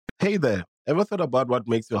Hey there, ever thought about what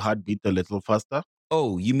makes your heart beat a little faster?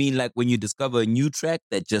 Oh, you mean like when you discover a new track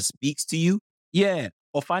that just speaks to you? Yeah,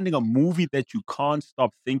 or finding a movie that you can't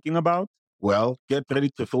stop thinking about. Well, get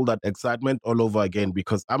ready to feel that excitement all over again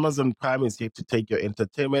because Amazon Prime is here to take your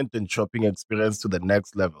entertainment and shopping experience to the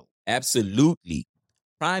next level. Absolutely.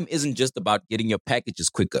 Prime isn't just about getting your packages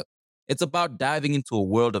quicker. It's about diving into a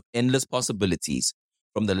world of endless possibilities,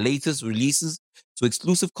 from the latest releases to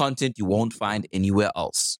exclusive content you won't find anywhere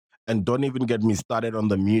else. And don't even get me started on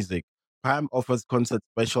the music. Prime offers concert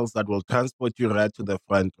specials that will transport you right to the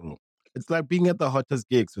front row. It's like being at the hottest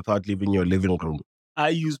gigs without leaving your living room. I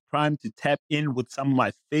use Prime to tap in with some of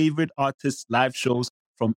my favorite artists' live shows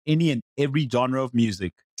from any and every genre of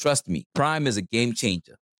music. Trust me, Prime is a game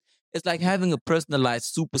changer. It's like having a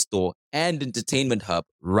personalized superstore and entertainment hub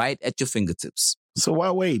right at your fingertips. So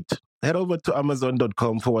why wait? Head over to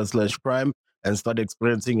amazon.com/prime and start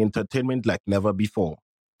experiencing entertainment like never before.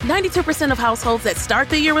 92% of households that start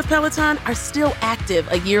the year with Peloton are still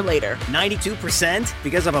active a year later. 92%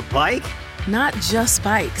 because of a bike? Not just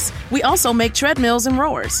bikes. We also make treadmills and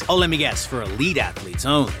rowers. Oh, let me guess, for elite athletes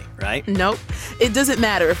only, right? Nope. It doesn't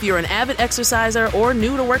matter if you're an avid exerciser or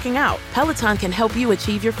new to working out. Peloton can help you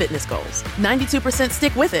achieve your fitness goals. 92%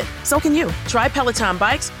 stick with it. So can you. Try Peloton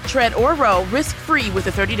bikes, tread, or row risk-free with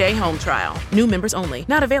a 30-day home trial. New members only.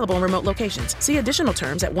 Not available in remote locations. See additional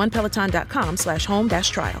terms at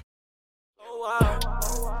onepeloton.com/home-trial.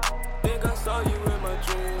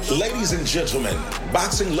 Ladies and gentlemen,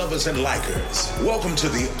 boxing lovers and likers, welcome to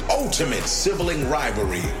the ultimate sibling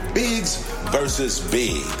rivalry, Biggs versus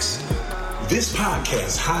Biggs. This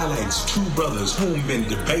podcast highlights two brothers who've been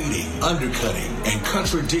debating, undercutting, and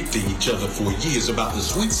contradicting each other for years about the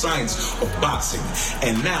sweet science of boxing,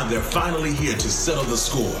 and now they're finally here to settle the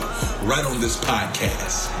score right on this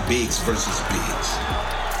podcast, Biggs versus Biggs.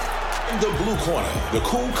 In the blue corner, the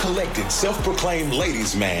cool, collected, self-proclaimed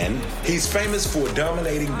ladies' man. He's famous for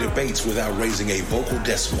dominating debates without raising a vocal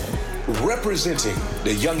decimal. Representing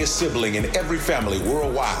the youngest sibling in every family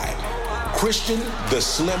worldwide, Christian the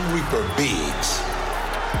Slim Reaper Biggs.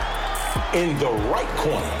 In the right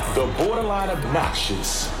corner, the borderline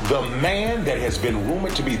obnoxious, the man that has been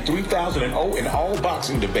rumored to be 3,000-0 in all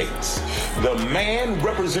boxing debates, the man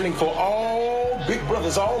representing for all big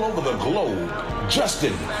brothers all over the globe,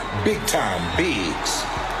 Justin Big Time Biggs.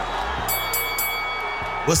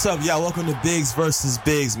 What's up, y'all? Welcome to Biggs versus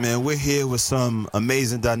Biggs, man. We're here with some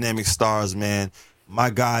amazing dynamic stars, man. My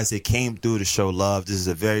guys, they came through to show love. This is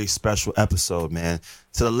a very special episode, man.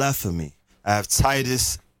 To the left of me, I have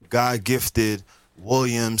Titus, God-gifted,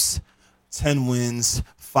 Williams, 10 wins,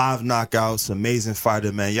 5 knockouts, amazing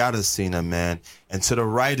fighter, man. Y'all done seen him, man. And to the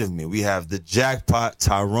right of me, we have the jackpot,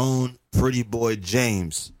 Tyrone, pretty boy,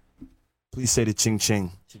 James. Please say the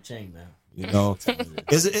ching-ching. Ching-ching, man. You know,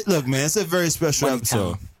 look, man, it's a very special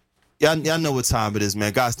episode. Y'all know what time it is,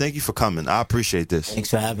 man. Guys, thank you for coming. I appreciate this. Thanks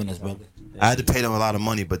for having us, brother. I had to pay them a lot of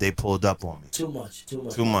money, but they pulled up on me. Too much.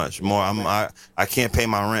 Too much. More. I can't pay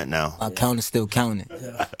my rent now. My account is still counting.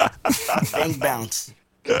 Bank bounce.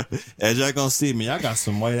 As y'all gonna see me, I got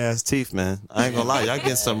some white ass teeth, man. I ain't gonna lie, y'all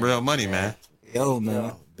get some real money, man. Yo,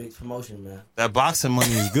 man. Big promotion, man. That boxing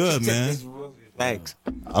money is good, man. Thanks.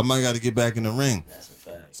 I might got to get back in the ring. That's a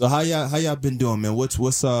fact. So how y'all been doing, man? What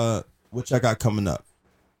y'all got coming up?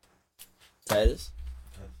 Titus?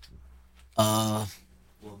 Well,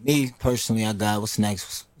 me personally, I got what's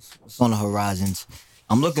next? What's on the horizons?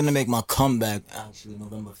 I'm looking to make my comeback actually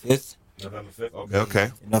November 5th. November 5th.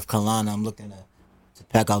 Okay. In North Carolina, I'm looking to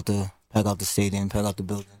pack out the stadium, pack out the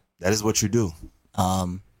building. That is what you do.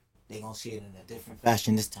 They gonna see it in a different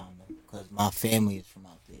fashion this time, man, because my family is from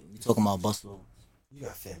out there. We talking about Buffalo. You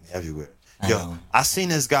got family everywhere. Yo, I seen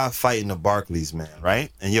this guy fighting the Barclays, man,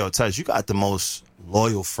 right? And yo, Titus, you got the most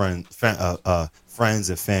loyal friends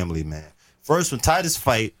and family, man. First, when Titus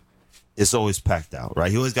fight, it's always packed out, right?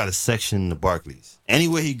 He always got a section in the Barclays.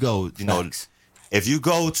 Anywhere he goes, you know, if you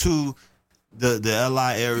go to the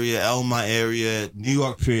LI area, Elma area, New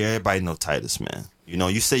York period, everybody know Titus, man. You know,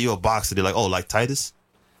 you say you're a boxer, they're like, oh, like Titus?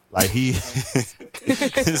 Like this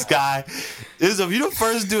guy, you the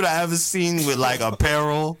first dude I ever seen with like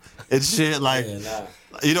apparel and shit. Like,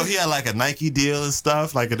 you know, he had like a Nike deal and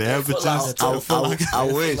stuff, like in the amateurs. I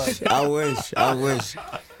wish.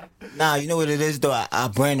 Nah, you know what it is though? I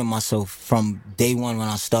branded myself from day one when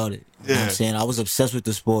I started. You know what I'm saying? I was obsessed with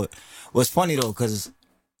the sport. What's funny though, because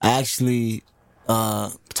I actually,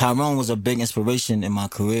 Tyrone was a big inspiration in my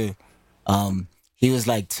career. He was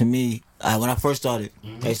like, to me, when I first started,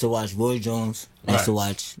 I used to watch Roy Jones, I used to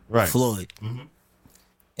watch Floyd. Mm-hmm.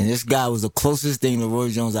 And this guy was the closest thing to Roy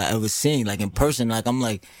Jones I ever seen, like in person. Like, I'm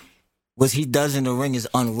like, what he does in the ring is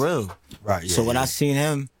unreal. Right. So when I seen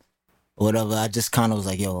him, or whatever, I just kind of was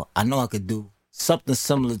like, yo, I know I could do something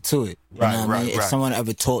similar to it. You know what I mean? If someone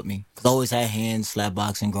ever taught me. Because I always had hands, slap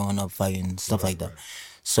boxing, growing up, fighting, stuff like that.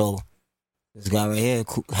 So, this guy right here,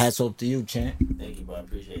 hats off to you, champ. Thank you, bro. I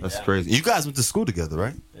appreciate That's that. crazy. You guys went to school together,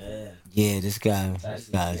 right? Yeah, this guy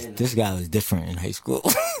was different in high school.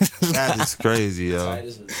 That is crazy,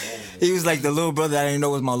 yo. He was like the little brother I didn't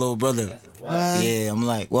know was my little brother. Yeah, I'm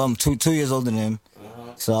like, well, I'm two years older than him.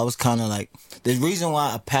 So I was kind of like, the reason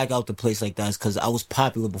why I pack out the place like that is because I was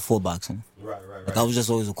popular before boxing. Right. Like I was just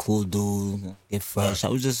always a cool dude, get fresh. I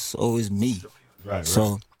was just always me. Right.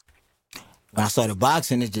 So when I started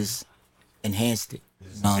boxing, it just enhanced it.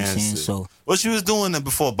 You know what I'm saying? So what you was doing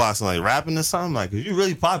before boxing, like rapping or something? Like, 'cause you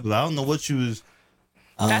really popular. I don't know what you was.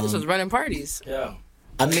 Titus was running parties. Yeah.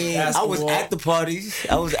 I mean, I was at the parties.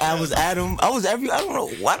 I was at them. I don't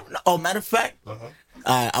know. Oh, matter of fact,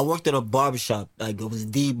 I worked at a barbershop. Like it was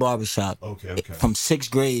the barbershop. Okay. From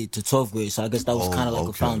 6th grade to 12th grade. So I guess that was kind of like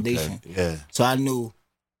a foundation. Okay. Yeah. So I knew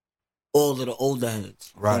all of the older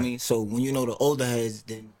heads. Right. You know what I mean? So when you know the older heads,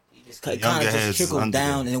 then you just kind younger of heads just trickle under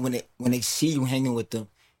down, them. and then when they see you hanging with them,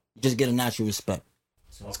 you just get a natural respect.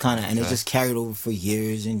 So it's kind of, and it just carried over for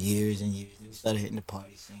years and years and years. And we started hitting the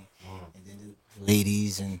party scene, and then the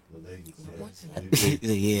ladies and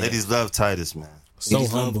yeah. Ladies love Titus, man. So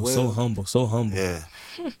humble. Yeah.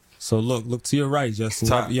 So look to your right,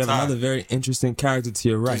 Justin. You have another very interesting character to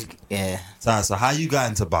your right. Yeah. Ty, so how you got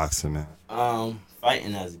into boxing, man?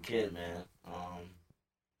 Fighting as a kid, man.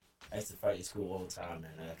 I used to fight in school all the time,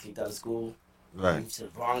 man. I got kicked out of school. Right. Moved to the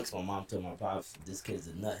Bronx. My mom told my pops, "This kid's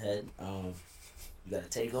a nuthead. You gotta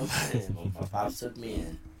take him." And my pops took me,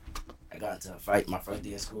 and I got into a fight my first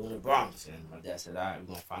day of school in the Bronx. And my dad said, "All right, we're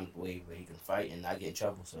gonna find a way where he can fight and not get in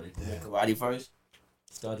trouble." So they put me in karate first.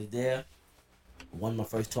 Started there. Won my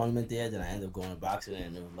first tournament there. Then I ended up going to boxing,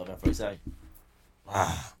 and it was love at first sight.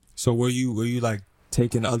 Wow. So were you like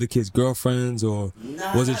taking other kids' girlfriends, or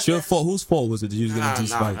was it your fault? Whose fault was it that you was getting into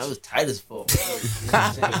these fights? That was Titus' fault.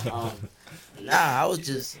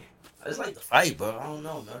 I just like to fight, bro. I don't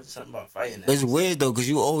know, man. Just something about fighting. It's weird though, cause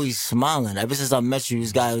you always smiling. Ever since I met you,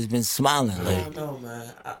 this guy has been smiling. I don't know,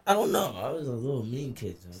 man. I don't know. I was a little mean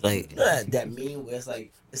kid. Like you know that meme where it's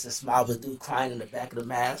like it's a smile but dude crying in the back of the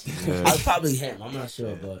mask. Yeah. I was probably him. I'm not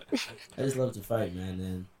sure, but I just love to fight, man.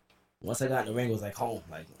 And once I got in the ring, it was like home.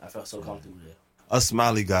 Like I felt so comfortable there. Us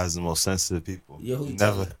smiley guys are the most sensitive people. Yo, who you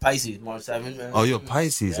never Pisces, March 7, man. Oh, you're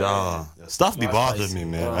Pisces. Yeah. Stuff be March bothering Pisces, me,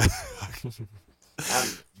 man. I'm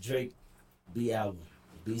Drake B album.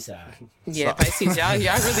 B-side. Yeah, Pisces, y'all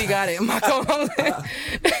really got it.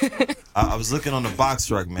 I was looking on the box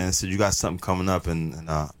truck, man. It said you got something coming up in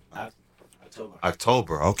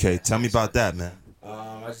October. Okay, tell me about that, man.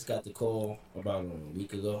 I just got the call about a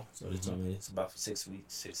week ago. So they told me it's about 6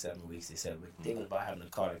 weeks, 7 weeks. They said we're thinking about having a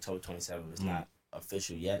card October 27th. It's not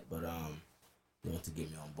official yet, but they want to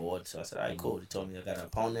get me on board. So I said, all right, cool. They told me I got an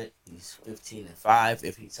opponent. He's 15-5.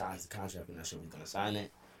 If he signs the contract, I'm not sure if he's gonna sign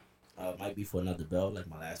it. Might be for another belt, like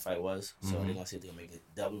my last fight was. So they're gonna see if they're gonna make it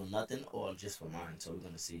double or nothing, or just for mine. So we're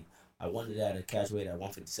gonna see. I wanted it at a catch weight at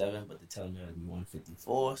 157, but they're telling me I gotta be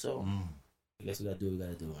 154. So I guess we gotta do what we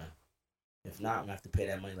gotta do, man. If not, I'm gonna have to pay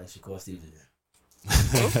that money like Shakur Stevens did.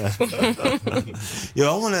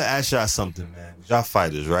 Yo, I want to ask y'all something, man. Y'all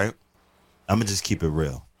fighters, right? I'm gonna just keep it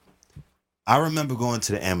real. I remember going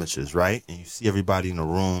to the amateurs, right? And you see everybody in the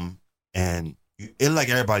room, and it's like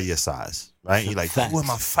everybody your size, right? You're like, who am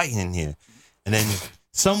I fighting in here? And then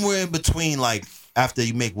somewhere in between, like after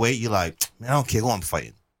you make weight, you're like, man, I don't care who I'm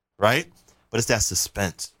fighting, right? But it's that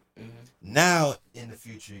suspense. Now, in the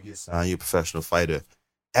future, you get signed, you're a professional fighter.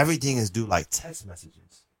 Everything is due like text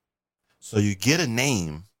messages. So you get a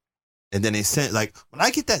name, and then they send, like, when I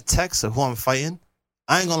get that text of who I'm fighting,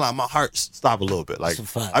 I ain't gonna lie, my heart stop a little bit. Like,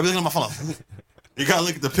 I be looking at my phone, like, you gotta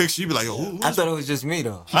look at the picture, you be like, yo, I thought it was just me,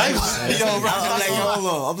 though. I ain't yo, bro, I'm like, yo, hold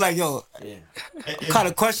on. I'm like, yo, kind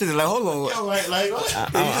of questioning, like, hold on. Yo, like what?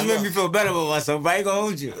 It just made me feel better about myself, but I ain't gonna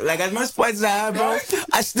hold you. Like, as much fights as I have, bro,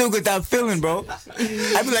 I still get that feeling, bro.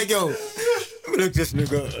 I be like, yo, look this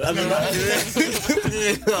nigga. I mean,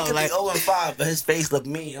 like 0-5, but his face look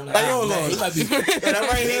mean. I'm like, hold on. He might be. That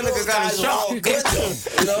right here looking kind of shocked.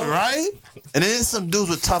 You know? Right? And then there's some dudes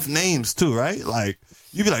with tough names too, right? Like,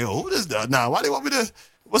 you be like, oh, who this? Nah, why they want me to?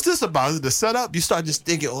 What's this about? Is it the setup? You start just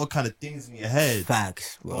thinking all kind of things in your head.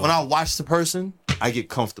 Facts, bro. When I watch the person, I get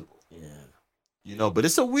comfortable. Yeah. You know, but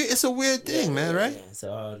it's a weird thing, man, right?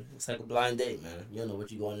 Yeah, it's like a blind date, man. You don't know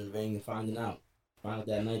what you're going in the ring and finding out. Find out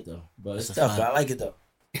that night though. But it's tough, but I like it though.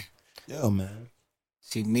 Yo, man.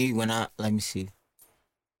 See me when I feel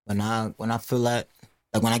that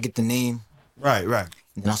like when I get the name, Right.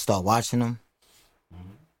 and then I start watching them,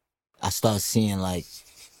 I start seeing like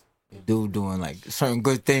the dude doing like certain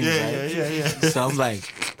good things, right? Yeah. So I'm like,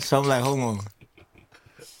 hold on.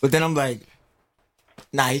 But then I'm like,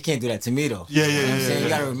 nah, he can't do that to me though. Yeah. You know what I'm saying? You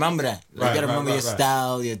gotta remember that. Like, you gotta remember your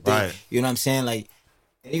style, your thing. Right. You know what I'm saying? Like,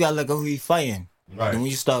 and you gotta look at who he fighting. Right. And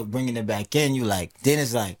when you start bringing it back in, you like, then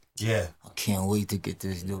it's like, Yeah. I can't wait to get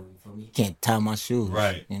this dude. You can't tie my shoes.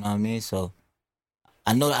 Right. You know what I mean? So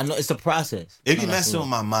I know it's a process. It be messing with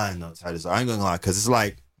my mind though, Titus. I ain't gonna lie, because it's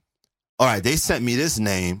like, all right, they sent me this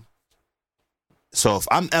name. So if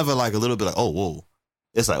I'm ever like a little bit like, oh, whoa,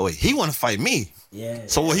 it's like, wait, he want to fight me. Yeah.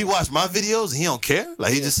 So will he watch my videos and he don't care?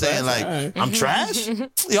 Like he just saying like, I'm trash? Yeah,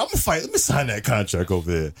 I'm gonna fight. Let me sign that contract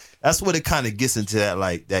over there. That's what it kind of gets into, that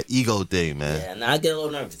like that ego thing, man. Yeah, and I get a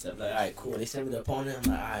little nervous. I'm like, all right, cool. They sent me the opponent.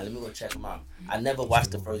 I'm like, all right, let me go check him out. I never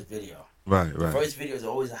watched the first video. Right. The first video is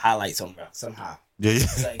always a highlight somehow. Yeah.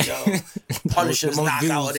 It's like, yo, Punisher's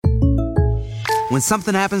knockout. When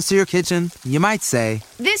something happens to your kitchen, you might say,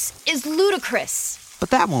 "This is ludicrous." but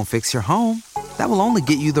that won't fix your home. That will only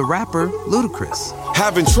get you the rapper, Ludacris.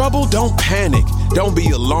 Having trouble? Don't panic. Don't be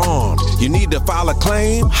alarmed. You need to file a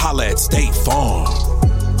claim? Holla at State Farm.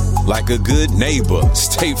 Like a good neighbor,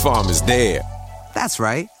 State Farm is there. That's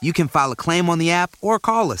right. You can file a claim on the app or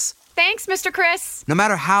call us. Thanks, Mr. Chris. No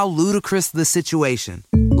matter how ludicrous the situation,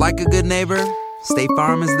 like a good neighbor, State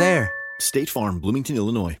Farm is there. State Farm, Bloomington,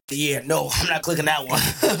 Illinois. Yeah, no, I'm not clicking that one.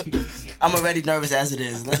 I'm already nervous as it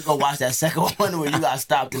is. Let's go watch that second one where you got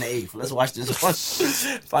stopped in the 8th. Let's watch this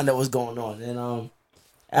one. Find out what's going on. And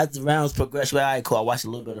as the rounds progress, well, all right, cool. I watched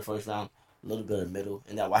a little bit of the first round, a little bit of the middle,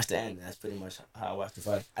 and then I watched the end. That's pretty much how I watched the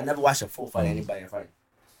fight. I never watched a full fight, anybody fight.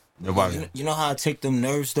 You know how I take them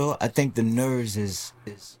nerves though? I think the nerves is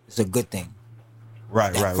a good thing.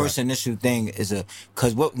 Right. First initial thing is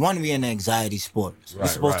because we in an anxiety sport. We're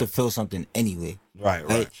supposed to feel something anyway.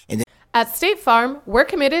 Right. And then, At State Farm, we're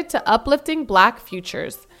committed to uplifting Black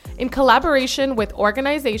futures. In collaboration with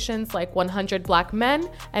organizations like 100 Black Men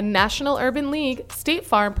and National Urban League, State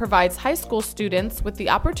Farm provides high school students with the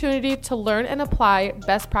opportunity to learn and apply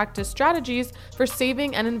best practice strategies for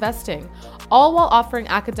saving and investing, all while offering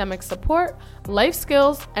academic support, life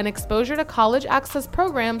skills, and exposure to college access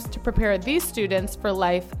programs to prepare these students for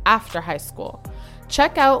life after high school.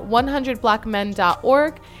 Check out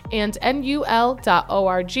 100blackmen.org and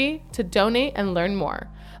nul.org to donate and learn more.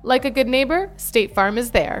 Like a good neighbor, State Farm is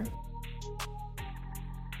there.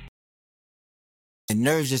 and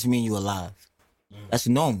nerves just mean you alive. That's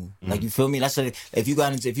normal. Like, you feel me? That's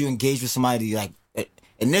if you engage with somebody, like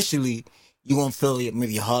initially you gonna feel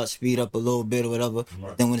maybe your heart speed up a little bit or whatever.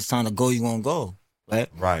 Right. Then when it's time to go, you gonna go. Right.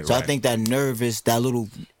 Right. So I think that that little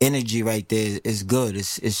energy right there is good.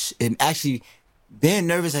 It actually, being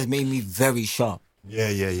nervous has made me very sharp. Yeah.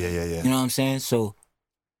 You know what I'm saying? So,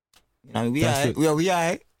 we all right. We all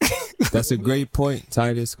right. That's a great point,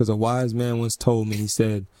 Titus, because a wise man once told me, he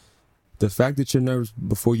said, the fact that you're nervous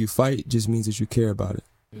before you fight just means that you care about it.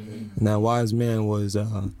 Mm-hmm. And that wise man was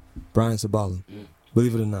Brian Sabala.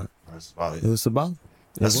 Believe it or not. It was Sabala.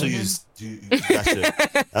 That's who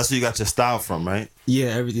you got your style from, right? Yeah,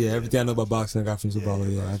 everything I know about boxing I got from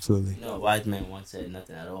Sabala. Yeah, absolutely. No, wise man once said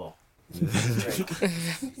nothing at all.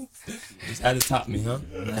 Just had to top me, huh?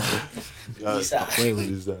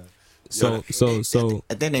 Wait. So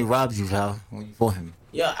I think they robbed you, Val, when you fought him.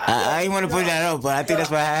 Yeah, I ain't want to put that out, but I think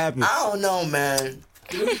that's what happened. I don't know, man.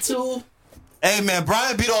 3-2. Hey, man,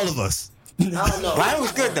 Brian beat all of us. I don't know. Brian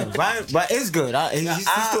was good though. Brian is good. He's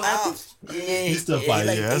still active. Yeah, he's still fighting.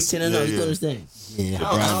 Like Yeah, 18-0. He's doing his thing. Yeah,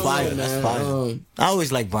 Brian's fire. That's fire. I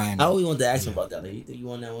always like Brian. I always want to ask him about that. Like, you think you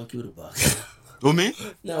won that one cuter box? Who, me?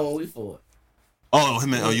 No, when we fought. Oh,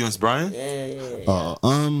 him and you and Brian? Yeah.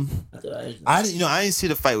 I didn't see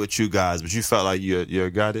the fight with you guys, but you felt like you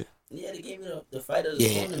got it. Yeah, they gave me the fight of the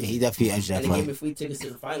tournament. He definitely edged that fight. And they gave me free tickets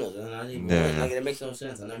to the finals, and I didn't like it. Makes no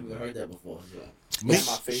sense. I never even heard that before.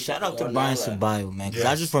 So. Shout out to Brian Sabayo, man, because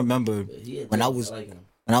I just remember when I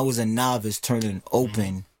was a novice turning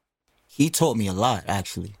open, he taught me a lot,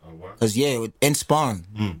 actually. Because, in sparring.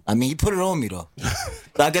 I mean, he put it on me, though.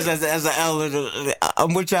 So I guess as an L,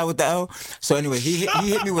 I'm with y'all with the L. So anyway, he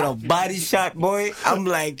hit me with a body shot, boy. I'm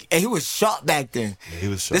like, and he was sharp back then. Yeah, he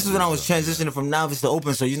was sharp. This is when I was transitioning from novice to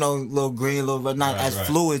open. So, little green, little red, not as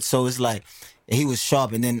fluid. So it's like, he was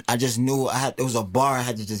sharp. And then I just knew it was a bar I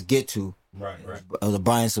had to just get to. Right. It was a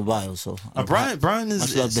Brian Sabayo. So Brian is...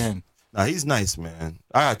 Much love to him. Nah, he's nice, man.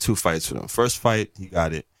 I got 2 fights with him. First fight, he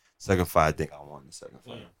got it. Second fight, I think I won the second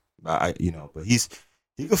fight. But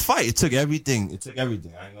he could fight. It took everything. I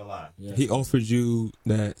ain't gonna lie. Yeah. He offered you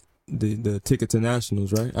that the ticket to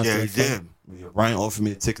nationals, right? After Yeah, he that fight? did. Ryan offered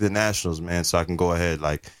me a ticket to nationals, man, so I can go ahead.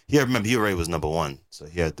 Like, he already was number one, so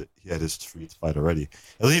he had his free fight already.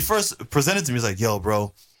 And when he first presented to me, he's like, "Yo,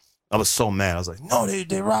 bro," I was so mad. I was like, "No,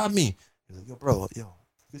 they robbed me." He's like, "Yo, bro, you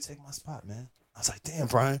can take my spot, man." I was like, "Damn,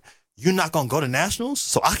 Brian, you're not gonna go to nationals,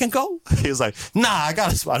 so I can go?" He was like, "Nah, I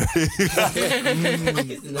got a spot already."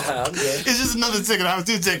 It's just another ticket. I have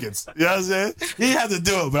 2 tickets. You know what I'm saying? He had to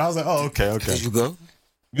do it, but I was like, "Oh, okay." Did you go?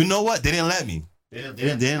 You know what? They didn't let me. They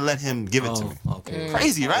didn't let him give it to me. Okay.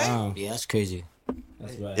 Crazy, right? Wow. Yeah, that's crazy.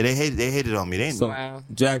 That's right. They hated on me. They So, Wow.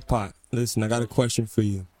 Jackpot, listen, I got a question for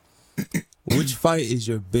you. Which fight is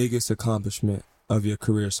your biggest accomplishment of your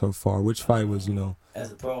career so far? Which fight was,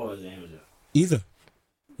 As a pro or as an amateur? either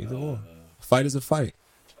or. Fight is a fight.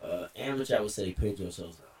 Amateur, I would say Pedro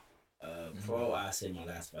Sosa. Pro, I say my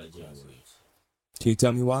last fight, Jeremy Williams. Can you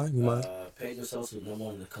tell me why? You mind? Pedro Sosa was number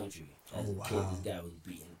one in the country. As a kid, this guy was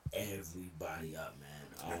beating everybody up,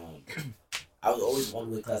 man. I was always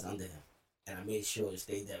one weight class under him, and I made sure it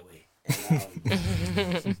stayed that way.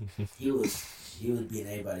 And he was beating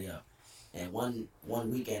everybody up. And one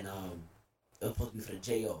weekend, it was supposed to be for the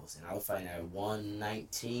JOs, and I was fighting at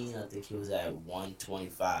 119. I think he was at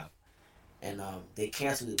 125. And they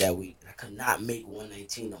canceled it that week. And I could not make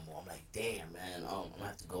 119 no more. I'm like, damn, man, I'm gonna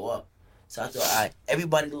have to go up. So I thought, all right,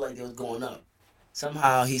 everybody looked like they was going up.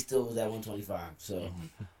 Somehow he still was at 125. So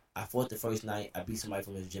I fought the first night. I beat somebody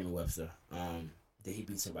from his gym in Webster. Then he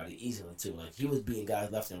beat somebody easily too. Like, he was beating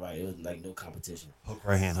guys left and right. It was like no competition. Hook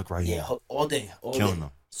right hand. Yeah, hook all day. Killing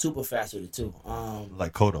them. Super fast with it too.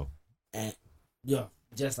 Like Cotto. And yeah,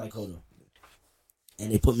 just like Cotto.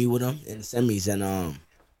 And they put me with him in the semis, and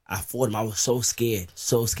I fought him. I was so scared.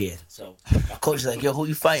 So my coach is like, "Yo, who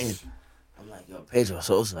you fighting?" I'm like, "Yo, Pedro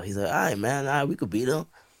Sosa." He's like, "All right, man. All right, we could beat him."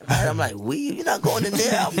 I'm like, "You're not going in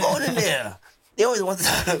there. I'm going in there." They always want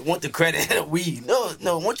the credit.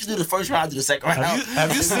 No. Once you do the first round, do the second round.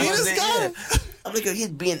 Have you seen this guy? Yeah. I'm like, he's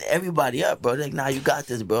beating everybody up, bro. They're like, "Nah, you got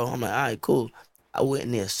this, bro." I'm like, "All right, cool." I went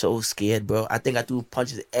in there so scared, bro. I think I threw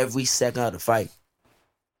punches every second of the fight.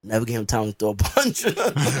 Never gave him time to throw a punch. And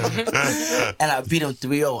I beat him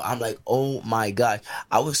 3-0. I'm like, oh my gosh.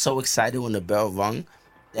 I was so excited when the bell rung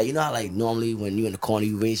that, you know how, like, normally when you're in the corner,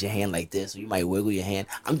 you raise your hand like this, or you might wiggle your hand.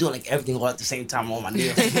 I'm doing, like, everything all at the same time on my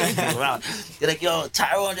knees. They're like, "Yo,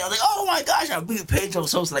 Tyrone." They're like, "Oh my gosh, I beat Pedro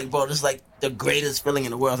Sosa." Like, bro, this is, like, the greatest feeling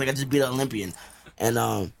in the world. It's like, I just beat an Olympian. And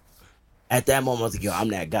at that moment, I was like, yo, I'm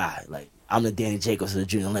that guy. Like, I'm the Danny Jacobs of the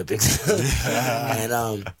Junior Olympics. And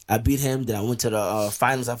I beat him. Then I went to the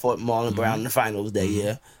finals. I fought Marlon Brown in the finals that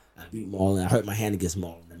year. I beat Marlon. I hurt my hand against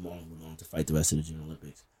Marlon. Then Marlon went on to fight the rest of the Junior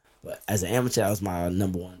Olympics. But as an amateur, that was my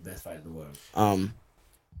number one best fight in the world.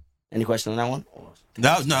 Any question on that one?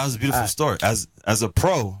 That was a beautiful story. As a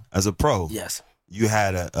pro, yes, you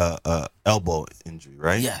had a elbow injury,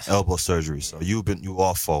 right? Yes, elbow surgery. So you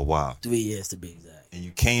off for a while. 3 years to be exact. And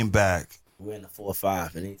you came back. We're in the 4 or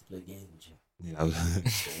 5, and they need to play games with you.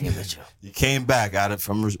 Yeah, you came back out of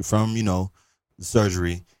from the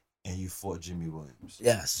surgery, and you fought Jimmy Williams.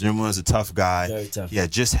 Yes, Jimmy Williams is a tough guy. Very tough. He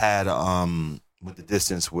had just had with the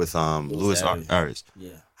distance with Luis Arias. Yeah.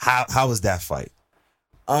 How was that fight?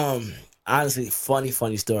 Honestly,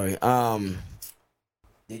 funny story.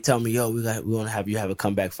 They tell me, yo, we want to have you have a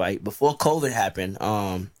comeback fight. Before COVID happened,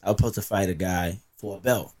 I was supposed to fight a guy for a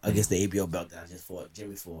belt against the ABO belt that I just fought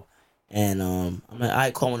Jimmy for. And I'm like, all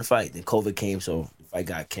right, call him to fight. Then COVID came, so the fight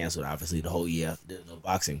got canceled, obviously, the whole year. There's no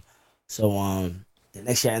boxing. So the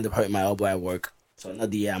next year I ended up hurting my elbow at work. So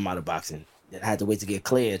another year I'm out of boxing. Then I had to wait to get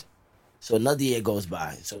cleared. So another year goes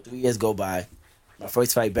by. So 3 years go by. My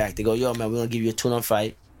first fight back, they go, yo, man, we're going to give you a tune-up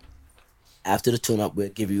fight. After the tune-up, we'll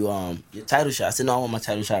give you your title shot. I said, no, I want my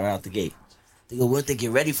title shot right out the gate. They go, we don't think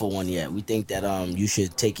you're ready for one yet. We think that you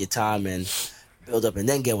should take your time and build up and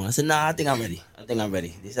then get one. I said, nah, I think I'm ready.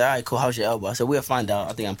 They said, all right, cool, how's your elbow? I said, we'll find out.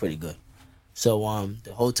 I think I'm pretty good. So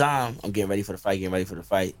the whole time, I'm getting ready for the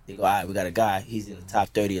fight. They go, all right, we got a guy. He's in the top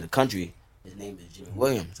 30 of the country. His name is Jimmy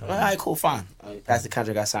Williams. I'm like, all right, cool, fine. I pass the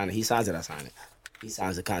contract, I sign it. He signs it, I sign it. He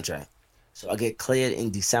signs the contract. So I get cleared in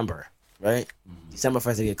December, right? December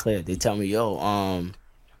 1st, I get cleared. They tell me, yo,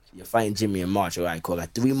 you're fighting Jimmy in March. All right, cool. I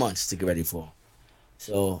got 3 months to get ready for.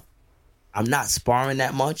 So I'm not sparring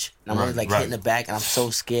that much. And I'm only hitting the back, and I'm so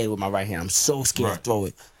scared with my right hand. I'm so scared to throw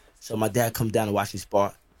it. So my dad comes down to watch me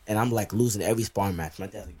spar, and I'm like losing every sparring match. My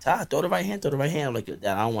dad's like, Ty, throw the right hand. I'm like, yo,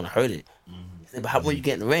 Dad, I don't want to hurt it. He said, but how about you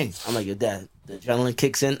get in the ring? I'm like, yo, Dad, the adrenaline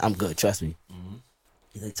kicks in. I'm good. Trust me.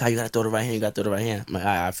 He's like, Ty, you got to throw the right hand. I'm like, all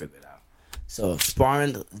right, I figure it out. So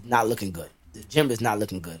sparring, not looking good. The gym is not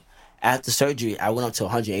looking good. After surgery, I went up to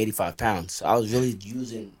 185 pounds. So I was really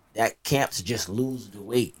using that camp to just lose the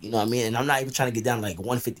weight. You know what I mean? And I'm not even trying to get down to like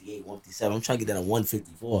 158, 157. I'm trying to get down to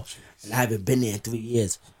 154. And I haven't been there in 3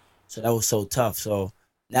 years. So that was so tough. So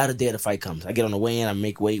now the day of the fight comes. I get on the weigh-in, I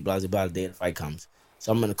make weight, blah, blah, blah, the day of the fight comes.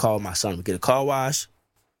 So I'm going to call my son. We get a car wash.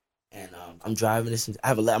 And I'm driving this.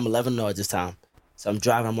 I'm 11 at this time. So I'm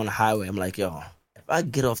driving. I'm on the highway. I'm like, yo, if I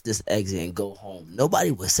get off this exit and go home,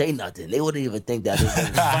 nobody would say nothing. They wouldn't even think that this was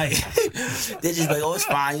a fight. They're just like, oh, it's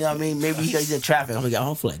fine. You know what I mean? Maybe he's in traffic. I'm like, I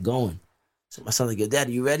don't feel like going. So my son's like, yo,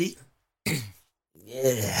 Daddy, you ready?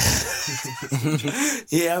 Yeah.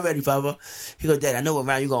 Yeah, I'm ready, Papa. He goes, Daddy, I know what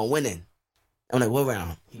round you're going to win in. I'm like, what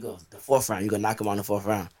round? He goes, the 4th round. You're going to knock him on the 4th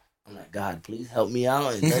round. I'm like, God, please help me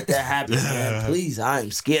out and let that happen, man. Please, I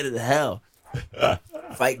am scared of the hell.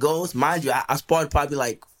 Fight goes, mind you, I sparred probably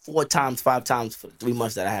like 4 times, 5 times for the 3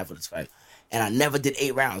 months that I had for this fight. And I never did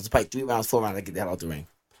 8 rounds. It's probably 3 rounds, 4 rounds, I get the hell out the ring.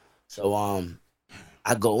 So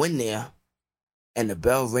I go in there and the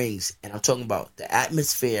bell rings, and I'm talking about the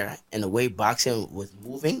atmosphere and the way boxing was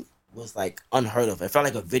moving was like unheard of. It felt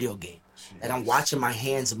like a video game. And I'm watching my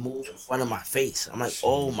hands move in front of my face. I'm like,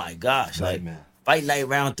 oh my gosh, like fight night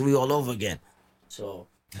round 3 all over again. So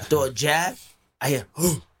I throw a jab, I hear,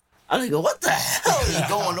 I'm like, what the hell is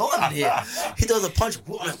going on here? He throws a punch.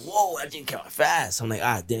 I'm like, whoa, that didn't count fast. I'm like,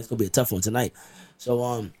 damn, it's going to be a tough one tonight. So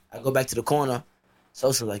I go back to the corner.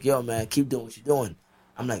 Sosa's like, yo, man, keep doing what you're doing.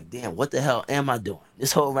 I'm like, damn, what the hell am I doing?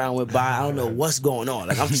 This whole round went by. I don't know what's going on.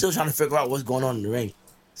 Like, I'm still trying to figure out what's going on in the ring.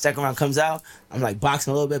 Second round comes out. I'm like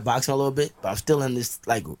boxing a little bit, but I'm still in this,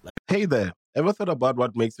 like. Hey there, ever thought about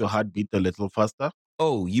what makes your heart beat a little faster?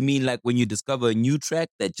 Oh, you mean like when you discover a new track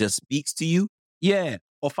that just speaks to you? Yeah,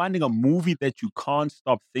 or finding a movie that you can't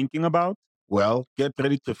stop thinking about? Well, get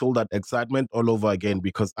ready to feel that excitement all over again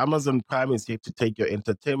because Amazon Prime is here to take your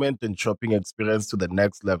entertainment and shopping experience to the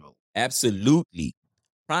next level. Absolutely.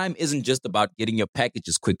 Prime isn't just about getting your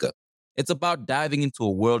packages quicker. It's about diving into a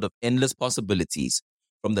world of endless possibilities,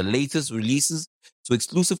 from the latest releases to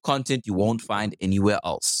exclusive content you won't find anywhere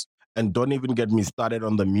else. And don't even get me started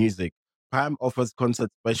on the music. Prime offers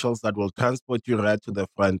concert specials that will transport you right to the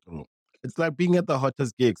front row. It's like being at the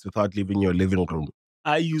hottest gigs without leaving your living room.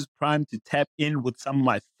 I use Prime to tap in with some of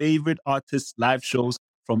my favorite artists' live shows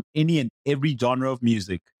from any and every genre of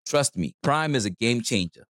music. Trust me, Prime is a game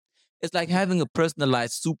changer. It's like having a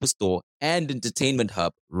personalized superstore and entertainment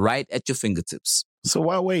hub right at your fingertips. So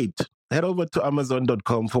why wait? Head over to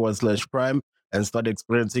amazon.com/Prime and start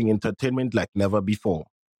experiencing entertainment like never before.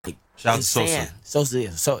 Shout out to Sosa.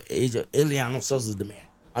 Ileana Sosa's the man,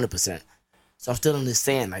 100%. So I'm still in this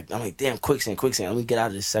sand. Like, I'm like, damn, quicksand. Let me get out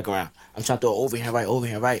of this second round. I'm trying to throw over here,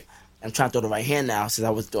 right. I'm trying to throw the right hand now since I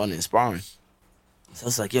was throwing it in sparring. So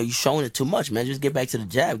it's like, yo, you showing it too much, man. Just get back to the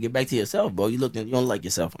jab. Get back to yourself, bro. You don't like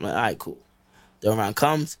yourself. I'm like, all right, cool. Third round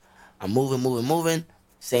comes. I'm moving.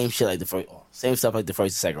 Same shit like the first. Same stuff like the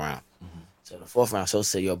first and second round. Mm-hmm. So the 4th round, so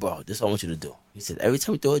said, yo, bro, this is what I want you to do. He said, every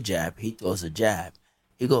time you throw a jab, he throws a jab.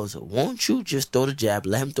 He goes, won't you just throw the jab,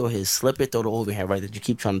 let him throw his slip it, throw the overhand right that you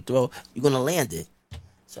keep trying to throw. You're going to land it.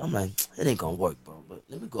 So I'm like, it ain't going to work, bro. But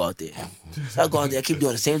let me go out there. So I go out there. I keep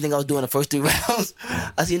doing the same thing I was doing the first 3 rounds.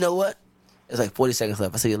 I said, you know what? It's like 40 seconds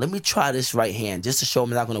left. I said, let me try this right hand just to show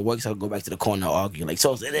him it's not going to work so I can go back to the corner and argue. Like,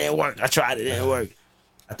 so it didn't work. I tried it. It didn't work.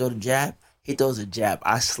 I throw the jab. He throws a jab.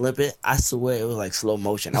 I slip it. I swear it was like slow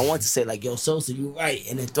motion. I wanted to say, like, yo, Sosa, you right.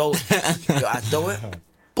 And then throw it. Yo, I throw it.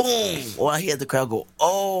 Boom! Or I hear the crowd go,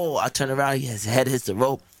 oh! I turn around, his head hits the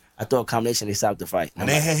rope. I throw a combination, they stop the fight. When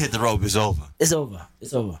their head hit the rope, it's over. It's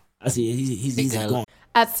over. I see he's gone.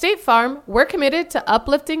 At State Farm, we're committed to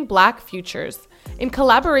uplifting Black futures. In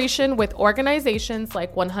collaboration with organizations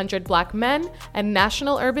like 100 Black Men and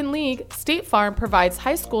National Urban League, State Farm provides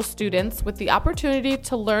high school students with the opportunity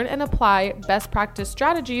to learn and apply best practice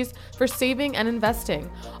strategies for saving and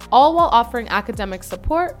investing, all while offering academic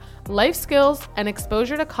support, life skills, and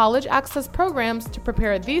exposure to college access programs to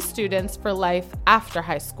prepare these students for life after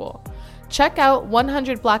high school. Check out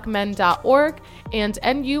 100blackmen.org and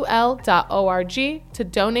nul.org to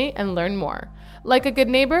donate and learn more. Like a good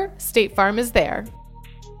neighbor, State Farm is there.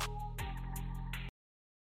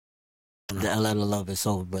 The LL love is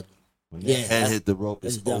over, but when that head hit the rope,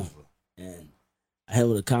 it's over. And I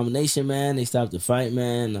held with a combination, man. They stopped the fight,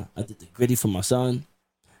 man. I did the gritty for my son.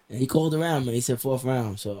 And he called around, man. He said 4th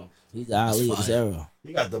round, so he's the Ali of this era.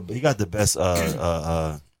 He got the best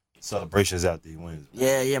celebrations after he wins.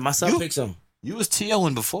 Yeah, my son picks him. You was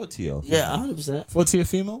TOing before TO. Yeah, 100%. For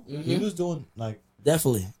Teofimo? Mm-hmm. He was doing like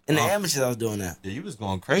definitely in the amateurs. I was doing that. Yeah, you was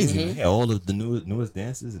going crazy. Mm-hmm. Man. Yeah, all of the newest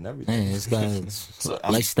dances and everything. Man, this guy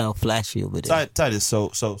lifestyle flashy over there. Titus,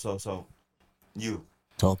 so you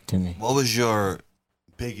talk to me. What was your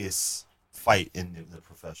biggest fight in the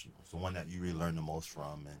professionals? The one that you really learned the most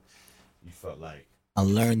from, and you felt like I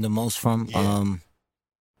learned the most from. Yeah.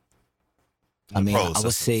 I mean, pros, I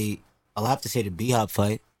would say I'll have to say the B-Hop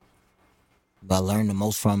fight. But I learned the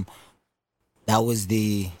most from. That was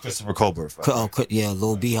the Christopher Colbert fight. Yeah,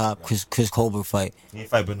 Lil B-Hop, Chris Colbert fight. He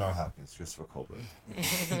didn't fight Bernard Hopkins, Christopher Colbert.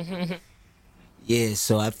 Yeah,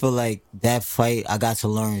 so I feel like that fight I got to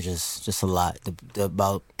learn just a lot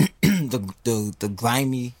about the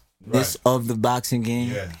griminess of the boxing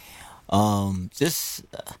game. Yeah. Just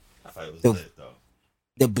That fight was lit though.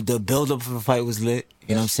 the build up for the fight was lit.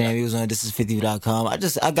 You know what I'm saying? He was on thisis50.com.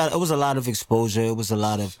 It was a lot of exposure. It was a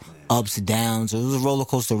lot of ups and downs. It was a roller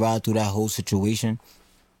coaster ride through that whole situation.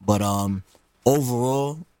 But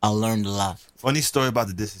overall, I learned a lot. Funny story about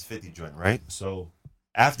the This Is 50 joint, right? So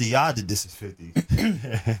after y'all did This Is 50,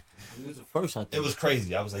 He was the first, I think. it was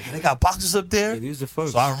crazy. I was like, they got boxers up there? Yeah, he was the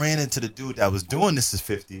first. So I ran into the dude that was doing This Is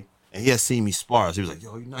 50, and he had seen me spar. So he was like,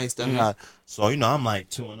 yo, you nice, that guy. So, I'm like,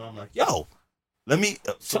 I'm like, yo, let me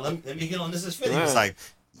get on This Is 50. He was like,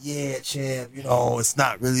 yeah, champ, it's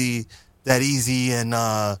not really that easy. And,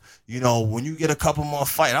 when you get a couple more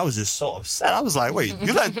fights, I was just so upset. I was like, wait,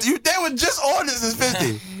 they were just on This Is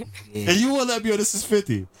 50. And you won't let me on This Is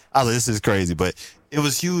 50. I was like, this is crazy. But it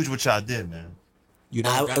was huge what y'all did, man. You're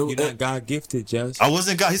not God gifted, Jess. I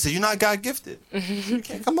wasn't God. He said, you're not God gifted. You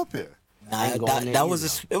can't come up here. It was a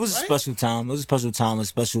special time. It was a special time, a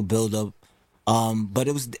special build up. But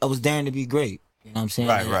I was daring to be great. You know what I'm saying?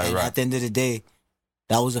 Right. At the end of the day,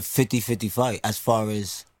 that was a 50-50 fight as far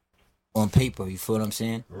as on paper. You feel what I'm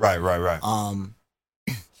saying? Right.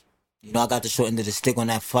 I got the short end of the stick on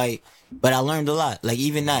that fight, but I learned a lot. Like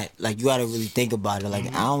even that, like you got to really think about it. Like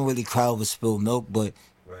I don't really cry over spilled milk, but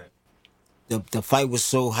the fight was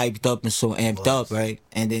so hyped up and so amped up, right?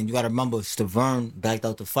 And then you got to remember, Stavern backed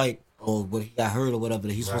out the fight, or what he got hurt or whatever.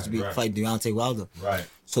 That he's supposed to be fighting Deontay Wilder. Right.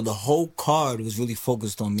 So the whole card was really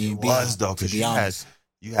focused on me and B-Hop. It was though, because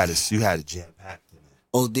you had a jam packed in it.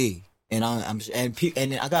 OD, and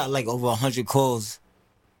I got like over 100 calls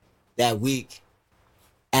that week,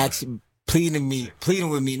 pleading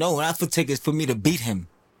with me. No, not for tickets, for me to beat him.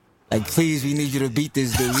 Like, please, we need you to beat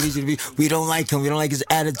this dude. We don't like him. We don't like his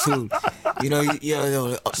attitude.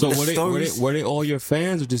 So were they all your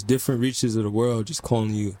fans or just different reaches of the world just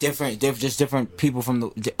calling you? Just different people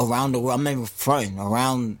from around the world. I'm not even fronting,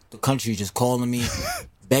 around the country just calling me,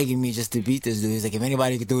 begging me just to beat this dude. He's like, if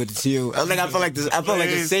anybody could do it, it's you. I felt like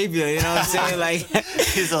a savior. You know what I'm saying? Like,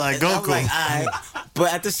 he's like Goku. Like, all right.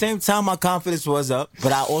 But at the same time, my confidence was up.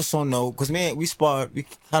 But I also know, because man, we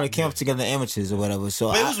kind of came up together amateurs or whatever.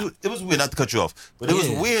 So it was weird, not to cut you off, but it was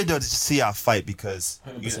weird though to see our fight because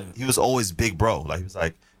he was always big bro. Like he was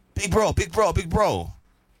like big bro,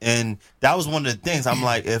 and that was one of the things. I'm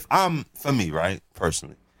like, for me, right,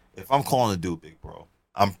 personally, if I'm calling a dude big bro,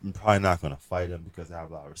 I'm probably not gonna fight him because I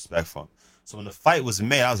have a lot of respect for him. So when the fight was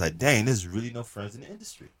made, I was like, dang, there's really no friends in the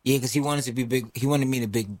industry. Yeah, because he wanted to be big. He wanted me to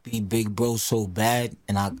be big bro so bad,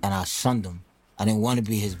 and I shunned him. I didn't want to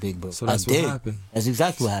be his big bro. So that's what happened. That's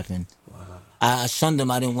exactly what happened. Wow. I shunned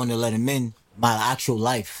him. I didn't want to let him in my actual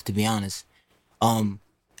life, to be honest.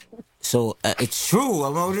 So it's true.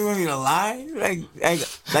 I'm not going to lie.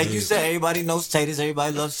 Like you said, everybody knows Titus.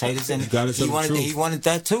 Everybody loves Titus, and he wanted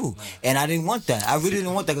that too. And I didn't want that. I really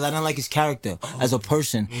didn't want that because I didn't like his character as a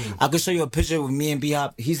person. I could show you a picture with me and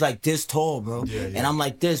B-Hop. He's like this tall, bro, and I'm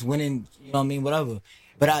like this, winning. You know what I mean? Whatever.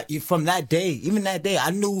 But from that day, even that day, I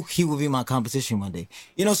knew he would be my competition one day.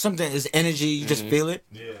 You know, something is energy. You just feel it.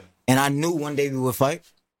 Yeah. And I knew one day we would fight.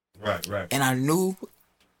 Right. And I knew.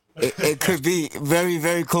 It could be very,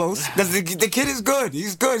 very close because the kid is good.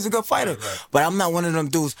 He's good. He's a good fighter. Right. But I'm not one of them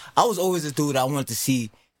dudes. I was always a dude I wanted to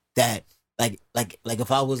see that, like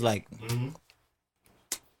if I was like,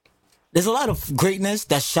 there's a lot of greatness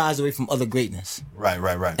that shies away from other greatness. Right.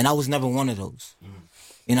 And I was never one of those.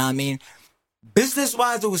 You know what I mean?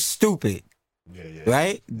 Business-wise, it was stupid. Yeah.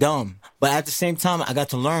 Right? Dumb. But at the same time, I got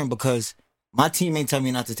to learn because my teammate told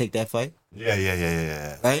me not to take that fight.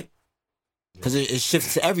 Yeah. Right? Because it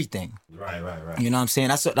shifts to everything. Right. You know what I'm saying?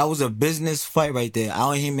 That was a business fight right there.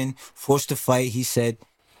 Al Heyman forced the fight. He said,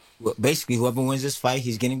 basically, whoever wins this fight,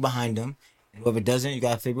 he's getting behind him. And whoever doesn't, you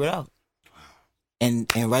got to figure it out. And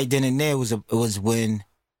right then and there it was when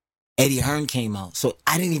Eddie Hearn came out. So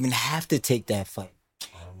I didn't even have to take that fight.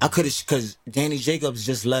 I could have, because Danny Jacobs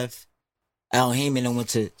just left Al Heyman and went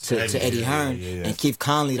to Eddie Hearn. Yeah. And Keith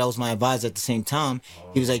Conley, that was my advisor at the same time.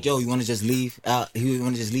 He was like, yo, you want to just leave? He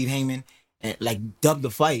want to just leave Heyman? And like dub the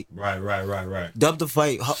fight, right. Dub the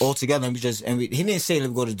fight altogether, and he didn't say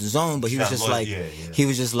let's go to the zone, but he was just like, he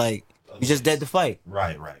was just like, we just dead the fight,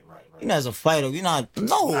 right. as a fighter, I'm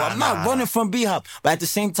not running from B-Hop. But at the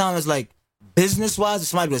same time, it's like, business-wise, if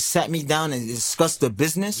somebody would have sat me down and discussed the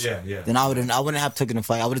business, then I wouldn't have taken the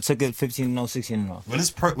fight. I would have took it 15-0,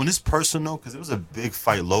 16-0. When it's personal, because it was a big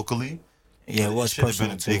fight locally. Yeah, it was should have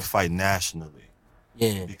personal been a big fight nationally.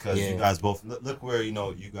 Yeah, because you guys both look where you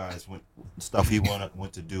guys went stuff he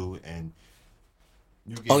went to do, and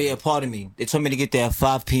pardon me. They told me to get there at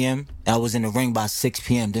 5 p.m. I was in the ring by 6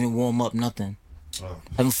 p.m. Didn't warm up, nothing.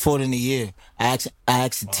 Haven't fought in a year. I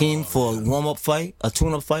asked the team for a warm-up fight, a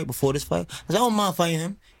tune-up fight before this fight. I said, I don't mind fighting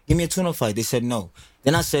him. Give me a tune-up fight. They said no.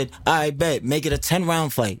 Then I said, all right, bet. Make it a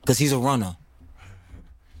 10-round fight because he's a runner.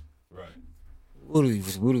 Right. What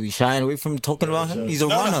are we shying away from talking about him? He's a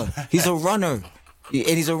runner. He's a runner. And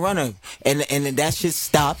he's a runner. And that shit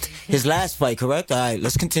stopped his last fight, correct? All right,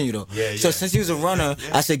 let's continue, though. So since he was a runner,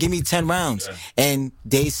 I said, give me 10 rounds. And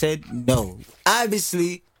they said no.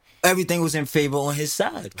 Obviously, everything was in favor on his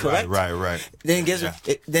side, correct? Right. Then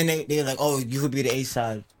then they're like, oh, you could be the A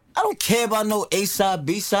side. I don't care about no A side,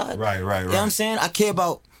 B side. Right. You know what I'm saying? I care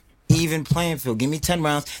about even playing field. Give me 10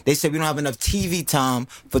 rounds. They said we don't have enough TV time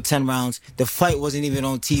for 10 rounds. The fight wasn't even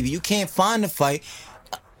on TV. You can't find the fight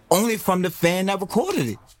only from the fan that recorded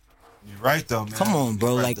it. You're right, though, man. Come on,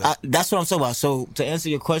 bro. That's what I'm talking about. So to answer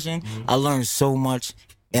your question, I learned so much,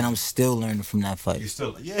 and I'm still learning from that fight. You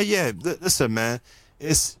still, yeah. Listen, man.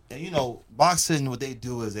 It's boxing. What they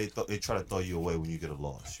do is they try to throw you away when you get a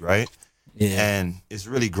loss, right? Yeah. And it's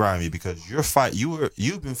really grimy because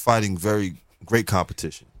you've been fighting very great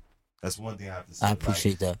competition. That's one thing I have to say. I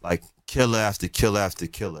appreciate that. Like killer after killer after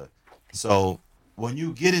killer. So when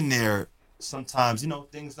you get in there, sometimes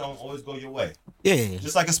things don't always go your way. Yeah.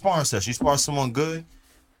 Just like a sparring session, you spar someone good,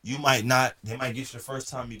 you might not. They might get you the first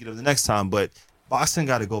time, you get them the next time. But boxing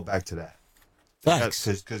got to go back to that. Facts.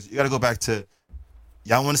 Because you got to go back to.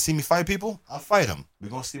 Y'all want to see me fight people? I'll fight them. We're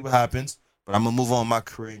going to see what happens. But I'm going to move on in my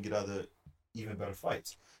career and get other, even better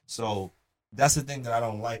fights. So that's the thing that I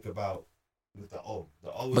don't like about with the O.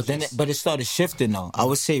 But it started shifting, though. I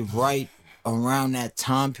would say right around that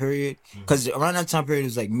time period. Because around that time period, it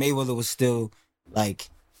was like Mayweather was still, like,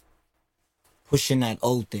 pushing that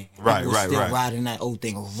old thing. Right. Riding that old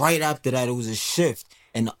thing. Right after that, it was a shift.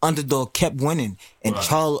 And the underdog kept winning. And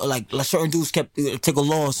Charles, like certain dudes kept take a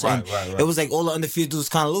loss. And it was like all the undefeated dudes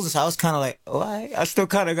kind of losing. So I was kind of like, all right, I still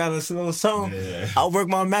kind of got a little something. Yeah. I'll work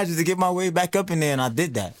my magic to get my way back up in there. And I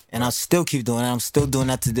did that. And I still keep doing it. I'm still doing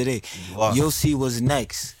that to today. You'll see what's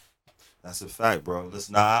next. That's a fact, bro.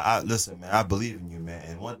 Listen, listen, man. I believe in you, man.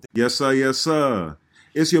 And one thing. Yes, sir.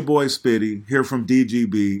 It's your boy Spitty here from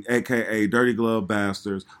DGB, a.k.a. Dirty Glove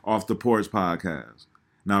Bastards, Off the Porch Podcast.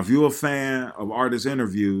 Now, if you're a fan of artist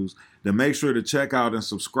interviews, then make sure to check out and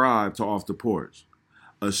subscribe to Off the Porch,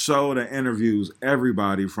 a show that interviews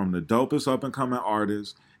everybody from the dopest up-and-coming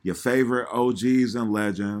artists, your favorite OGs and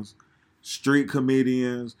legends, street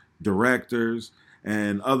comedians, directors,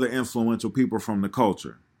 and other influential people from the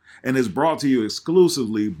culture. And it's brought to you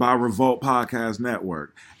exclusively by Revolt Podcast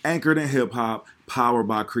Network, anchored in hip-hop, powered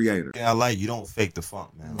by creators. Yeah, I like you don't fake the funk,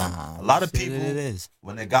 man. Nah, a lot of people,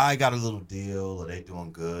 when a guy got a little deal or they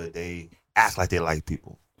doing good, they act like they like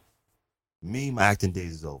people. Me, my acting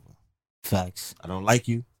days is over. Facts. I don't like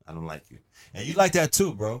you. And you like that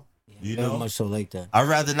too, bro. You Very know? much so like that. I'd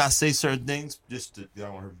rather not say certain things just to, I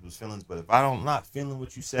don't want to hurt people's feelings, but if I'm not feeling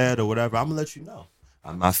what you said or whatever, I'm going to let you know.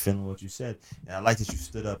 I'm not feeling what you said. And I like that you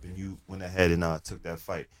stood up and you went ahead and took that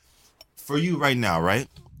fight. For you right now, right?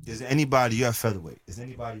 Is there anybody, you have featherweight, is there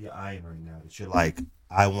anybody you're eyeing right now that you're like,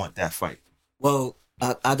 I want that fight? Well,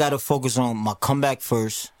 I got to focus on my comeback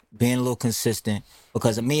first, being a little consistent.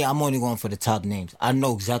 Because me, I'm only going for the top names. I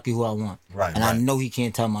know exactly who I want. Right. And I know he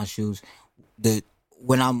can't tie my shoes.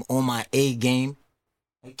 When I'm on my A game,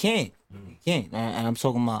 he can't. He can't. And I'm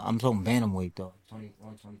talking bantamweight, though.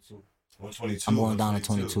 21, 22. 122. I'm going down to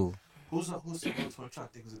 22. Who's the 122? I'm trying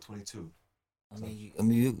to think who's the 22. I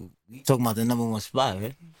mean, you talking about the number one spot,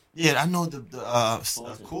 right? Yeah, I know the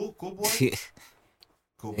cool boy.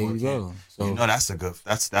 Cool boy. There you go. So,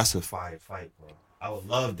 that's a fire fight, bro. I would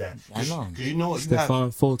love that. I know. Cause you know what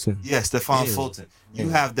Stephon Fulton. Yeah, Stephon Fulton. You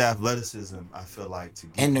have the athleticism, I feel like, to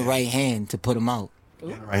get and the right hand to put him out.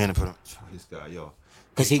 And the right hand to put him. This guy, yo.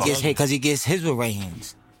 Because he gets hit with right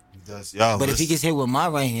hands. Does, yo, but if he gets hit with my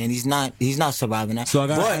right hand, he's not surviving that. So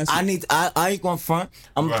I ain't going front.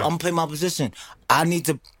 I'm gonna play my position. I need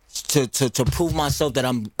to prove myself that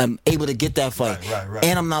I'm able to get that fight. Right.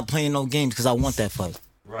 And I'm not playing no games because I want that fight.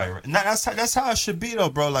 Right. Now, that's how it should be though,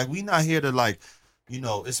 bro. Like we not here to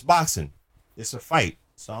it's boxing. It's a fight.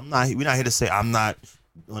 So we're not here to say I'm not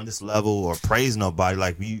on this level or praise nobody.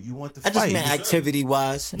 Like you want to I fight. just meant activity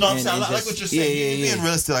wise. No, I'm saying I like what you're saying. You're being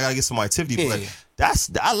realistic. I gotta get some activity, but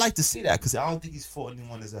I like to see that because I don't think he's fought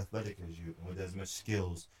anyone as athletic as you and with as much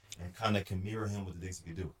skills and kind of can mirror him with the things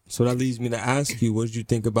he can do. So that leads me to ask you, what did you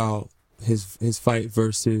think about his fight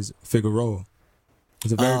versus Figueroa?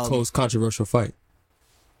 It's a very close, controversial fight.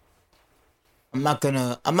 I'm not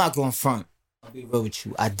going front. I'll be real with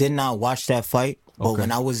you. I did not watch that fight, but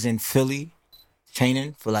when I was in Philly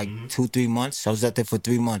training for like 2-3 months, I was out there for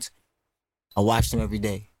 3 months. I watched him every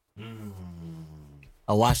day.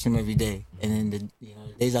 I watched him every day, and then the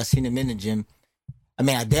days I seen him in the gym. I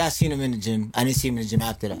mean, the day I seen him in the gym, I didn't see him in the gym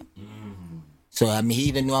after that. So I mean, he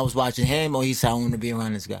either knew I was watching him, or he said I want to be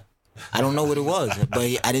around this guy. I don't know what it was, but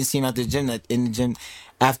I didn't see him after the gym in the gym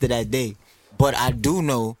after that day. But I do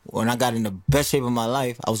know when I got in the best shape of my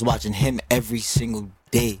life, I was watching him every single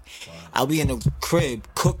day. I'll be in the crib,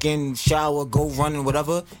 cooking, shower, go running,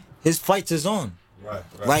 whatever. His fights is on.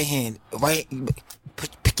 Right hand, right.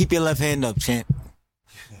 Keep your left hand up, champ.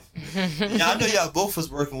 Yeah, I know y'all both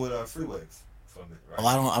was working with Freeway from it, right?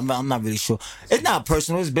 Oh, I'm not really sure. It's not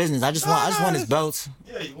personal. It's business. I just want his belts.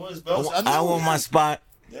 Yeah, you want his belts. I want my spot.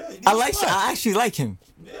 Yeah, I actually like him.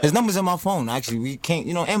 Yeah. His number's on my phone. Actually, we can't,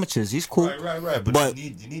 amateurs. He's cool. Right. But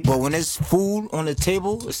you need but when there's food on the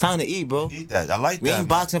table, it's time to eat, bro. You need that. I like that. We ain't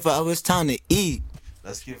boxing forever. It's time to eat.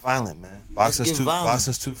 Let's get violent, man. Boxing's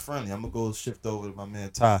too friendly. I'm gonna go shift over to my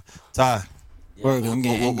man Ty. Ty. Word, I'm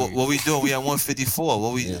getting angry. What we doing? We at 154.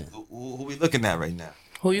 Who we looking at right now?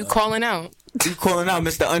 Who you calling out? You calling out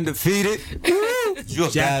Mr. Undefeated? You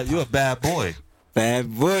a bad boy.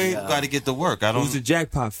 Bad boy. You got to get to work. Who's the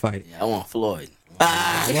jackpot fight? Yeah, I want Floyd.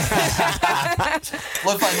 Floyd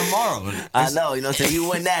fight tomorrow. I know, you know what I'm saying? You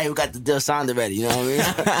win that, you got the deal signed already, you know what I mean?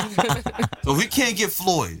 So if we can't get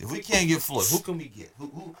Floyd, who can we get?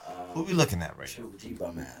 Who we looking at right now? G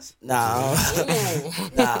bum ass.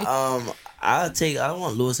 I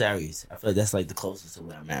want Louis Arias. I feel like that's like the closest to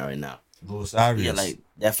where I'm at right now. Louis Arias. Yeah, like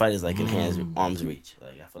that fight is like in arm's reach.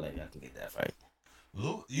 Like I feel like I can get that fight.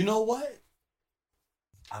 You know what?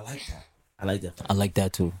 I like that. I like that fight. I like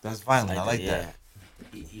that too. That's violent. I like that.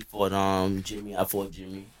 He fought Jimmy. I fought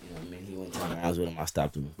Jimmy. You know what I mean? He went 10 rounds with him. I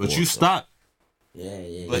stopped him. But you stopped.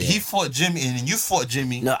 Yeah. But he fought Jimmy, and then you fought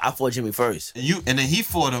Jimmy. No, I fought Jimmy first. And then he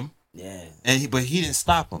fought him. Yeah. But he didn't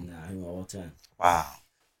stop him. Nah, he went all 10. Wow.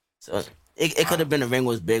 So it could have been the ring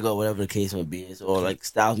was big or whatever the case may be. Or like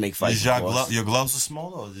styles make fights. Is your gloves are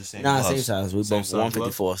smaller or just same? Nah, gloves? same size. We both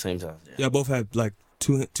 154, same size. Yeah, both had like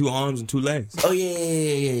two arms and 2 legs. Oh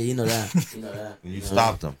yeah. You know that. You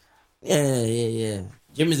stopped him. Yeah.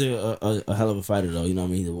 Jimmy's a hell of a fighter though. You know what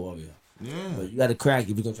I mean? He's a warrior. Yeah. But you got to crack if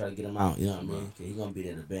you're gonna try to get him out. You know what I mean? He's gonna be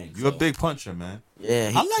there to bang. You're a big puncher, man.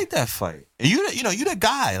 Yeah. I like that fight. And you the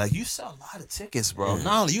guy. Like you sell a lot of tickets, bro. Yeah.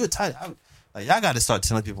 Not only you a tight. Like y'all got to start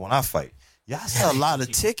telling people when I fight. Y'all sell a lot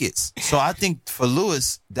of tickets. So I think for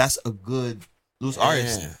Louis, that's a good Louis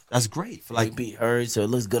Arias. That's great. For like beat Hurd, so it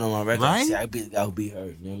looks good on my record. Right? See, I beat the guy who beat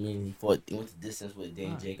Hurd. You know what I mean? He went the distance with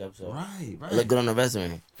Dane Jacobs. So right. It looked good on the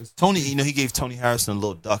resume. Tony, he gave Tony Harrison a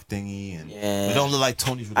little duck thingy, and it don't look like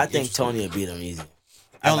Tony's. Really I think Tony will beat him easy.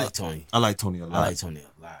 I like Tony. I like Tony a lot.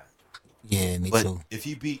 Yeah, me but too. If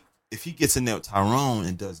he gets in there with Tyrone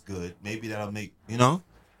and does good, maybe that'll make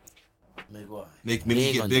Make what?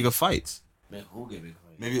 Maybe get bigger fights. Make who get bigger fights?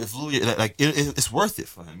 Maybe if Louis, it's worth it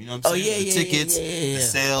for him. You know what I'm saying? The tickets, the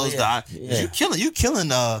sales, you killing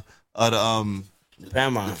the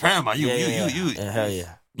Paramount. The Paramount. You. Hell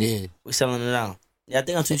yeah. Yeah. We selling it out. Yeah, I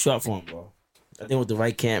think I'm too short for him, bro. I think with the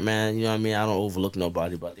right camp, man, you know what I mean? I don't overlook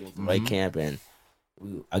nobody, but I think with the right camp and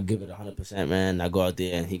I give it 100%, man. I go out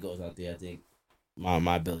there and he goes out there. I think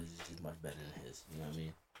my ability is just much better than his. You know what I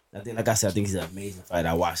mean? I think, like I said, I think he's an amazing fighter.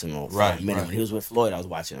 I watched him for a minute. When he was with Floyd, I was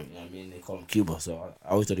watching him. You know what I mean? They call him Cuba, so I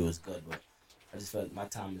always thought he was good, but I just felt my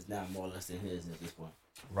time is now more or less than his at this point.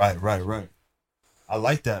 Right. I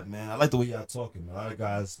like that, man. I like the way y'all talking, man. A lot of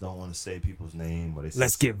guys don't want to say people's name, but they say,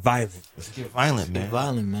 Let's get violent. Let's get violent, man. Get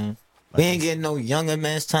violent, man. We ain't getting no younger,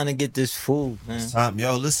 man. It's time to get this food, man. It's time.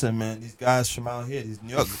 Yo, listen, man. These guys from out here, these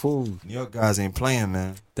New York guys ain't playing,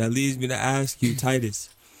 man. That leads me to ask you, Titus.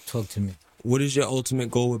 Talk to me. What is your ultimate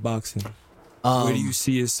goal with boxing? Where do you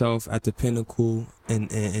see yourself at the pinnacle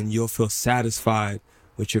and you'll feel satisfied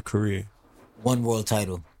with your career? One world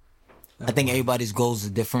title. I think everybody's goals are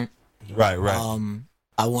different. Right.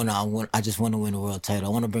 I just want to win a world title.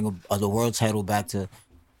 I want to bring the world title back to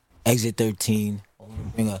Exit 13. I want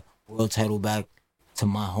to bring a world title back to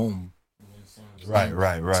my home. Right.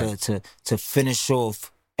 To finish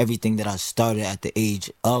off everything that I started at the age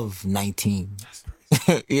of 19.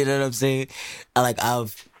 You know what I'm saying?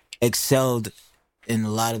 I've excelled in a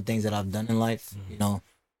lot of things that I've done in life, you know.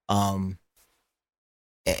 And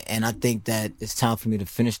I think that it's time for me to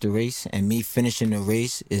finish the race, and me finishing the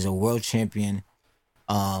race is a world champion.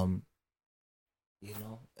 You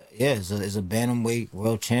know, yeah, it's a bantamweight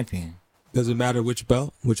world champion. Does it matter which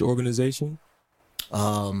belt, which organization?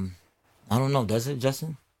 I don't know. Does it,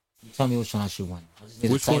 Justin? Tell me which one I should win.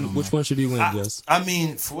 Which one should he win, Jess? I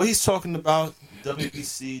mean, for what he's talking about,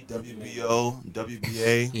 WBC, WBO,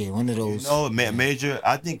 WBA. Yeah, one of those. You know, major.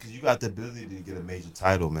 I think you got the ability to get a major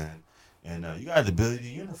title, man. And you got the ability to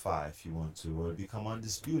unify if you want to, or become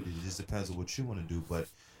undisputed. It just depends on what you want to do. But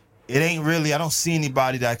it ain't really, I don't see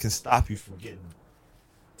anybody that can stop you from getting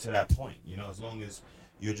to that point. You know, as long as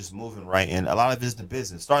you're just moving right. And a lot of it is the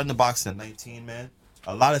business. Starting the boxing at 19, man,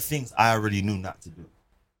 a lot of things I already knew not to do.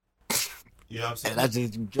 You know what I'm saying? And I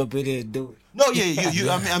just jump in there and do it. No, yeah, you.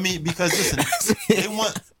 I mean, because listen,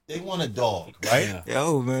 they want a dog, right? Yeah.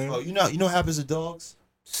 Yo, man. Well, you know what happens to dogs?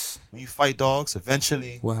 When you fight dogs,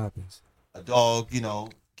 eventually, what happens? A dog, you know,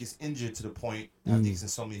 gets injured to the point after he's in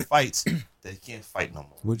so many fights that he can't fight no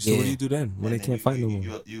more. What do you do then when they can't fight no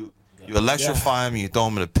more? You electrify him and you throw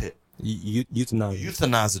him in a pit. You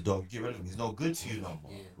euthanize the dog. Get rid of him. He's no good to you no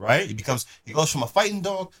more. Right? He goes from a fighting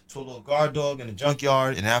dog to a little guard dog in a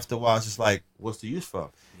junkyard, and after a while, it's just like, what's the use for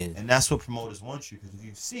him? And that's what promoters want you, because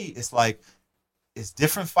you see, it's like, it's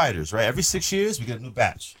different fighters, right? Every 6 years, we get a new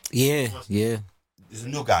batch. Yeah. There's a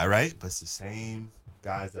new guy, right? But it's the same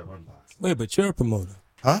guys that run boxing. Wait, but you're a promoter.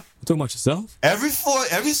 Huh? You talking about yourself? Every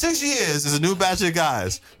 6 years, there's a new batch of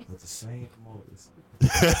guys. But the same promoters.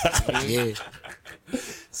 Yeah.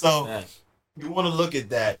 So you want to look at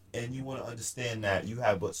that, and you want to understand that you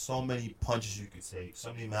have but so many punches you can take,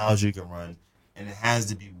 so many miles you can run, and it has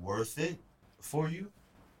to be worth it for you.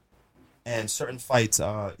 And certain fights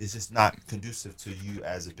is just not conducive to you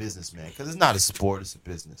as a businessman, because it's not a sport, it's a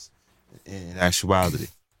business in actuality.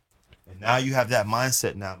 And now you have that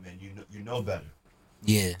mindset now, man. You know better.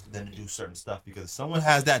 Yeah. Than to do certain stuff, because if someone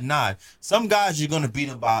has that nod, some guys you're gonna beat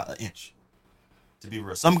them by an inch. To be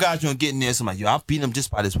real, some guys you're gonna get in there. Somebody, I'll beat them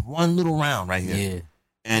just by this one little round right here. Yeah.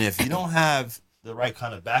 And if you don't have the right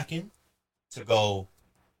kind of backing to go,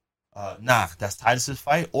 nah, that's Titus's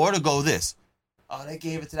fight, or to go this. Oh, they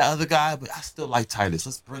gave it to that other guy, but I still like Titus.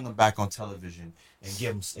 Let's bring him back on television and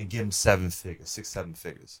give him 6-7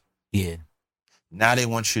 figures. Yeah. Now they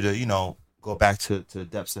want you to, you know, go back to the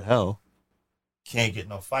depths of hell. Can't get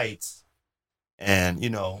no fights. And, you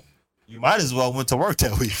know, you might as well went to work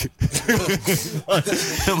that week.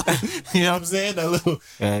 You know what I'm saying? That little,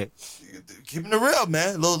 keeping it real,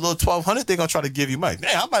 man. Little 1,200 they're going to try to give you, Mike.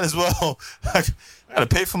 Man, I might as well. I got to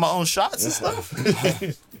pay for my own shots and stuff.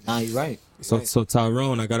 Nah, you're right. So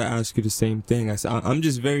Tyrone, I gotta ask you the same thing. I'm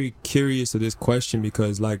just very curious of this question,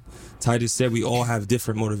 because, like Titus said, we all have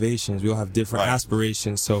different motivations. We all have different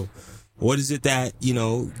aspirations. So, what is it that, you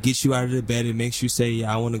know, gets you out of the bed and makes you say,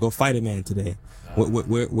 "Yeah, I want to go fight a man today"?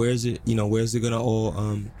 Where is it? You know, where's it gonna all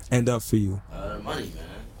end up for you? Money,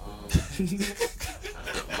 man.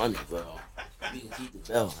 Money, bro. We can keep the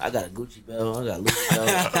belt. I got a Gucci belt. I got a Louis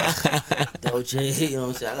belt. Dolce. You know what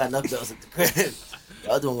I'm saying? I got enough belts at the crib.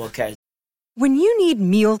 The other one gonna catch. When you need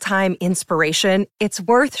mealtime inspiration, it's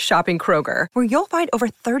worth shopping Kroger, where you'll find over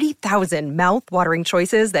 30,000 mouth-watering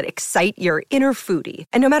choices that excite your inner foodie.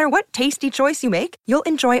 And no matter what tasty choice you make, you'll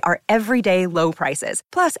enjoy our everyday low prices,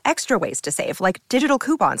 plus extra ways to save, like digital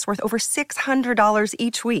coupons worth over $600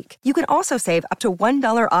 each week. You can also save up to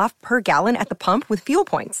 $1 off per gallon at the pump with fuel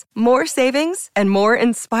points. More savings and more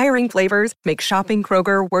inspiring flavors make shopping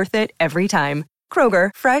Kroger worth it every time. Kroger,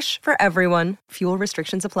 fresh for everyone. Fuel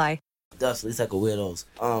restrictions apply. Dust, at least I could wear those.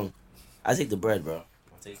 I take the bread, bro. I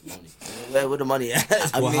take the money. Where the money at?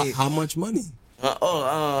 How much money?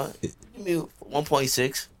 Give me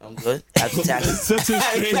 1.6. I'm good. After taxes. After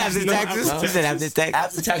taxes? He said after taxes.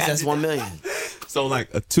 After taxes, that's $1 million. So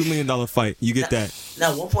like a $2 million fight, you get that.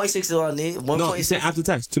 Now 1.6 is all I need. 1.6. No, you said after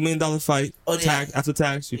tax, $2 million fight. Oh, yeah. Tax after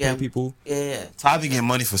tax, you pay people. Yeah. Ty been getting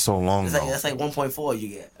money for so long. That's like 1.4 you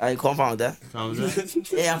get. I found that.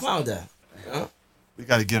 Yeah, I found that. We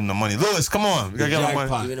gotta give him the money. Lewis, come on. We gotta give him the money.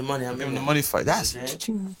 Give me the money. Give him the money fight. That's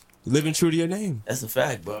living true to your name. That's a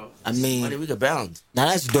fact, bro. I mean, money we could bound. Now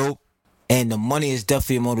that's dope, and the money is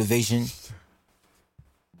definitely a motivation.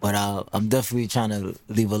 But I'm definitely trying to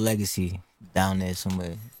leave a legacy down there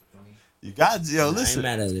somewhere. You got, listen.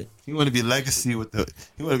 I ain't mad at it. He want to be legacy with the.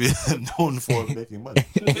 He want to be known for making money.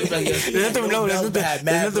 There's nothing wrong with that.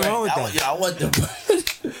 Yeah, I want the.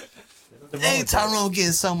 Hey, Tyrone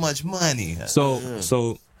getting so much money. So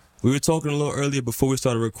we were talking a little earlier before we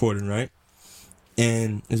started recording, right?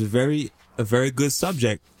 And it's a very good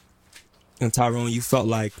subject. And Tyrone, you felt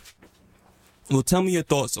like Well, tell me your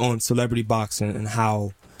thoughts on celebrity boxing and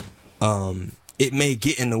how it may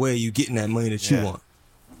get in the way of you getting that money that you want.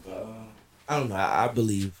 I don't know. I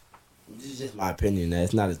believe, this is just my opinion, that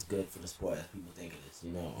it's not as good for the sport as people think it is.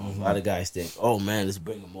 You know, a lot of guys think, oh man, let's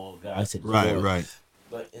bring more guys to the sport. Right.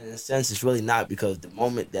 But in a sense, it's really not, because the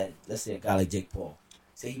moment that, let's say a guy like Jake Paul,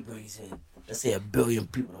 say he brings in, let's say 1 billion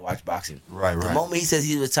people to watch boxing. Right. The moment he says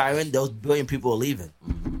he's retiring, those 1 billion people are leaving.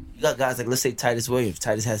 You got guys like, let's say Titus Williams.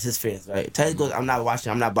 Titus has his fans, right? Titus goes, I'm not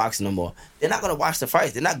boxing no more. They're not going to watch the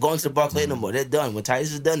fights. They're not going to the Barclay no more. They're done. When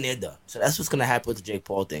Titus is done, they're done. So that's what's going to happen with the Jake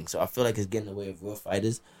Paul thing. So I feel like it's getting in the way of real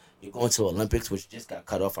fighters. You're going to Olympics, which just got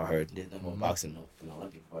cut off, I heard. There's no more boxing in the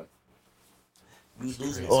Olympics. But you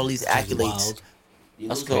losing all these accolades. You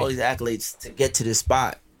losing all these accolades to get to this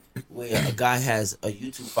spot where a guy has a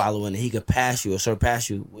YouTube following and he could pass you or surpass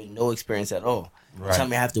you with no experience at all. Right. Tell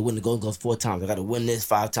me I have to win the Golden Gloves 4 times. I got to win this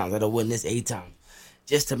 5 times. I got to win this 8 times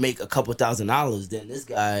just to make a couple $1,000. Then this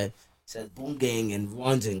guy says boom gang and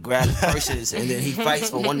runs and grabs purses and then he fights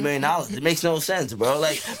for $1 million. It makes no sense, bro.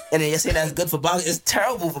 Like, and then you say that's good for boxing. It's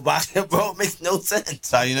terrible for boxing, bro. It makes no sense.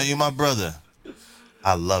 So you're my brother.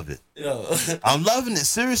 I love it. I'm loving it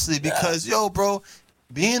seriously because bro,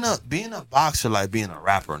 being a boxer like being a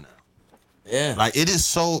rapper now. Yeah. Like it is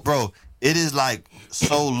so, bro. It is like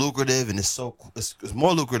so lucrative and it's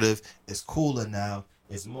more lucrative. It's cooler now.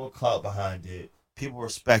 It's more clout behind it. People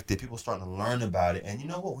respect it. People starting to learn about it. And you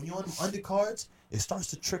know what? When you're on them undercards, it starts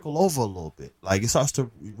to trickle over a little bit. Like it starts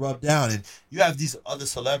to rub down. And you have these other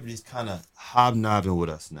celebrities kind of hobnobbing with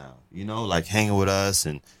us now. You know, like hanging with us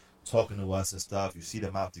and talking to us and stuff. You see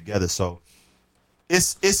them out together. So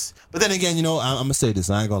it's. But then again, I'm gonna say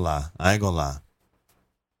this. I ain't gonna lie. I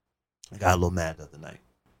got a little mad the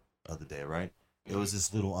other day, right? It was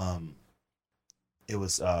this little it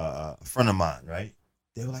was a friend of mine, right?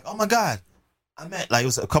 They were like, oh my God, it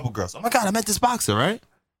was a couple girls. Oh my God, I met this boxer, right?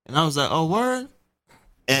 And I was like, oh, word?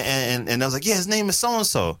 And I was like, yeah, his name is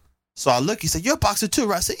so-and-so. So I look, he said, you're a boxer too,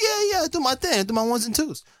 right? I said, yeah, I do my thing, I do my 1s and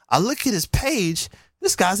 2s. I look at his page,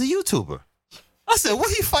 this guy's a YouTuber. I said,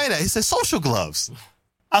 what he fight at? He said, Social Gloves.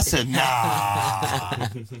 I said, nah.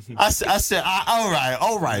 I said,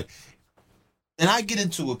 all right. And I get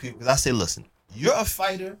into it with people because I say, listen, you're a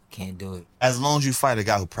fighter. Can't do it. As long as you fight a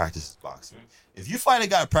guy who practices boxing. If you fight a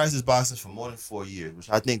guy who practices boxing for more than 4 years, which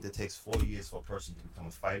I think that takes 4 years for a person to become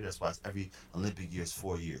a fighter. That's why every Olympic year is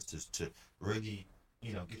 4 years to really,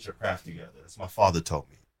 get your craft together. That's what my father told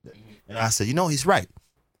me. And I said, he's right.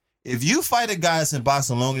 If you fight a guy that's in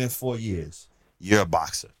boxing longer than 4 years, you're a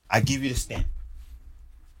boxer. I give you the stamp.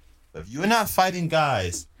 But if you're not fighting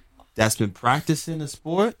guys that's been practicing the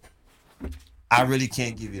sport, I really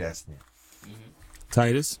can't give you that stamp.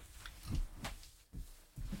 Titus?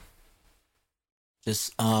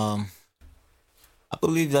 Just I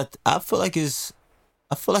believe that I feel like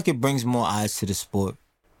it brings more eyes to the sport.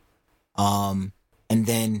 And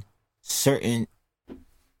then certain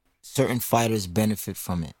fighters benefit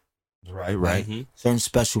from it. Right. Mm-hmm. Certain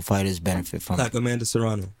special fighters benefit from it. Like Amanda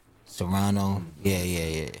Serrano.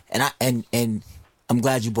 Yeah. And I'm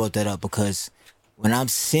glad you brought that up because when I'm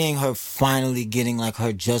seeing her finally getting like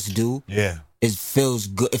her just due, it feels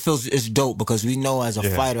good. It's dope because we know as a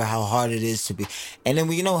fighter how hard it is to be. And then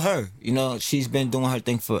we know her. She's been doing her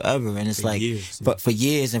thing forever, and it's for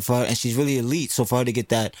years, and she's really elite. So for her to get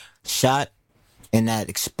that shot and that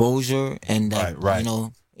exposure and that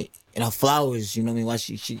and her flowers, you know what I mean? Why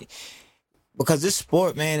she because this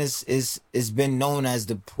sport, man, is been known as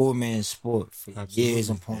the poor man's sport for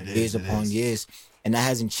years upon years. And that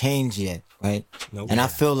hasn't changed yet, right? Nope. And I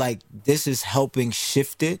feel like this is helping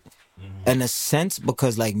shift it in a sense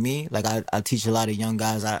because, like me, like I teach a lot of young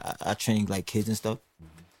guys. I train like kids and stuff,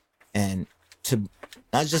 and to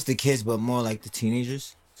not just the kids, but more like the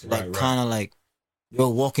teenagers. So kind of like you're a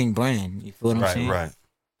walking brand. You feel what I'm saying? Right.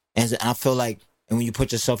 And I feel like, and when you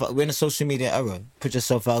put yourself out, we're in a social media era. Put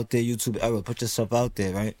yourself out there, YouTube era. Put yourself out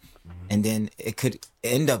there, right? And then it could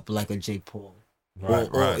end up like a Jake Paul,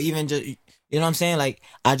 or even just. You know what I'm saying? Like,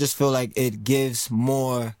 I just feel like it gives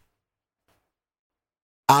more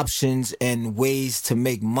options and ways to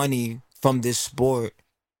make money from this sport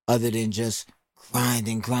other than just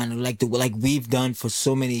grinding like we've done for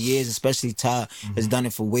so many years, especially Ty has done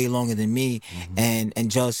it for way longer than me.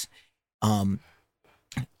 And just and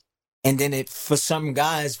then it for some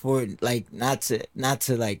guys for it like not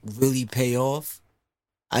to like really pay off.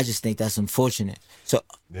 I just think that's unfortunate. So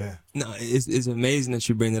no, it's amazing that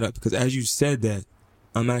you bring that up because as you said that,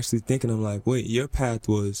 I'm actually thinking, I'm like, wait, your path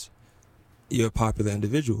was you're a popular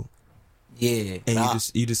individual. Yeah.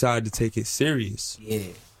 And you decided to take it serious.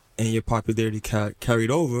 Yeah. And your popularity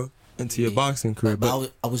carried over into your boxing career.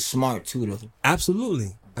 But I was smart too, though.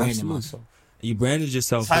 Absolutely. Branding myself. You branded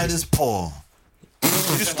yourself. Titus Paul. You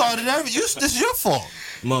started this is your fault.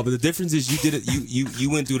 No, but the difference is you did it.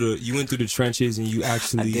 You went through the trenches and you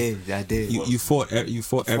actually. I did. You fought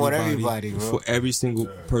everybody. You fought every single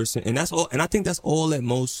person, and that's all. And I think that's all that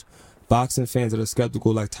most boxing fans that are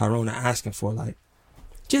skeptical, like Tyrone, are asking for. Like,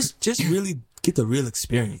 just really get the real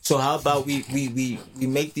experience. So how about we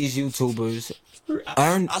make these YouTubers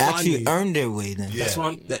earn their way then? Yeah. That's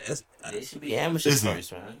what they should be amateurs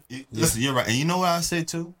first, man. Listen, you're right, and you know what I say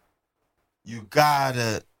too. You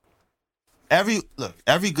gotta every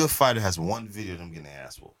good fighter has one video of them getting their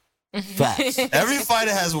ass whooped. Facts. Every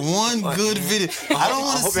fighter has one good video. I don't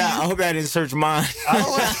want to see. I hope I didn't search mine.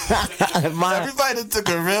 Everybody took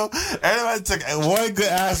everybody took one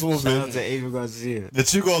good ass whooping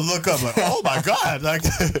that you gonna look up like, oh my god, like.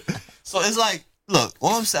 So it's like, look,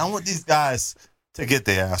 what I'm saying, I want these guys to get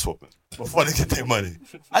their ass whooping before they get their money.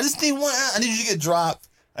 I just need one. I need you to get dropped.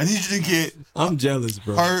 I need you to get. I'm jealous,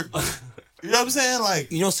 bro. Hurt. You know what I'm saying?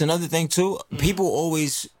 Like, you know, it's another thing too. People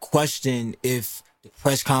always question if the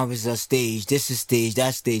press conferences are staged. This is staged.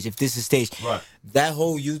 That stage. If this is staged, right? That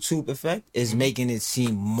whole YouTube effect is making it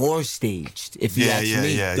seem more staged. If you ask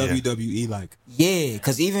me, WWE like. Yeah,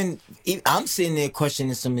 because even I'm sitting there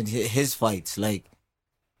questioning some of his fights, like.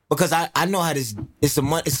 Because I know how this.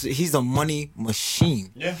 He's a money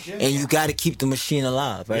machine, and you got to keep the machine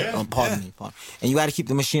alive, right? Pardon me, and you got to keep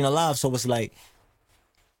the machine alive. So it's like,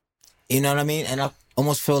 you know what I mean? And I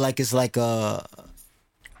almost feel like it's like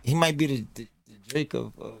he might be the Drake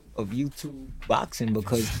of YouTube boxing,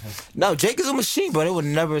 because no, Jake is a machine, but it would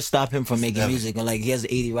never stop him from making music, and like he has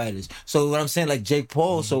 80 writers. So what I'm saying, like Jake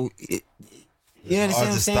Paul, so. You understand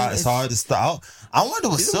what I'm saying? It's hard to stop. I wonder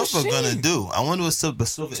what Silva gonna do. I wonder what Silva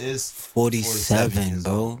is. 47,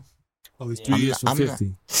 bro. Oh, he's 3 years from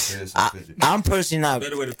 50. I'm personally not.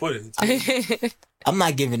 Better way to put it. I'm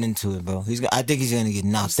not giving into it, bro. I think he's gonna get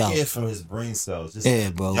knocked out. Scared from his brain cells.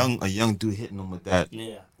 Just bro. A young dude hitting him with that.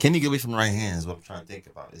 Yeah. Can he get away from the right hand? Is what I'm trying to think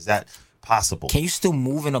about. Is that possible? Can you still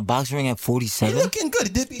move in a boxing ring at 47? He's looking good.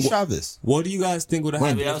 He did beat Chavez. What do you guys think would have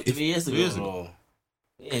happened? That was 3 years ago.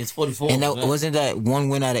 Yeah, it's 44. And that wasn't that one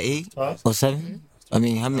win out of 8 or 7? I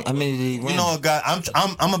mean, how many did he win? You know what, guy?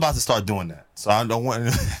 I'm about to start doing that. So I don't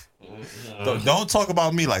want. Don't talk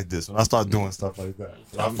about me like this when I start doing stuff like that.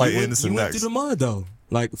 I'll fight innocent next. You went through the mud though.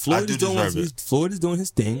 Like Floyd is doing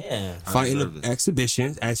his thing, fighting the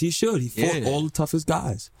exhibitions as he should. He fought all the toughest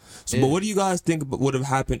guys. So, but what do you guys think would have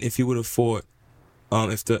happened if he would have fought?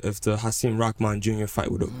 If the Hasim Rahman Jr.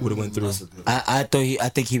 fight would have went through? I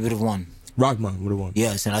think he would have won. Rahman would have won.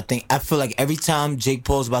 Yes, and I feel like every time Jake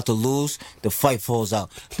Paul's about to lose, the fight falls out.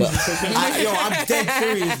 I'm dead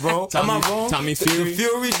serious, bro. Am I wrong? Tommy Fury? The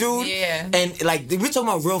Fury dude. Yeah. And like we're talking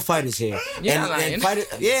about real fighters here. And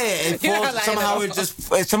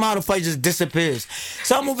somehow the fight just disappears.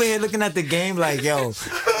 So I'm over here looking at the game like, yo.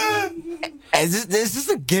 Is this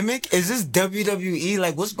a gimmick? Is this WWE?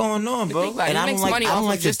 Like, what's going on, bro? And he makes money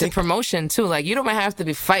off of just the promotion too. Like, you don't have to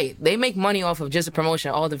be fight. They make money off of just the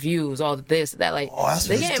promotion, all the views, all the this, that. Like,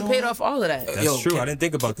 they getting paid off all of that. That's true. I didn't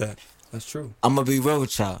think about that. That's true. I'm gonna be real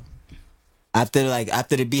with y'all. After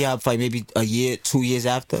the B-Hop fight, maybe a year, 2 years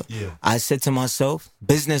after, I said to myself,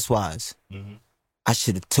 business wise, I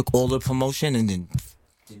should have took all the promotion and then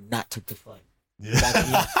did not took the fight.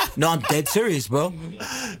 Yeah. No, I'm dead serious, bro.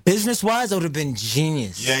 Business wise, I would have been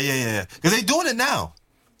genius. Yeah. Because they doing it now.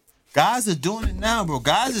 Guys are doing it now, bro.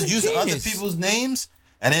 Guys is using other people's names,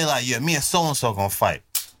 and they're like, yeah, me and so-and-so gonna fight.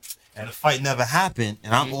 And the fight never happened,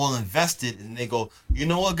 and I'm all invested, and they go, you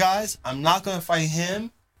know what, guys? I'm not gonna fight him,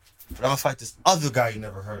 but I'm gonna fight this other guy you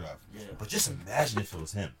never heard of. Yeah. But just imagine if it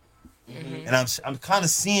was him. Mm-hmm. And I'm kind of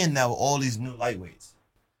seeing that with all these new lightweights.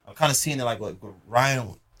 I'm kind of seeing it like with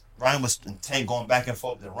Ryan was in Tank going back and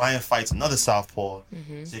forth. Then Ryan fights another southpaw.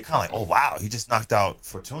 Mm-hmm. So you're kind of like, oh wow, he just knocked out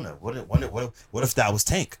Fortuna. What if that was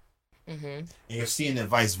Tank? Mm-hmm. And you're seeing it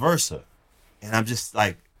vice versa. And I'm just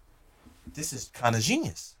like, this is kind of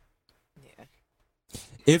genius. Yeah.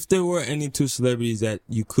 If there were any two celebrities that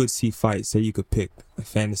you could see fight, say you could pick a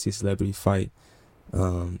fantasy celebrity fight,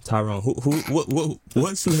 Tyrone,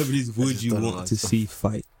 what celebrities would you want to see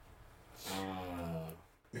fight?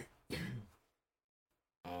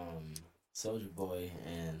 Soulja Boy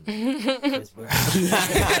and Chris Brown.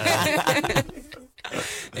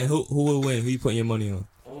 And who will win? Who you putting your money on?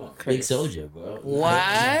 Big Soulja, bro. What?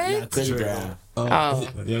 Not Chris Brown.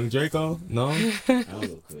 Young Draco? No? I don't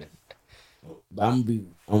know Chris. But I'm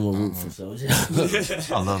gonna root for Soulja.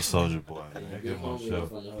 I love Soulja Boy.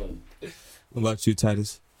 What about you,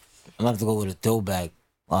 Titus? I'm gonna have to go with a throwback.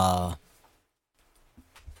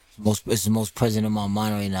 It's the most present in my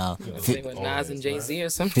mind right now. Like with Nas and Jay-Z or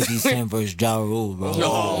something. 50 Cent versus Ja Rule, bro.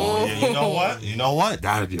 Oh, yeah, you know what? You know what?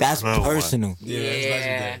 That's personal. One.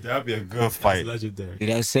 Yeah. That'd be a good fight. Legendary. You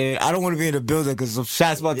know what I'm saying? I don't want to be in the building because some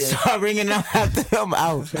shots about to start ringing out after I'm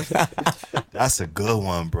out. That's a good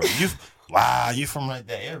one, bro. You from like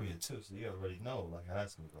that area too, so you already know like how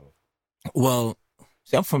that's gonna go. Well,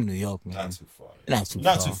 see, I'm from New York, man. Not too far.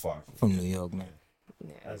 Not too far. From New York, man.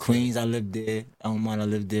 Queens, I lived there. Elmont, I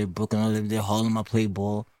lived there. Brooklyn, I lived there. Harlem, I played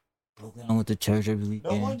ball. Brooklyn, I went to church every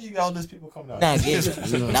weekend. No wonder you got all these people coming out. Nah, yeah,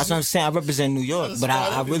 that's what I'm saying. I represent New York, but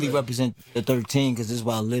I really represent the 13 because this is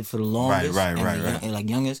where I lived for the longest. Right. And like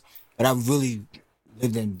youngest. But I really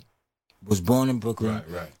was born in Brooklyn,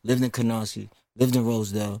 lived in Canarsie, lived in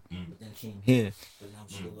Rosedale, but then came here. But now I'm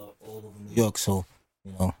still all over New York, so,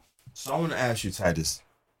 you know. So I want to ask you, Titus,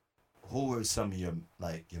 who were some of your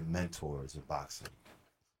mentors in boxing?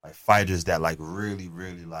 Like fighters that like really,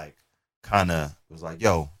 really like kind of was like,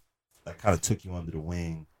 yo, that kind of took you under the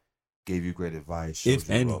wing, gave you great advice, if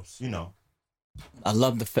any, ropes, you know. I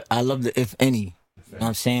love the if any. You know what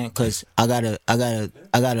I'm saying? Because I gotta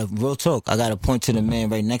real talk. I gotta point to the man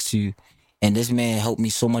right next to you, and this man helped me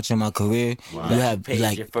so much in my career. Wow. You have Paid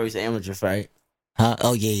like your first amateur fight. Huh?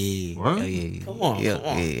 Oh yeah. What? Oh, yeah. Come on.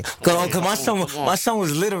 Yeah. Cause my son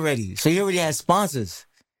was lit already, so he already had sponsors.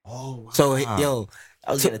 Oh. Wow. So yo.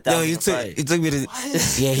 I was getting $1,000 he took me to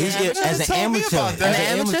yeah. He's as an amateur.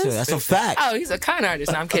 That's a fact. Oh, he's a con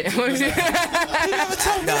artist. No, I'm kidding. You never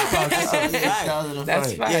told me about that.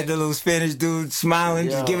 That's fine. Yeah, the little Spanish dude smiling,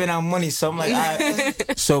 just giving out money. So I'm like, all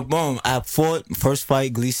right. So boom, I fought first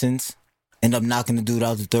fight Gleason's, ended up knocking the dude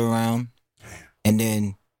out the third round, and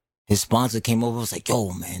then his sponsor came over. Was like, yo,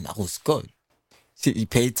 man, that was good. He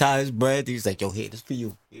paid Ty's bread. He was like, yo, hey, this for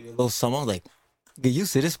you. A little something. I was like, get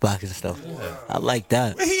used to this boxing stuff. Yeah. I like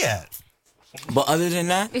that. Where he at? But other than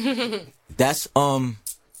that, that's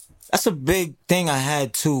a big thing I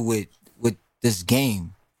had too with this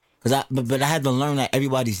game, but I had to learn that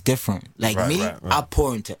everybody's different. Like right. I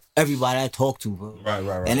pour into everybody I talk to, bro.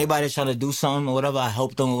 Right. Anybody trying to do something or whatever, I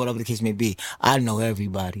help them or whatever the case may be. I know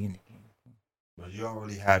everybody in the game. But you don't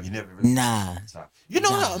really have. You never really. Nah. You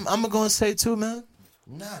know what I'm gonna say too, man.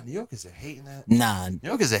 Nah, New York is a hating that. Nah, New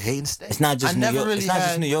York is a hating state. It's not just New York. It's not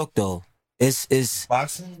just New York though. It's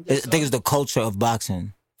boxing. I think it's the culture of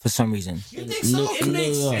boxing for some reason. You think so? It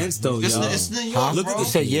makes sense though. It's New York. Look, you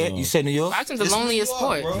said you said New York. Boxing's the loneliest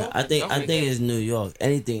sport. I think it's New York.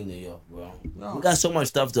 Anything in New York, bro. No. We got so much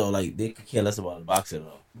stuff though. Like they could care less about boxing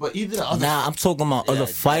though. But even the other, I'm talking about other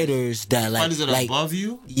fighters that like fighters that are above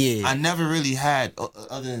you. Yeah, I never really had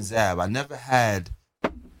other than Zab. I never had.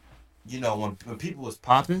 You know, when people was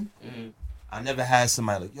popping, I never had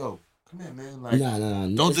somebody like, yo, come here, man. Like, nah.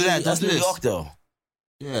 Don't do that. That's Don't do New this. York, though.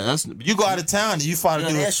 Yeah, that's you go out of town and you find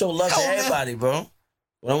They show love to everybody, bro.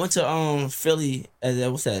 When I went to Philly,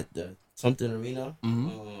 what's that? The something arena.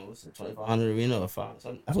 What's it? 2500 arena or 5?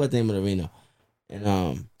 I forgot the name of the arena.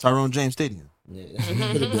 And Tyrone James Stadium. Yeah,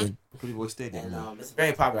 pretty good. Pretty boy stadium. And it's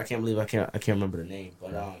very popular. I can't believe I can't remember the name,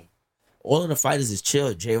 but all of the fighters is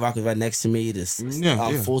chill. J Rock is right next to me. This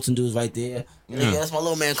Fulton dude's right there. Yeah, that's my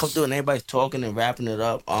little man come through and everybody's talking and wrapping it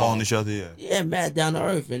up. Calling each other, Yeah, mad down to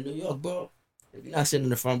earth in New York, bro. If you're not sitting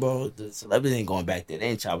in the front, bro, the celebrities ain't going back there. They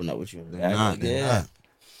ain't chopping up with you. Not.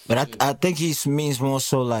 But I think he means more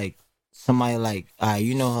so like somebody like,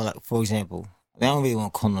 you know, like for example, I don't really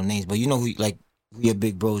want to call no names, but you know who your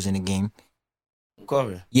big bros in the game.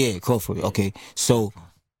 Crawford. Yeah, Crawford. Okay, so.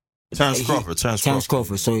 Terrence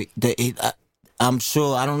Crawford. So I'm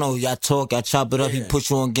sure, I don't know, y'all talk, y'all chop it up, he put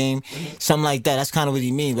you on game, something like that. That's kind of what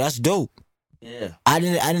he mean. But that's dope. Yeah. I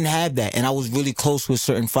didn't have that, and I was really close with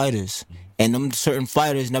certain fighters. And them certain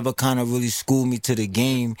fighters never kind of really schooled me to the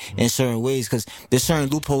game in certain ways, because there's certain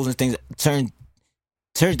loopholes and things, certain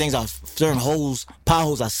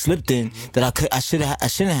potholes I slipped in that I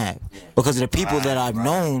shouldn't have because of the people that I've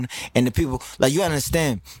known and the people like you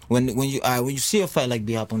understand when you see a fight like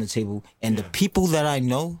B-Hop on the table and the people that I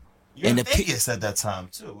know. You're in Vegas at that time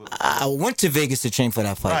too. I went to Vegas to train for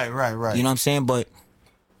that fight. Right. You know what I'm saying? But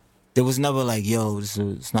there was never like, yo, it's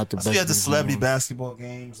not the best. You had the celebrity basketball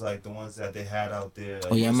games, like the ones that they had out there.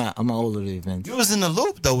 Like, oh yeah, I'm all of the events. You was in the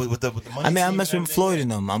loop though with the money. I mean, I mess with Floyd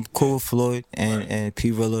and them. I'm cool with Floyd and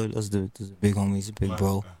P. Rilla. Those the big homies, a big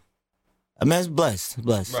bro. I mean, it's blessed.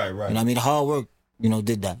 Right. You know what I mean? The hard work,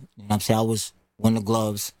 did that. You know what I'm saying? I was won the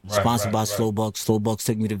gloves, sponsored by Slow Bucks. Slow Bucks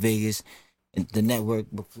took me to Vegas. And the network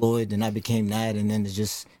with Floyd, then I became that, and then it's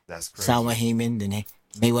just signed with Heyman. Then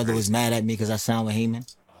Mayweather was mad at me because I signed with Heyman.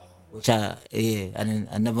 Which I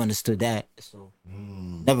never understood that. So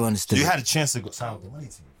never understood. You had a chance to go sign with the money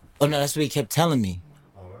team. Oh no, that's what he kept telling me.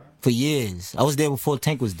 For years. I was there before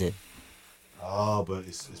Tank was there. Oh, but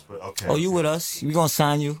it's okay. Oh, you with us? We gonna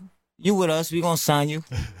sign you. You with us? We gonna sign you.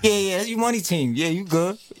 Yeah, that's your money team. Yeah, you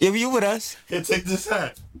good. Yeah, you with us? Here, take this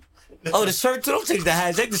hat. Oh, the shirt too? Don't take the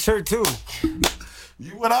hat. Take the shirt too.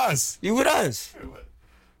 You with us? You with us?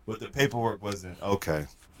 But the paperwork wasn't okay.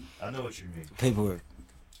 I know what you mean. Paperwork.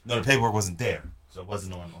 No, the paperwork wasn't there, so it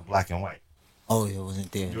wasn't on black and white. Oh, it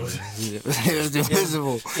wasn't there. It was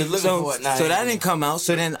invisible. So that didn't come out.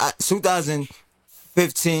 So then,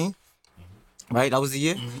 2015, right? That was the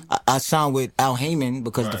year. I signed with Al Heyman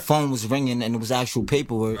because the phone was ringing and it was actual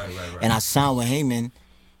paperwork. Right. And I signed with Heyman,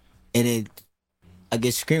 and I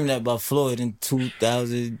get screamed at by Floyd in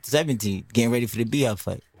 2017, getting ready for the B.I.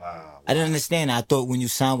 fight. Wow. I didn't understand. I thought when you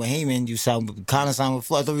signed with Heyman, you signed with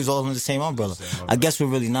Floyd. I thought we was all under the same umbrella. I guess we're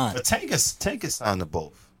really not. But Tank is signed to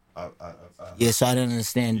both. Yeah, so I didn't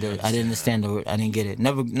understand I didn't get it.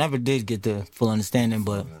 Never did get the full understanding.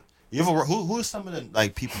 But you ever who are some of the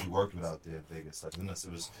like people you worked with out there in Vegas? Like,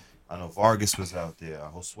 I know Vargas was out there,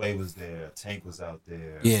 Josue was there, Tank was out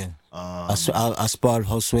there. Yeah, I sparred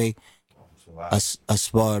Josue. I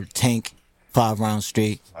sparred Tank 5 rounds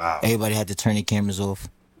straight. Wow. Everybody had to turn their cameras off.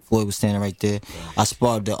 Floyd was standing right there. I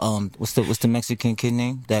sparred the what's the Mexican kid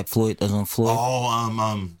name that Floyd does on Floyd?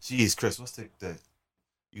 Oh, geez, Chris, what's the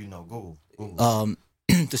Google.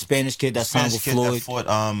 The Spanish kid that signed with Floyd.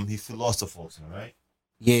 He lost to Fulton, right?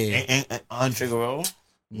 Yeah. And Andre Figueroa?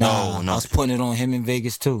 No. I was putting it on him in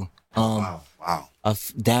Vegas too. Wow.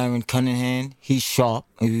 Darren Cunningham, he's sharp.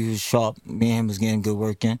 He was sharp. Me and him was getting good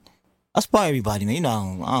work in. I spar everybody, man. You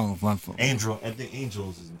know, I don't run from Angel. I think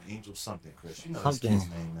Angel something, Chris. You know something. His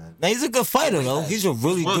name, man. Now, he's a good fighter, though. He's a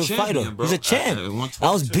really good fighter. Bro. He's a champ.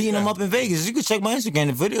 I was beating him up in Vegas. You can check my Instagram.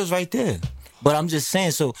 The video's right there. But I'm just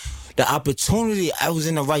saying, so the opportunity, I was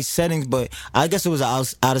in the right settings, but I guess it was an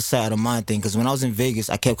out of sight, out of mind thing. Because when I was in Vegas,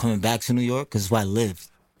 I kept coming back to New York because it's where I lived.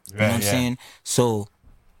 You know what I'm saying? So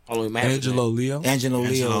Angelo Leo.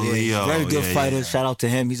 Yeah. Very good fighter. Yeah. Shout out to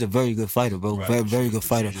him. He's a very good fighter, bro. Right. Very good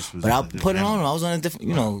fighter. But I put it on him. I was on a different,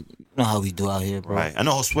 you know how we do out here, bro. Right. I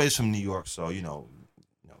know Josue's from New York, so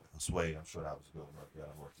Josue, I'm sure that was good work. Yeah,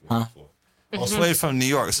 I worked together before. Josue from New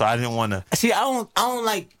York, so I didn't want to. See, I don't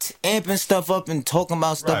like amping stuff up and talking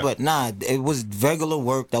about stuff, but nah, it was regular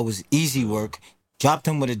work. That was easy work. Dropped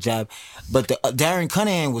him with a jab, but the Darren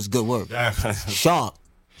Cunningham was good work.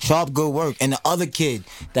 Sharp, good work. And the other kid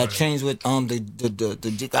that trains with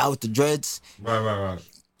the guy with the dreads. Right.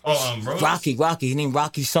 Oh, Rocky. He named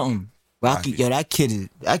Rocky something. Rocky. Yo, that kid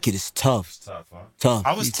is tough. It's tough, huh? Tough.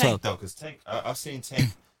 I was He's Tank tough. though, because Tank. I've seen Tank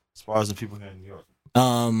as far as the people here in New York.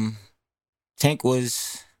 Tank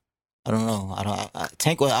was, I don't know.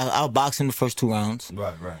 Tank was. I outboxed him the first 2 rounds.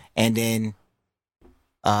 Right. And then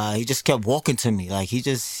he just kept walking to me. Like he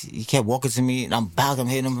kept walking to me, and I'm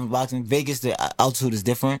hitting him, boxing. Vegas, the altitude is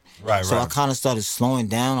different. Right. So I kind of started slowing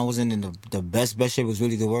down. I wasn't in the best shape. It was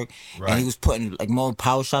really good work. Right. And he was putting like more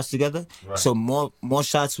power shots together. Right. So more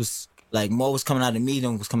shots was like more was coming out of me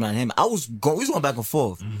than was coming out of him. We was going back and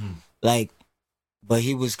forth. Like, but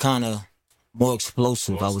he was kind of more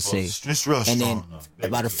explosive, I would say. Just real strong. And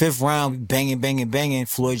then by the 5th round, banging.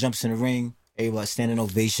 Floyd jumps in the ring. Everybody standing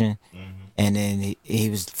ovation. And then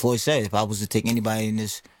Floyd said, if I was to take anybody in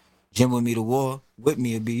this gym with me to war, with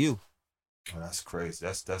me, it'd be you. Oh, that's crazy.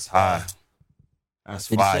 That's high. That's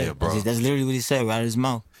fire, bro. That's literally what he said right out of his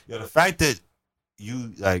mouth. Yo, the fact that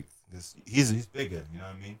you like this, he's bigger, you know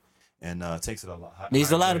what I mean? And takes it a lot.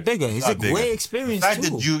 He's a lot bigger. He's way experienced too. The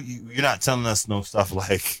fact too. that you're not telling us no stuff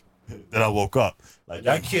like that I woke up. Like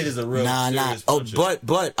that kid is a real serious puncher.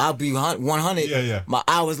 But I'll be 100. Yeah. My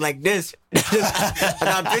eye was like this. I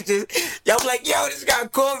got pictures. Y'all was like, yo, this guy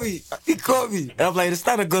caught me. He caught me. And I'm like, it's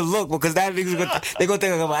not a good look because that nigga's they gonna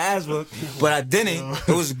think I got my ass whooped. But I didn't.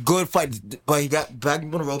 It was a good fight. But he got back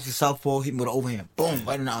on the ropes, he southpaw, hit me with an overhand. Boom,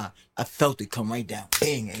 right in the eye. I felt it come right down.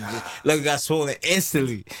 Bang. And like it got swollen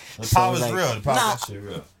instantly. The power's real. The power's actually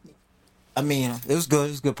real. I mean, it was good.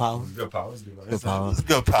 It was good power. Good power.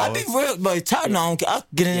 I think real, but Tyrone, I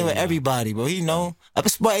get in there with everybody, bro. You know, I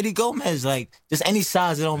spot Eddie Gomez, like just any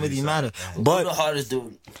size, it don't really matter. But the hardest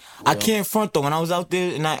dude. I can't front though. When I was out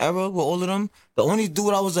there in that era with all of them, the only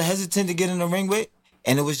dude I was hesitant to get in the ring with,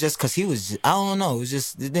 and it was just because he was, I don't know, it was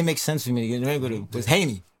just it didn't make sense for me to get in the ring with him. Was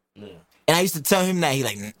Haney. Yeah. And I used to tell him that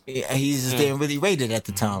he's just getting really rated at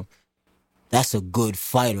the time. That's a good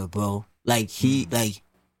fighter, bro. Like he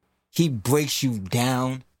breaks you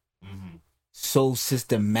down so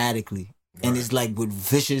systematically. And it's like with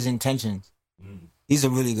vicious intentions. He's a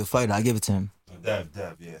really good fighter. I give it to him. Dev,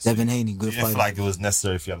 yeah. Devin Haney, good You didn't fighter. feel like it was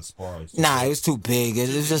necessary for you to spar. Nah, it was too big. It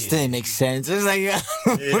just didn't make sense. It was like,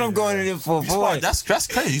 what I'm going in there for? That's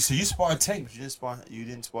crazy. So you sparred Tank, but you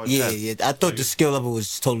didn't spar. Yeah, Dev. yeah. I thought the skill level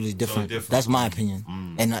was totally different. That's my opinion.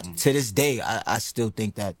 And to this day, I still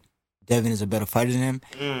think that Devin is a better fighter than him.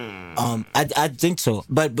 I think so.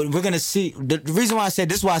 But we're gonna see. The reason why I said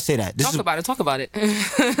this is why I say that. Talk about it.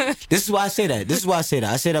 This is why I say that.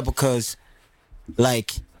 I say that because,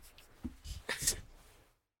 like,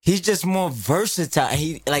 he's just more versatile.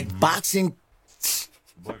 He like boxing.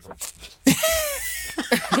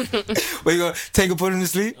 Wait, you gonna take and put him to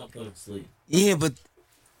sleep? I'll put him to sleep. Yeah, but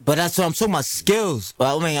that's what I'm talking about. Skills.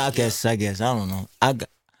 Well, I mean, I guess. I don't know.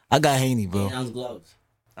 I got Haney, bro. Gloves.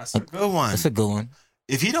 That's a good one. That's a good one.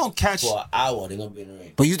 If he don't catch for an hour, they're gonna be in the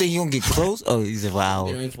ring. But you think he gonna get close? Oh, he's for an hour.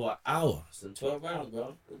 In the ring for an hour. So 12 rounds,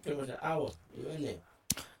 bro. It's pretty much an hour. You're in there.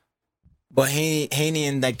 But Haney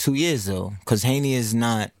in like 2 years though, because Haney is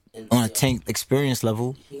not on a Tank experience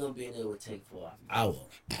level. He gonna be in there with Tank for an hour.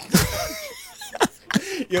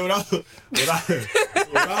 Yo, what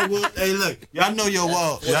I will, hey, look, y'all know your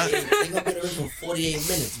wall. He gonna be in the ring for 48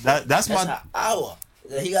 minutes. That's an hour.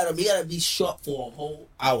 He gotta be short for a whole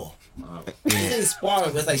hour. He ain't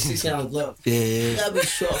sparring with like 16-ounce gloves. Yeah. You gotta be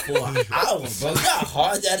short for an hour, bro. You know how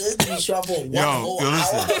hard that is to be short for one whole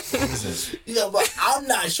hour? Listen. You know, but I'm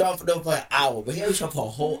not short for them for an hour, but he gotta be short for a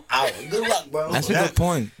whole hour. Good luck, bro. That's a good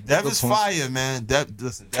point. Dev is fire, man. Dev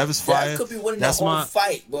is fire. That could be winning the whole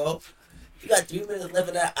fight, bro. You got 3 minutes left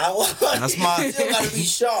in that hour. That's my. You still gotta be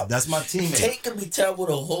sharp. That's my teammate. Tank could be terrible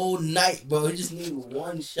the whole night, bro. He just need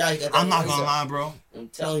one shot. I'm not gonna lie, bro. I'm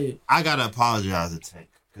telling you. I gotta apologize to Tank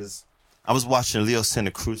because I was watching Leo Santa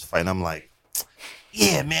Cruz fight, and I'm like,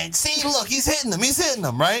 yeah, man. See, look, he's hitting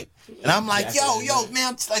them, right? And I'm like, yo, man,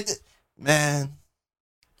 I'm just like that. Man,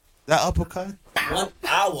 that uppercut. 1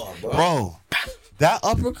 hour, bro. Bro, that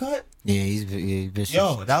uppercut. Yeah, he's vicious.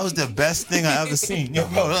 Yo, that was the best thing I ever seen. Yo,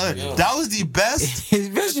 that was the best. He's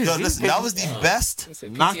vicious. Yo, listen, that was the best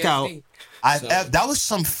knockout I've ever. That was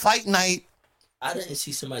some fight night. I didn't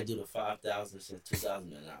see somebody do the 5,000 since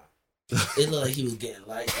 2009. It looked like he was getting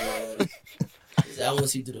light, man. He said, I want to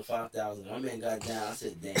see you do the 5,000. My man got down. I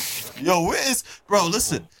said, damn. Yo, where is, bro?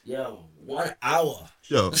 Listen. Yo, 1 hour.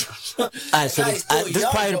 Yo. All right, so this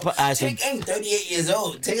probably the Tank ain't 38 years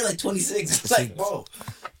old. Tank like 26. It's like, bro.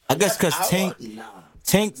 I guess because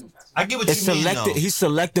Tank, I get what is you mean, selective. though. He's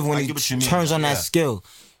selective when he turns on that skill.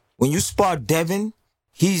 When you spar Devin,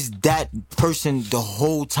 he's that person the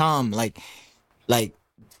whole time, like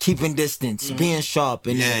keeping distance, being sharp,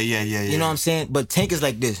 and Yeah. You know what I'm saying? But Tank is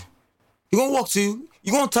like this. He gonna walk to you,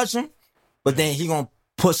 you gonna touch him, but then he gonna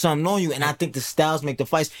put something on you. And I think the styles make the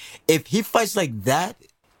fights. If he fights like that,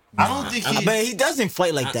 I don't think he. But he doesn't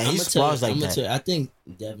fight like that. He spars like that. I think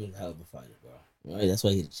Devin's a hell of a fighter, bro. Right? That's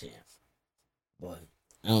why he's a champ. But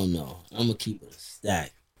I don't know. I'm gonna keep it a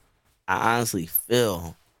stack. I honestly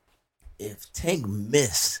feel if Tank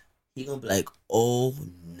miss, he gonna be like, oh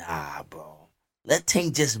nah, bro. Let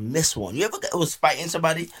Tank just miss one. You ever was fighting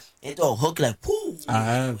somebody and throw a hook like, whoo? I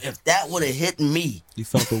have. If that would have hit me, You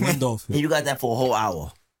felt the wind off and it. you got that for a whole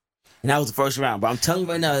hour. And that was the first round. But I'm telling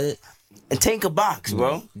you right now, and Tank a box,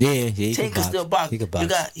 bro. Yeah, he Tank can can still box. He can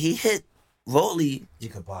box. He hit Rolly. You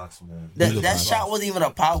can box, man. That shot wasn't even a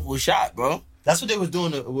powerful shot, bro. That's what they was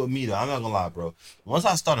doing with me, though. I'm not gonna lie, bro. Once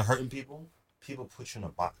I started hurting people, people put you in a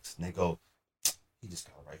box and they go, he just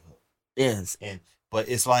got a right hook. Yes. But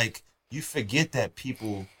it's like you forget that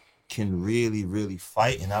people can really, really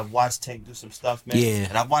fight. And I've watched Tank do some stuff, man. Yeah.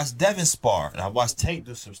 And I've watched Devin spar, and I've watched Tank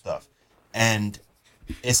do some stuff. And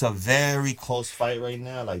it's a very close fight right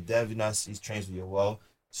now. Like Devin, he's trains with you well,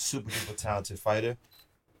 super duper talented fighter.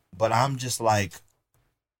 But I'm just like,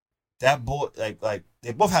 that boy, like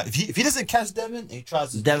they both have. If he doesn't catch Devin and he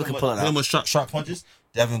tries to Devin can pull it hit him out. with sharp punches,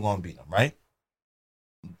 Devin gonna beat him, right?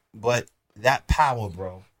 But that power,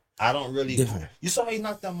 bro, I don't really. Different. You saw how he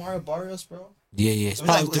knocked out Mario Barrios, bro? Yeah. It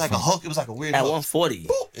was like a hook. It was like a weird At hook. 140.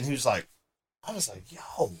 Boop, and he was like, I was like,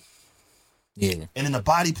 yo. Yeah. And then the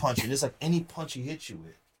body punch, and it's like any punch he hits you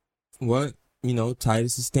with. What? You know,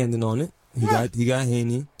 Titus is standing on it. He got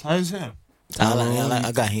Haney. Titus him.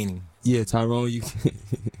 I got Haney. Yeah, Tyrone, you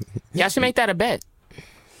Y'all should make that a bet.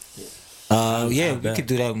 Yeah, we could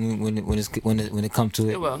do that when it comes to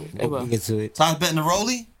it. It will. We'll get to it. Todd betting the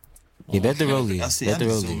Rolly? Yeah, bet the Rolly. I see. Bet I'm the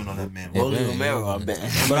just Rolly. zooming on that man. Yeah, Rolly bet- Romero, I bet.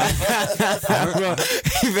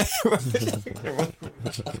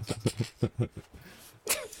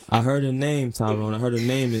 I heard a name, Tyrone. I heard a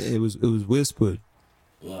name. It was whispered.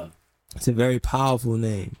 What? It's a very powerful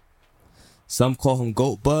name. Some call him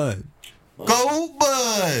Goat Bud. Go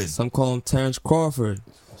Bud. Some call him Terrence Crawford.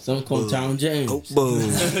 Some call Tyrone James.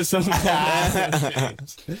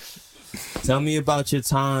 Tell me about your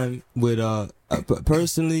time with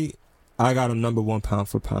personally, I got a number 1 pound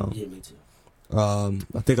for pound. Yeah, me too.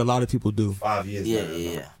 I think a lot of people do. 5 years.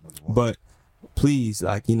 Yeah. But please,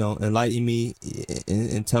 like, enlighten me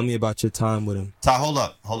and tell me about your time with him. Ty, hold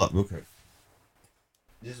up, real quick.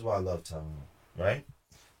 This is why I love Tyrone, right?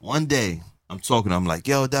 One day, I'm talking, I'm like,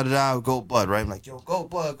 yo, go Bud, right? I'm like, yo, go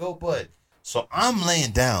Bud. So I'm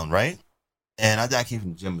laying down, right? And I came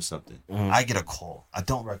from the gym or something. Mm-hmm. I get a call. I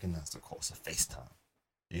don't recognize the call. It's a FaceTime,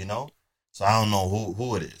 So I don't know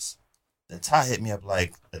who it is. Then Ty hit me up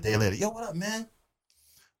like a day later. Yo, what up, man?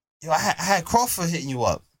 Yo, I had Crawford hitting you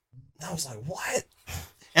up. And I was like, what?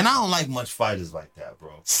 And I don't like much fighters like that,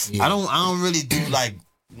 bro. Yeah. I don't really do like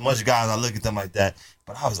much guys. I look at them like that.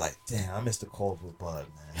 But I was like, damn, I missed the call with Bud,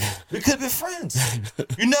 man. We could have been friends.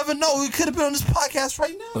 You never know. We could have been on this podcast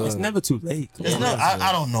right now. It's never too late. I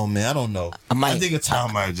don't know, man. I don't know. I think a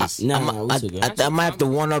time might just. I might have to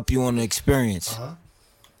one up you on the experience.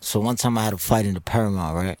 So one time I had a fight in the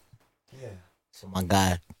Paramount, right? Yeah. So my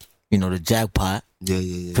guy, the jackpot.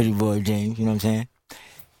 Yeah. Pretty boy James, you know what I'm saying?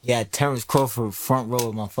 He had Terrence Crawford front row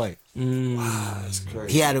of my fight. Wow, that's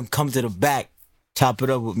crazy. He had him come to the back, chop it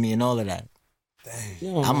up with me and all of that.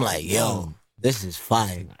 Dang. I'm like, yo, this is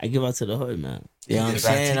fire. I give out to the hood, man. You know what I'm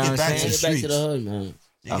saying? Get back to the Get back to streets. the hood, man.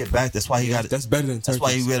 You get back. That's why he got it. That's better than That's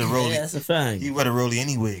why he wear the rollie. Yeah, that's a fact. He wear the rollie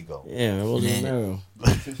anywhere he go. Yeah, rolling arrow.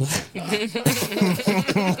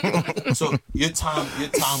 So your time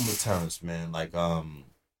with Terrence, man, like I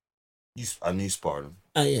knew you sparred him.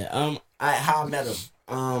 Yeah. How I met him.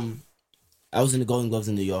 I was in the Golden Gloves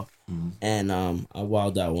in New York, and I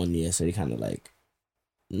wilded out one year, so they kind of like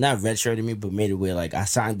not redshirted me, but made it where like I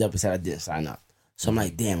signed up and said I didn't sign up. So I'm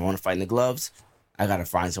like, damn, I want to fight in the gloves. I gotta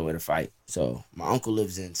find somewhere to fight. So my uncle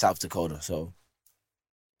lives in South Dakota, so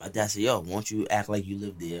my dad said, yo, won't you act like you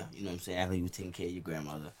live there? You know what I'm saying? Act like you were taking care of your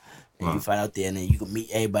grandmother. And you fight out there, and then you can meet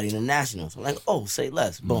everybody in the Nationals. I'm like, oh, say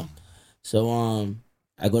less. Boom. So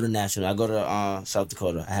I go to National. I go to South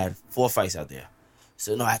Dakota. I had 4 fights out there.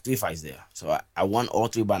 So, no, I had 3 fights there. So I won all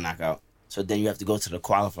 3 by knockout. So then you have to go to the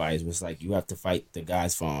qualifiers, which is like you have to fight the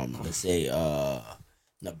guys from, let's say,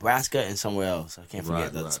 Nebraska and somewhere else. I can't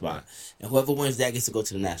forget the spot. Right. And whoever wins that gets to go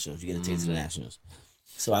to the Nationals. You get a ticket to the Nationals.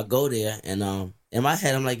 So I go there, and in my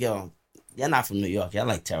head, I'm like, yo, y'all not from New York. Y'all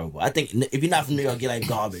like terrible. I think if you're not from New York, you're like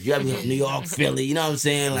garbage. You have to be from New York, Philly, you know what I'm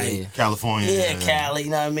saying? Like California. Yeah, Cali,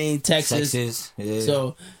 you know what I mean? Texas. Yeah.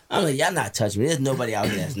 So I'm like, y'all not touching me. There's nobody out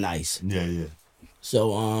there that's nice. Yeah.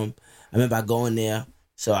 So I remember I go in there.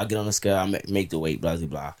 So I get on the scale. I make the weight. Blah blah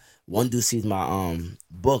blah. One dude sees my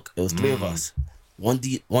book. It was 3 of us. One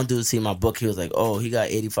dude see my book. He was like, "Oh, he got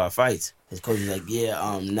 85 fights." His coach was like,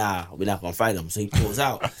 "Yeah, nah, we're not gonna fight him." So he pulls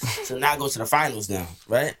out. So now I go to the finals now,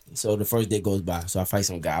 right? So the first day goes by. So I fight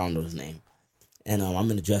some guy. I don't know his name. And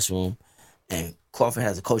I'm in the dressing room, and Crawford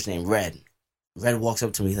has a coach named Red. Red walks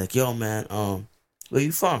up to me. He's like, "Yo, man, where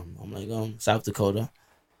you from?" I'm like, South Dakota."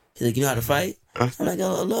 He's like, "You know how to fight?" I'm like, a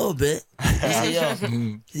little bit. He said, "Yo,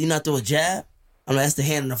 you not throw a jab?" I'm like, "That's the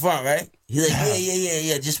hand in the front, right?" He's like,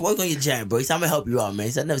 yeah. Just work on your jab, bro. He said, "I'm gonna help you out, man."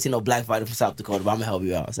 He said, "I've never seen no black fighter from South Dakota, but I'm gonna help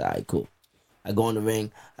you out." I said, "All right, cool." I go in the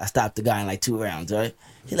ring. I stop the guy in like 2 rounds, right?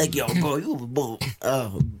 He's like, "Yo, bro, you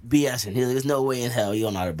BSing." He's like, "There's no way in hell you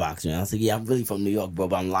don't know how to box, man." I was like, "Yeah, I'm really from New York, bro,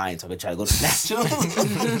 but I'm lying, so I can try to go to the Nationals."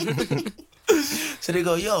 So they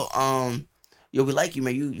go, yo, we like you,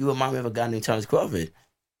 man. You remind me of a guy named Terrence Crawford.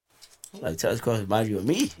 I'm like, Terrence Crawford reminds you of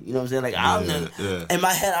me. You know what I'm saying? Like, I don't know. In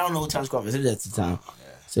my head, I don't know what Terrence Crawford is at the time.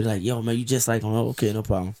 So they're like, yo, man, you just like him. Okay, no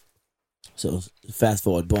problem. So fast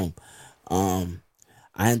forward, boom.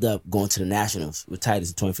 I end up going to the Nationals with Titus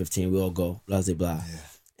in 2015. We all go, blah, blah, blah. Yeah.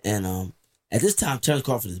 And at this time, Terrence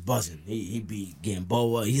Crawford is buzzing. He be getting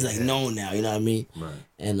boa. He's like known now, you know what I mean? Right.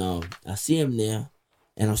 And I see him there,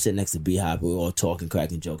 and I'm sitting next to B-Hop. We're all talking,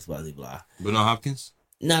 cracking jokes, blah, blah, blah. Bruno Hopkins?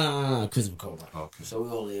 No, Christopher Cobra. Okay. So we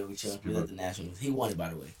all there, we chill. We at the Nationals. He won it, by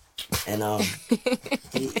the way. And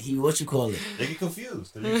he what you call it? They get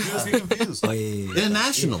confused. Oh, yeah.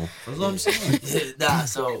 International. That's what I'm saying.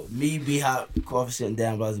 So me, B-Hop, Crawford sitting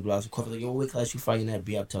down, blah, blah, blah. So Crawford like, yo, what weight class you fighting at?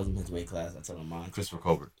 B-Hop tells him his weight class. I tell him mine. Christopher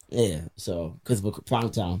Colbert. Yeah. So Christopher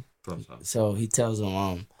Primetime. So he tells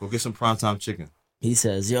him, go get some primetime chicken. He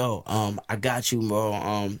says, yo, I got you, bro.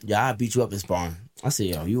 I'll beat you up in sparring. I said,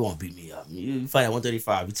 yo, you won't beat me up. You fight at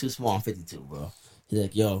 135. You're too small. I'm 52, bro. He's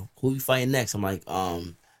like, yo, who you fighting next? I'm like,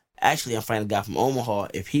 actually, I'm fighting a guy from Omaha.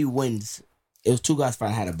 If he wins, it was 2 guys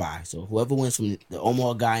fighting. I had to buy. So whoever wins from the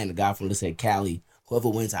Omaha guy and the guy from, let's say, Cali, whoever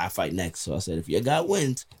wins, I fight next. So I said, if your guy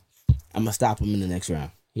wins, I'm going to stop him in the next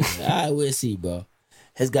round. He's like, all right, we'll see, bro.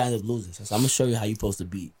 his guy ended up losing. So I'm gonna show you how you supposed to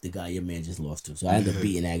beat the guy your man just lost to. So I ended up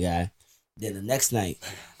beating that guy. Then the next night,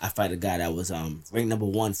 I fight a guy that was ranked number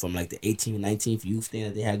 1 from like the 18th, 19th youth thing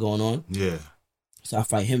that they had going on. Yeah. So I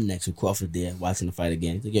fight him next with Crawford there, watching the fight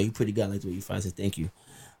again. He's like, yo, you pretty good. I like the way you fight. I said, thank you.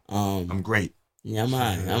 I'm great. Yeah, I'm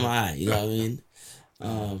alright. You know what I mean?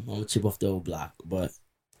 I'm gonna chip off the old block. But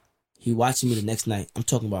he watching me the next night. I'm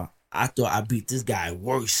talking about, I thought I beat this guy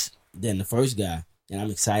worse than the first guy. And I'm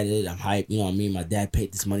excited. I'm hyped. You know what I mean? My dad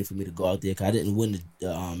paid this money for me to go out there because I didn't win the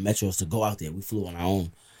Metros to go out there. We flew on our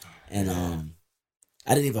own. And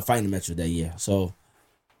I didn't even fight in the Metro that year. So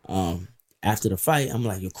after the fight, I'm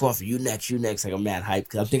like, yo, Crawford, you next. Like, I'm mad hyped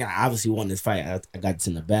because I'm thinking I obviously won this fight. I got this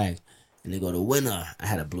in the bag. And they go, the winner. I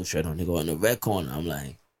had a blue shirt on. They go in the red corner. I'm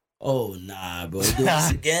like, oh, nah, bro. Do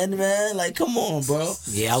this again, man? Like, come on, bro.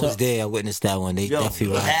 Yeah, I was there. I witnessed that one. They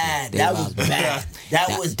definitely bad. That was bad.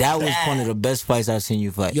 That was one of the best fights I've seen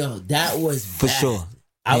you fight. Yo, that was for bad. sure.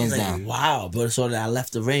 I was Hands like, down. wow, bro. So then I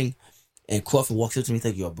left the ring, and Crawford walks up to me,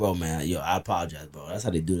 like, yo, bro, man, yo, I apologize, bro. That's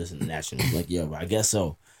how they do this in the national. I'm like, yo, bro, I guess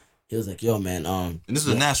so. He was like, yo, man, and this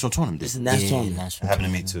is a national tournament. This is a national tournament. National happened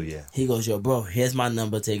to me too, yeah. He goes, yo, bro, here's my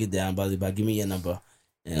number. Take it down, buddy. Give me your number,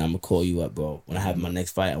 and I'm gonna call you up, bro. When I have my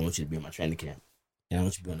next fight, I want you to be in my training camp, and I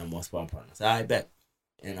want you to be on number 1 sparring partner. So I bet.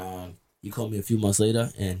 And he called me a few months later,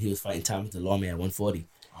 and he was fighting Thomas the Lawman at 140.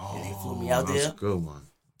 And they flew me out there. That's a good one.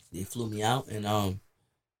 They flew me out, and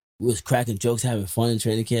we was cracking jokes, having fun in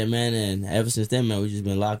training camp, man. And ever since then, man, we just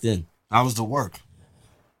been locked in. How was the work?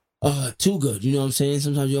 Too good. You know what I'm saying?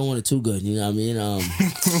 Sometimes you don't want it too good. You know what I mean?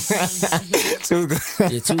 Too good.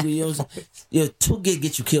 Yeah, too good. You know what I'm saying? Yeah, too good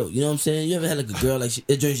get you killed. You know what I'm saying? You ever had like a girl like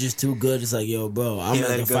the joint's just too good? It's like, yo, bro, I'm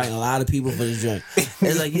like fighting a lot of people for this joint.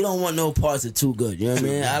 It's like you don't want no parts of too good. You know what I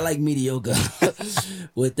mean? I like mediocre.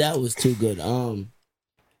 But that was too good. When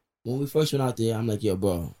we first went out there, I'm like, yo,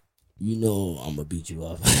 bro, you know I'm gonna beat you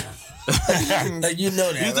up. Like, you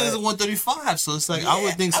know that. You think it's 135, so it's like, I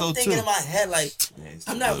would think so I'm too. thinking in my head, like,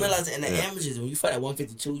 I'm not realizing in the amateurs, when you fight at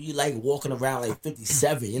 152, you like walking around like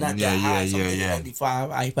 57. You're not that high. So I'm thinking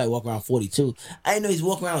 95. He probably walk around 42. I didn't know he's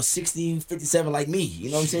walking around 60, 57 like me. You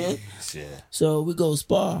know what I'm saying? Yeah. So we go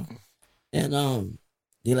spar, and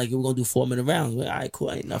they're like, we're gonna do 4-minute rounds. We're like, all right,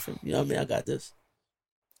 cool, ain't nothing. You know what I mean? I got this.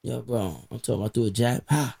 Yo, bro, I'm talking. I threw a jab.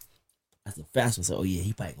 That's a fast one. So, oh yeah,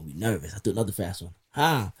 he probably gonna be nervous. I threw another fast one.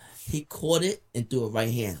 He caught it and threw a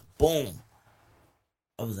right hand. Boom.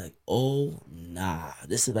 I was like, oh nah,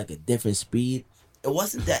 this is like a different speed. It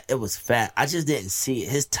wasn't that it was fast. I just didn't see it.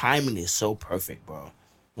 His timing is so perfect, bro.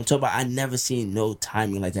 I'm talking about I never seen no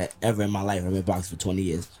timing like that ever in my life. I've been boxing for 20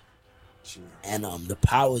 years. Sure. And the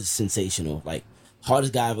power is sensational. Like,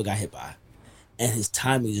 hardest guy I ever got hit by. And his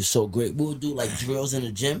timing is so great. We would do like drills in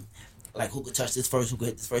the gym. Like, who could touch this first, who could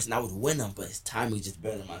hit this first, and I would win them, but his timing is just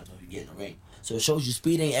better than mine until you get in the ring. So it shows you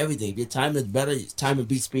speed ain't everything. If your timing is better, timing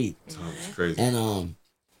beats speed. It's crazy. And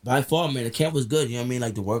by far, man, the camp was good. You know what I mean?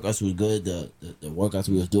 Like, the workouts was good, the workouts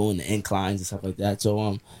we was doing, the inclines and stuff like that. So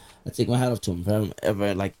I take my hat off to him. If I'm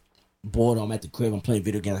ever like bored or I'm at the crib, I'm playing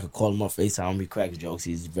video games, I could call him up, FaceTime him, he cracks jokes.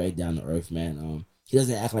 He's very down to earth, man. He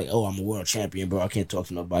doesn't act like, oh, I'm a world champion, bro. I can't talk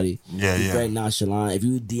to nobody. He's very nonchalant. If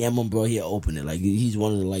you DM him, bro, he'll open it. Like, he's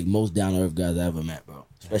one of the like most down to earth guys I ever met, bro.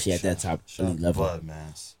 Especially at that top elite level. Blood,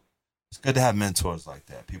 man. It's good to have mentors like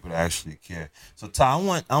that. People that actually care. So, Ty,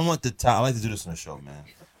 I want the top. I like to do this on the show, man.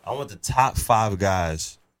 I want the top 5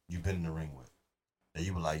 guys you've been in the ring with that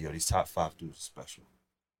you were like, yo, these top 5 dudes are special.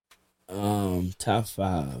 Top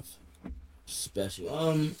 5 special.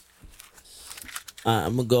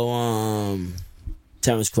 I'm gonna go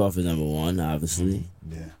Terrence Crawford, number 1, obviously.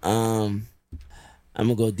 Yeah. I'm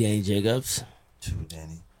gonna go Danny Jacobs. 2,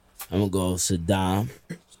 Danny. I'm gonna go Saddam.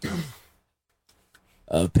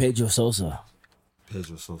 Pedro Sosa.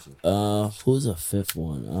 Pedro Sosa. Who's the 5th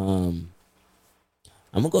one?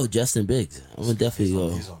 I'm gonna go Justin Biggs. I'm gonna definitely go.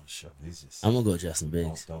 He's on the show. I'm gonna go Justin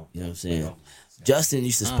Biggs. Don't. You know what I'm saying? Justin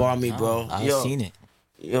used to spar me, bro. I've seen it.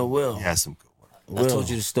 Yo, Will. He has some good work. I told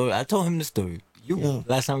you the story. I told him the story.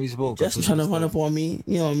 Last time we spoke. Justin trying to run up on me.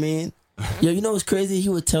 You know what I mean? Yo, you know what's crazy? He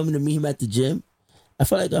would tell me to meet him at the gym. I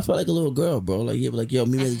felt like a little girl, bro. Like, yo,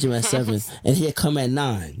 meet me at the gym at 7, and he'd come at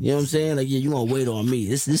 9. You know what I'm saying? Like, yeah, you gonna wait on me?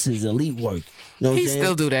 This is elite work. You know what I'm saying? He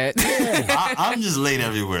still do that. Yeah. I'm just late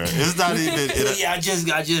everywhere. It's not even. I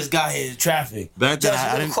just got here in traffic. Back then,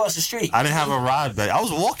 I didn't cross the street. I didn't have a ride back. I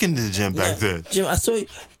was walking to the gym back then. Jim, I saw you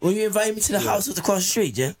when you invited me to the house. It was across the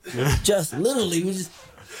street, Jim. Just literally, we just.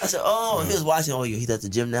 I said, oh, he was watching. Oh, he's at the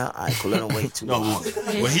gym now. All right, cool. Let him wait too long. Well,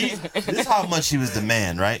 this is how much he was the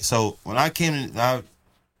man, right? So when I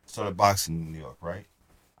started boxing in New York, right?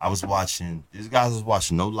 I was watching. These guys was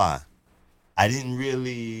watching. No lie, I didn't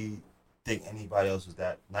really think anybody else was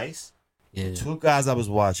that nice. Yeah. The 2 guys I was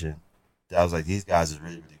watching, that I was like, these guys are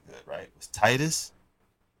really, really good, right? It was Titus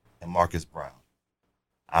and Marcus Brown.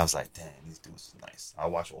 I was like, damn, these dudes are nice. I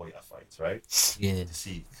watch all y'all fights, right? Yeah. To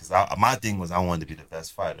see, because my thing was I wanted to be the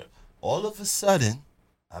best fighter. All of a sudden,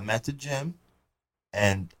 I'm at the gym,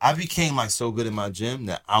 and I became like so good in my gym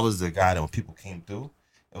that I was the guy that when people came through,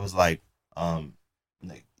 it was like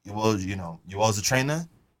you was a trainer,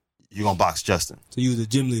 you're gonna box Justin. So you was a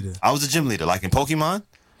gym leader. I was a gym leader, like in Pokemon.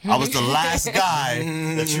 I was the last guy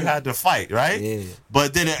that you had to fight, right? Yeah.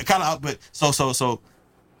 But then it kind of, so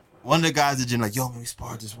one of the guys at the gym like, yo, man, we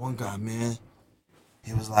sparred this one guy, man.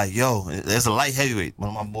 He was like, yo, there's a light heavyweight. One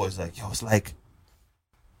of my boys like, yo, it's like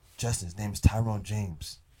Justin. His name is Tyrone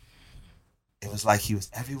James. It was like he was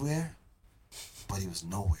everywhere, but he was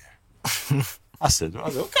nowhere. I said,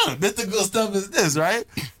 what kind of mythical stuff is this, right?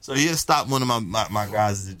 So he had stopped one of my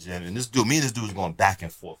guys at the gym, and me and this dude was going back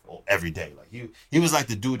and forth every day. Like he was like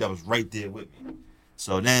the dude that was right there with me.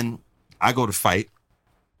 So then I go to fight,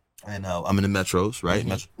 and I'm in the Metros, right?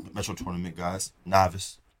 Metro tournament guys,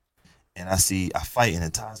 novice, and I fight, and the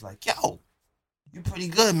Ty's like, yo, you pretty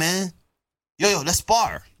good, man. Yo, let's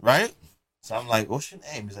spar, right? So I'm like, what's your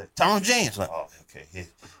name? He's like, Tyrone James. I'm like, oh, okay,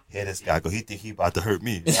 here this guy go. He think he about to hurt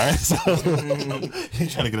me, right? So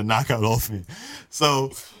he's trying to get a knockout off me.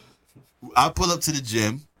 So I pull up to the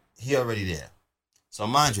gym. He already there. So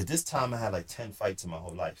mind you, this time I had like 10 fights in my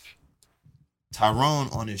whole life. Tyrone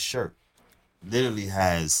on his shirt literally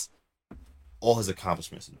has all his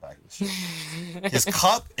accomplishments in the back of his shirt. His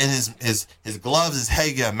cup and his gloves, his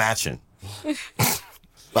headgear matching.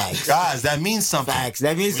 Facts. Guys, that means something. Facts.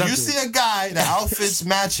 That means when something. you see a guy, the outfit's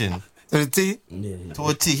matching. To the T? Yeah. To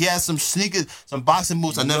a T. He has some sneakers, some boxing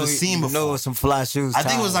boots I never seen before. No, some fly shoes. I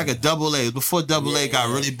think it was like a double A. Before double A got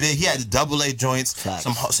really big, he had the double A joints. Facts.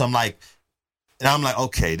 Some like, and I'm like,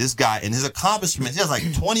 okay, this guy and his accomplishments. He has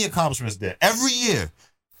like 20 accomplishments there every year.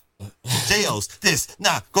 JOs, this,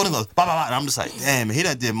 Golden Gloves, blah blah blah. And I'm just like, damn, he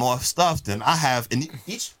done did more stuff than I have. And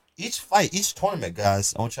each fight, each tournament,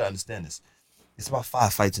 guys, I want you to understand this. It's about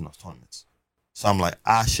 5 fights in those tournaments. So I'm like,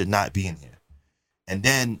 I should not be in here. And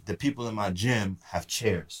then the people in my gym have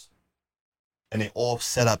chairs. And they all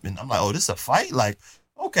set up, and I'm like, oh, this is a fight? Like,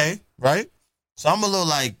 okay, right? So I'm a little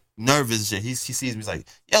like nervous. He sees me, he's like,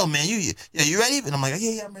 yo, man, you ready? And I'm like,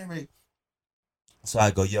 yeah, I'm ready. So I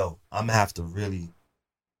go, yo, I'm gonna have to really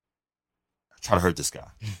try to hurt this guy.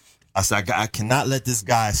 I said, I cannot let this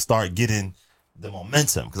guy start getting the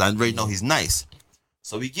momentum because I already know he's nice.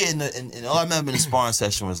 So we get and all I remember in the sparring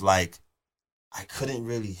session was like, I couldn't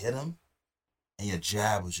really hit him, and your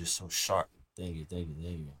jab was just so sharp. Thank you.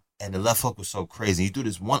 And the left hook was so crazy. You do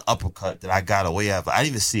this one uppercut that I got away at, but I didn't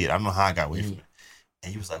even see it. I don't know how I got away from it.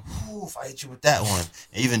 And he was like, whoo, if I hit you with that one.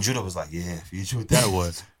 And even Judah was like, yeah, if you hit you with that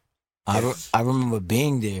one. I remember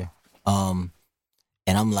being there, and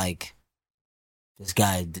I'm like, this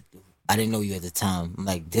guy, I didn't know you at the time. I'm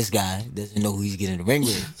like, this guy doesn't know who he's getting in the ring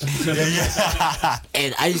with.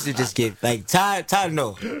 And I used to just get, like, Ty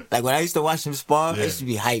know. Like, when I used to watch him spar, I used to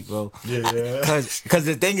be hyped, bro. Because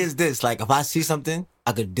the thing is this, like, if I see something,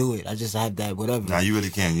 I could do it. I just have that whatever. Nah, you really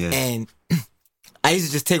can, yeah. And I used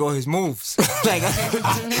to just take all his moves. Like,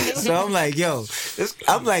 so I'm like, yo,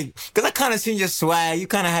 I'm like, because I kind of seen your swag. You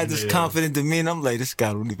kind of had this confident demeanor. I'm like, this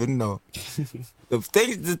guy don't even know.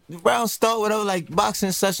 The round start, whatever, like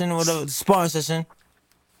boxing session or whatever, the sparring session.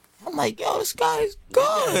 I'm like, yo, this guy's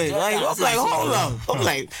good. Like, I'm like, hold up.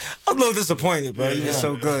 I'm a little disappointed, bro. He's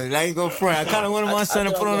so good. I ain't go front. I kind of wanted my son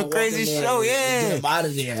to put on a crazy show. Yeah. Out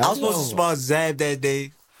of there. I was supposed to spar Zab that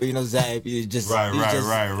day. But, you know, Zab, he just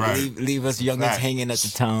leave us youngins hanging at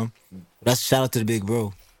the time. That's shout out to the big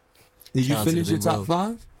bro. Did you finish your top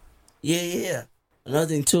 5? Yeah. Another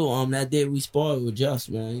thing too, that day we sparred with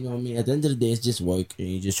Just, man. You know what I mean? At the end of the day, it's just work, and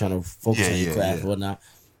you're just trying to focus on your craft and whatnot.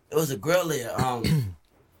 There was a girl there,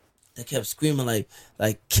 that kept screaming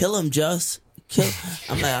like, kill him, Just.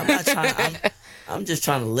 I'm like, I'm not trying. I'm just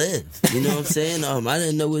trying to live. You know what I'm saying? I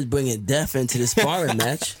didn't know we was bringing death into the sparring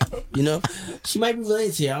match. You know, she might be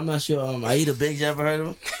related to you. I'm not sure. Aida Biggs, you ever heard of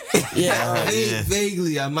him? Yeah,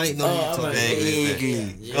 vaguely. I might know.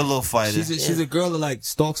 Vaguely. Good little fighter. She's a girl that like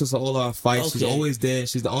stalks us at all our fights. Okay. She's always there.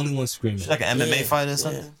 She's the only one screaming. She's like an MMA fighter or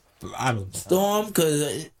something. I don't know. Storm,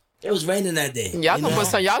 because it was raining that day. Y'all gonna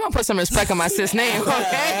put some respect on my sis name,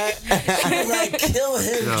 okay? I was like, kill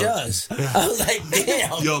him, Just. I was like,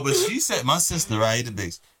 damn. Yo, but she said, my sister, right, Aida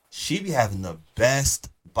Biggs, she be having the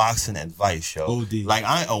best boxing advice, yo. OD. Like,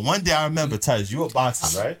 one day I remember, Titus, you were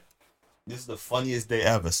boxing, right? This is the funniest day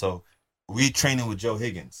ever. So, we training with Joe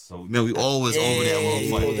Higgins. So, man, we always over there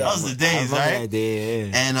one fight. That was the days, right? That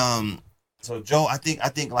day, And, so Joe, I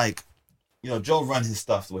think like, Joe run his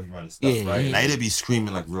stuff the way he run his stuff, right? And they'd be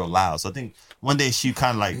screaming like real loud. So I think one day she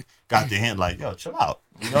kind of like got the hint, like, yo, chill out.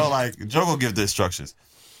 Like Joe will give the instructions.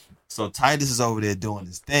 So Titus is over there doing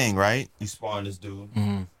his thing, right? He's sparring this dude.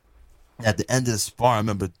 Mm-hmm. At the end of the spar, I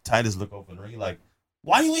remember Titus look over the ring like,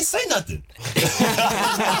 why you ain't say nothing?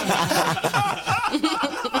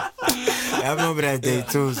 I remember that day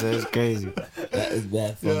too, so it's crazy. That is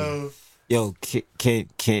bad funny. Yo, can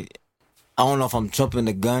I don't know if I'm jumping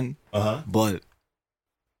the gun, but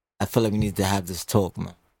I feel like we need to have this talk,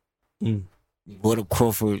 man. You brought up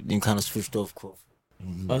Crawford, you kind of switched off Crawford.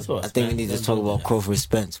 I think we need to talk about Crawford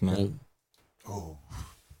Spence, man. Oh,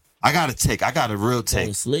 I got a real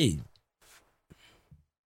take.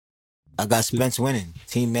 I got Spence winning.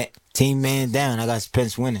 Team man down. I got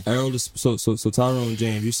Spence winning. Arrow to, so Tyrone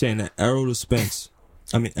James, you're saying that Arrow to Spence.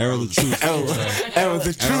 I mean Arrow the Truth. Arrow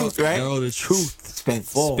the Truth, right? Arrow the Truth.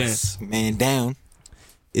 Spence man down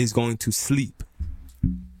is going to sleep.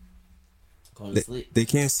 They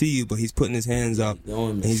can't see you, but he's putting his hands up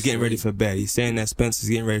and he's getting ready for bed. He's saying that Spence is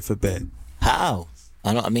getting ready for bed. How?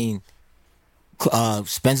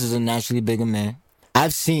 Spence is a naturally bigger man.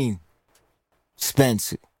 I've seen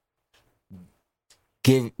Spence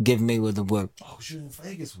give Mayweather work. Oh, you in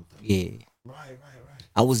Vegas with them? Yeah. Right.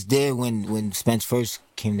 I was there when Spence first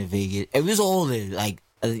came to Vegas. It was all there. Like,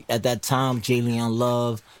 at that time, Jalen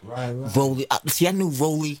Love, Rolly. I knew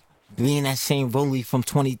Rolly being that same Rolly from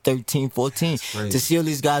 2013-14. To see all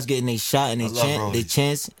these guys getting their shot and their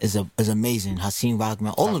chance is amazing. Hakeem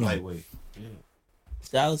Rockman, all of them.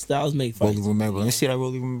 Styles make fights. Rolly Romero. Let me see that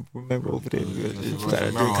Rolly Romero over there.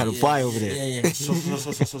 Kind of fire over there. Yeah.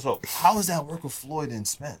 So how is that work with Floyd and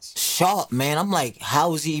Spence? Sharp, man. I'm like,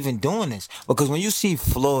 how is he even doing this? Because when you see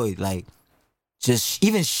Floyd, like, just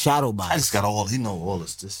even shadow box. I just got he know all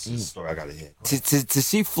this. This is the story I gotta hear. To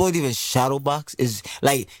see Floyd even shadow box is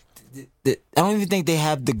like, I don't even think they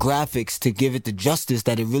have the graphics to give it the justice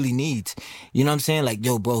that it really needs. You know what I'm saying? Like,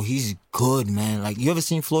 yo, bro, he's good, man. Like, you ever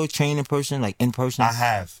seen Floyd train in person? Like, in person? I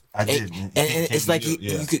have. I did. And it's like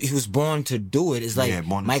he was born to do it. It's like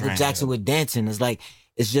Michael Jackson with dancing. It's like,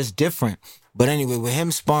 it's just different. But anyway, with him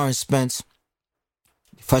sparring Spence,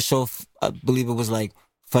 fresh off, I believe it was like,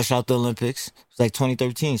 fresh out the Olympics. It was like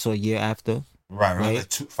 2013, so a year after. Right? Like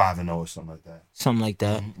 5-0 or something like that. Something like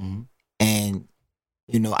that. Mm-hmm. And,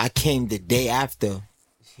 I came the day after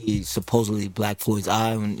he supposedly blacked Floyd's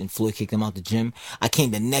eye and Floyd kicked him out the gym. I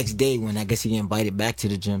came the next day when I guess he got invited back to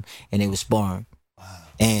the gym and they were sparring. Wow.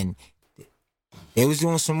 And they was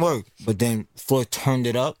doing some work, but then Floyd turned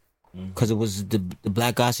it up because it was the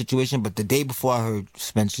black guy situation. But the day before, I heard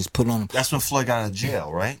Spence just put on him. That's when Floyd got out of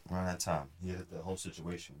jail, right? Around that time. Yeah, the whole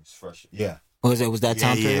situation was fresh. Yeah. Was that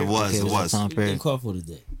time period? Yeah, it was. Okay, it was. Time period. Crawford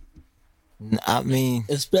did. I mean,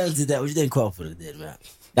 if Spence did that, what you think Crawford did, man?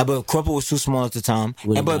 Yeah, but Crawford was too small at the time.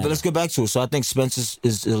 But let's get back to it. So I think Spence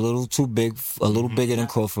is a little too big, a little bigger than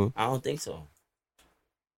Crawford. I don't think so.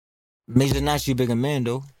 Makes a naturally bigger man,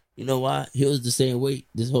 though. You know why? He was the same weight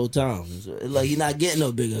this whole time. It's like he's not getting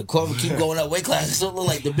no bigger. Crawford keep going up weight classes. So it look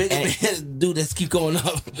like the bigger man dude that's keep going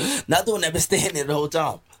up. Not the one that been staying there the whole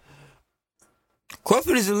time.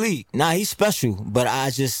 Crawford is elite. Nah, he's special. But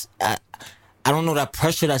I don't know that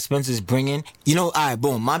pressure that Spence is bringing. All right,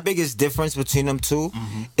 boom. My biggest difference between them two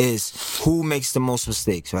is who makes the most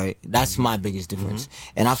mistakes, right? That's my biggest difference.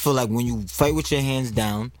 And I feel like when you fight with your hands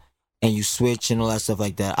down and you switch and all that stuff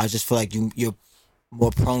like that, I just feel like you're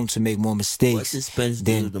more prone to make more mistakes. What did Spence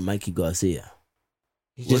do to Mikey Garcia?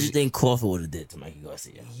 What do you think Crawford would have did to Mikey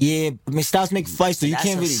Garcia? Yeah, Styles make fights, so you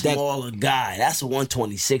can't really. That's a smaller guy. That's a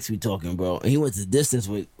 126 we talking, bro. And he went the distance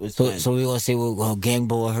with So we gonna say, Gang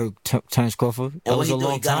Boy hurt Terrence Crawford? That was a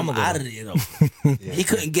long time ago. Out of there, though. He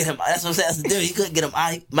couldn't get him. That's what I'm saying. That's the deal. He couldn't get him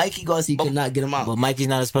out. Mikey Garcia could not get him out. But Mikey's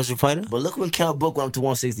not a special fighter. But look when Kell Brook went up to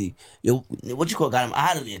 160. Yo, what you call got him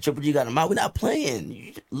out of there? Triple G got him out. We're not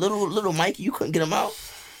playing. Little Mikey, you couldn't get him out.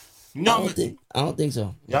 No, I don't think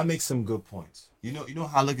so. Y'all make some good points. You know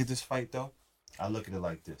how I look at this fight, though? I look at it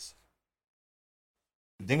like this.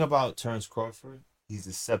 The thing about Terrence Crawford, he's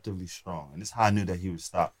deceptively strong. And this is how I knew that he would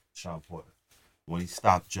stop Sean Porter when he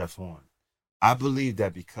stopped Jeff Horn. I believe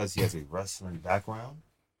that because he has a wrestling background,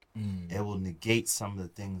 it will negate some of the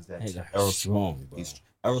things that Errol strong, bro.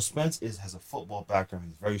 Errol Spence has a football background.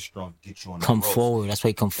 He's very strong. Get you on the Come ropes. forward. That's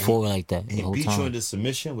why he come forward like that. And he beats you into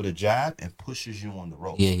submission with a jab and pushes you on the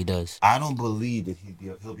ropes. Yeah, he does. I don't believe that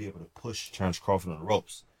he'll be able to push Terrence Crawford on the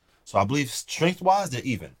ropes. So I believe strength-wise, they're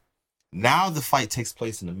even. Now the fight takes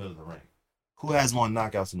place in the middle of the ring. Who has more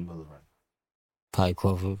knockouts in the middle of the ring? Probably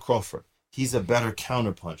Crawford. Crawford. He's a better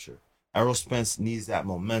counterpuncher. Errol Spence needs that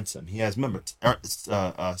momentum. He has, remember,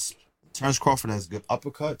 Terrence Crawford has good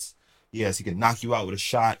uppercuts. Yes, he can knock you out with a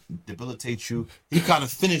shot, debilitate you. He kind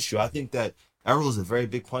of finished you. I think that Errol is a very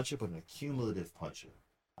big puncher, but an accumulative puncher.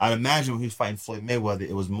 I'd imagine when he was fighting Floyd Mayweather,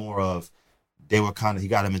 it was more of he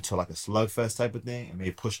got him into like a slugfest type of thing and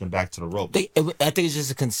maybe pushing him back to the rope. I think it's just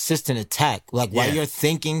a consistent attack. Like while you're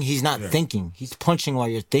thinking, he's not thinking. He's punching while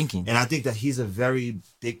you're thinking. And I think that he's a very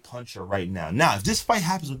big puncher right now. Now, if this fight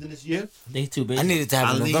happens within this year, they too big. I need it to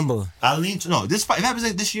happen in November. This fight, if it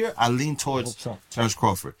happens this year, I lean towards Terence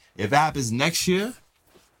Crawford. If it happens next year,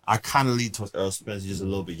 I kind of lean towards Errol Spence, just a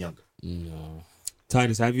little bit younger. No.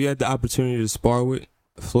 Titus, have you had the opportunity to spar with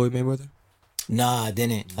Floyd Mayweather? Nah, I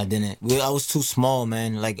didn't. I was too small,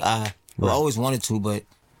 man. Like I always wanted to, but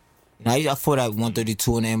you know, I fought at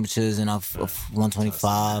 132 in amateurs and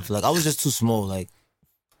 125. Like I was just too small. Like,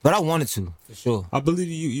 but I wanted to for sure. I believe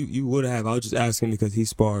you would have. I was just asking because he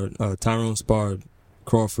sparred. Tyrone sparred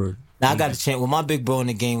Crawford. Now I got a chance. Well, my big bro in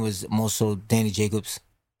the game was more so Danny Jacobs.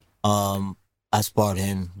 I sparred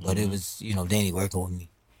him, but it was Danny working with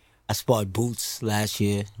me. I sparred Boots last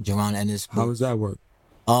year, Jerron Ennis. How does that work?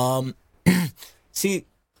 See,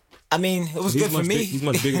 I mean, it was good for me. He's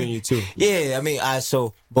much bigger than you too. Yeah, I mean,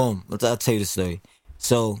 so boom. I'll tell you the story.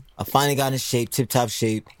 So I finally got in shape, tip-top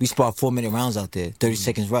shape. We sparred 4-minute rounds out there, 30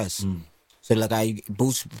 seconds rest. So like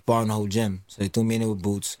Boots sparring the whole gym. So they threw me in there with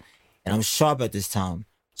Boots, and I'm sharp at this time.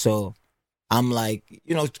 So I'm like,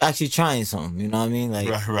 actually trying something. You know what I mean? Like,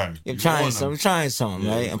 right. I'm trying something,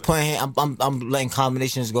 right? I'm letting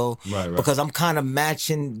combinations go, right. Because I'm kind of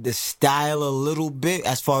matching the style a little bit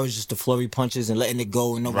as far as just the flurry punches and letting it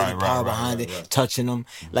go and nobody power behind it, touching them.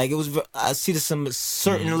 Like it was, I see some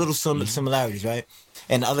certain little similarities, right?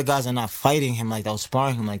 And the other guys are not fighting him like that, or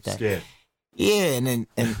sparring him like that. Yeah, and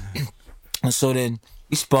so then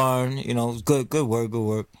we sparring, good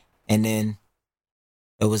work, and then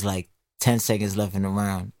it was like 10 seconds left in the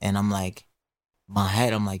round, and I'm like,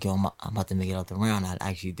 yo, I'm about to make it out the round. I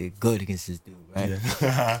actually did good against this dude, right?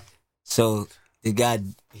 Yeah. So the guy,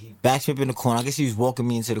 he backflip in the corner. I guess he was walking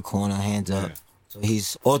me into the corner, hands up. So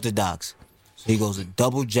he's orthodox. So he goes a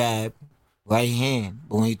double jab, right hand.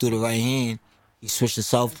 But when he threw the right hand, he switched to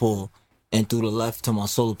southpaw and threw the left to my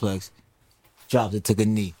solar plex. Dropped it, took a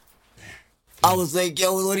knee. I was like,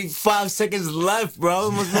 yo, only 5 seconds left, bro.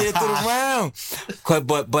 Almost made it through the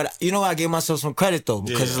round. But I gave myself some credit though,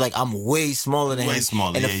 because it's like I'm way smaller than him.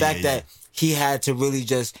 And the fact that he had to really he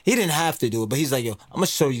didn't have to do it, but he's like, yo, I'm gonna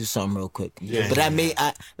show you something real quick.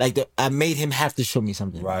 I made him have to show me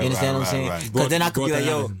something. Right, you understand what I'm saying? Because then I could be like,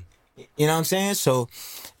 yo, you know what I'm saying? So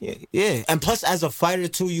yeah. And plus, as a fighter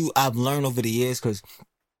too, I've learned over the years, because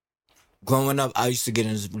growing up, I used to get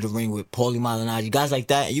in the ring with Paulie Malignaggi, guys like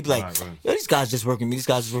that, and you'd be like, yo, these guys just working me.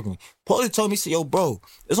 Paulie told me, yo, bro,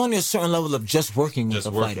 there's only a certain level of just working with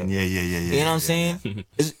a fighter. Yeah. You know what I'm saying?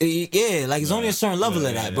 It's only a certain level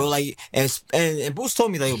of that, bro. Like, and Bruce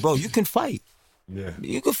told me, like, bro, you can fight. Yeah.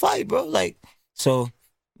 You can fight, bro. Like, so,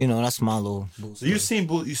 that's my little Boots. So you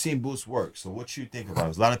seen Boots work. So what you think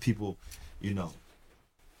about it? A lot of people,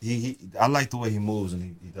 I like the way he moves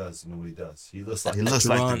and he does what he does. He looks like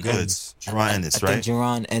the goods. Jerron Ennis, right? I think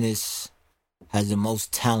Jerron Ennis has the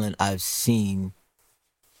most talent I've seen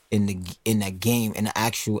in that game, in the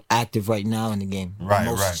actual active right now in the game. Right.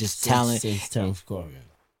 Just talent. Since Terence Crawford.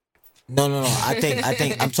 No. I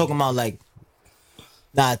think I'm talking about like.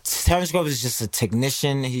 Nah, Terence Crawford is just a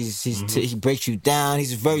technician. He breaks you down.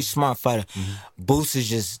 He's a very smart fighter. Boots is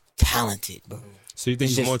just talented, bro. So you think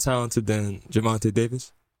he's more talented than Gervonta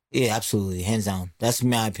Davis? Yeah, absolutely, hands down. That's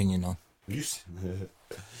my opinion, though.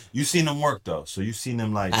 You seen him work though, so you seen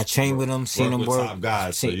him like I trained with him, seen him work. Top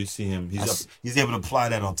guys, so you see him. He's able to apply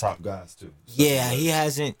that on top guys too. So yeah, he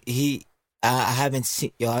hasn't. I haven't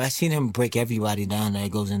seen. I've seen him break everybody down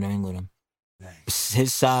that goes in the ring with him. Nice.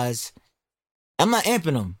 His size. I'm not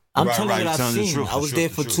amping him. I'm telling you what I've seen. I was there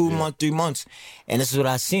for 2 months, 3 months, and this is what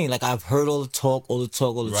I've seen. Like I've heard all the talk.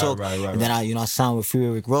 And then I signed with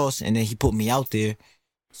Freeway Rick Ross, and then he put me out there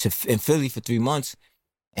in Philly for 3 months,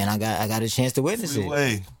 and I got a chance to witness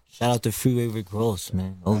it. Shout out to Freeway Rick Ross,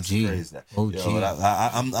 man. OG. OG.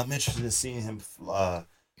 I'm interested in seeing him,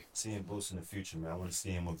 seeing Boots in the future, man. I want to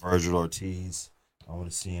see him with Virgil Ortiz. I want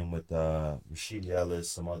to see him with Rashid Ellis,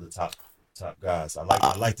 some other top guys. I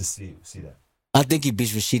like to see that. I think he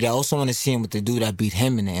beats Rashid. I also want to see him with the dude that beat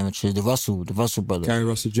him in the amateurs, the Russell brother. Gary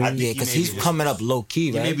Russell Jr. Yeah, because he's coming up low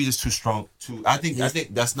key, right? He may be just too strong. I think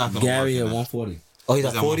that's not going to work. Gary at 140. Oh, he's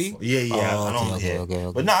at 40? Yeah.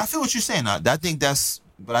 Okay. But no, I feel what you're saying. I think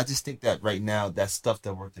but I just think that right now, that stuff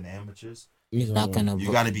that worked in the amateurs, he's not gonna.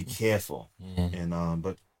 You got to be careful. Yeah. And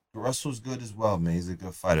but Russell's good as well, man. He's a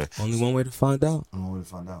good fighter. Only one way to find out. Only way to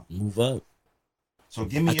find out. Move up. So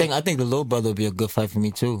give me. I think the little brother would be a good fight for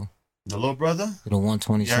me too. The little brother? The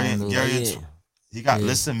 120 something. He got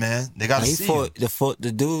listen, man. They gotta see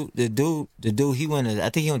the dude. He went. I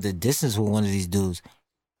think he went the distance with one of these dudes,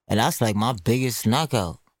 and that's like my biggest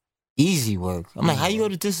knockout. Easy work. I'm like, how you go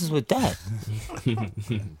the distance with that?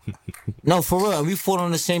 No, for real. We fought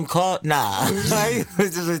on the same card. Nah,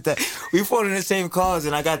 we fought on the same cards,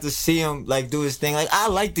 and I got to see him like do his thing. Like I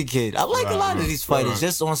like the kid. I like a lot of these fighters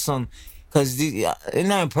just on some. Cause it's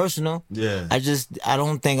not personal. Yeah. I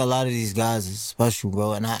don't think a lot of these guys is special,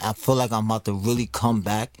 bro. And I feel like I'm about to really come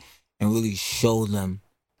back and really show them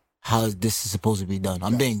how this is supposed to be done.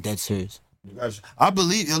 I'm being dead serious. I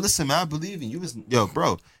believe. Yo, listen, man. I believe in you. Yo,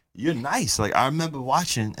 bro, you're nice. Like I remember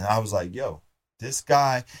watching, and I was like, yo, this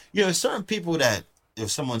guy. You know, certain people that if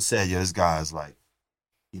someone said, yo, this guy is like,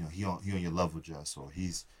 you know, he on your level, just or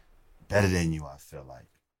he's better than you. I feel like,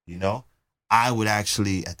 you know. I would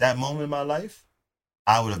actually, at that moment in my life,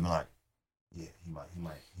 I would have been like, yeah, he might.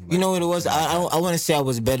 You know what it was? I want to say I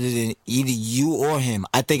was better than either you or him.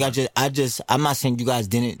 I think I'm not saying you guys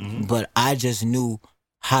didn't, but I just knew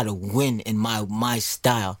how to win in my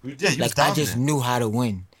style. You did. Like I just knew how to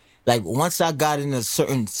win. Like once I got in a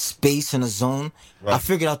certain space in a zone, I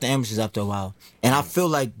figured out the amateurs after a while, and I feel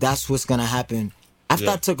like that's what's gonna happen. After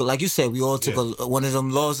I took, like you said, we all took one of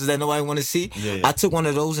them losses that nobody want to see. I took one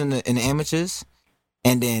of those in the amateurs,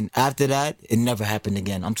 and then after that, it never happened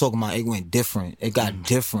again. I'm talking about it went different. It got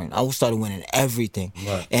different. I started winning everything,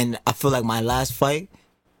 and I feel like my last fight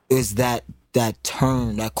is that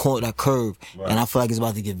turn, that curve, and I feel like it's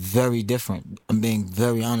about to get very different. I'm being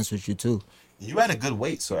very honest with you too. You had a good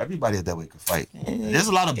weight, so everybody at that weight could fight. There's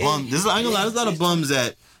a lot of bums. There's a lot of bums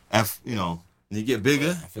that, you know, when you get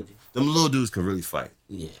bigger. Them little dudes could really fight.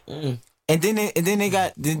 Yeah. And then they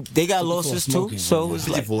got losses too. So it's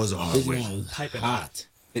 54 is a hard weight. Hot.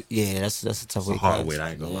 Yeah, that's a tough weight. Hard weight.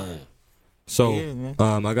 I ain't gonna lie. So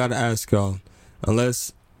I gotta ask y'all.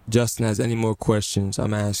 Unless Justin has any more questions,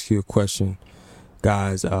 I'm gonna ask you a question,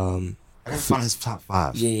 guys. I gotta find his top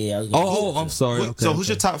 5. Yeah. I'm sorry. Okay, so who's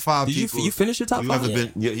your top 5 people? You finish your top 5?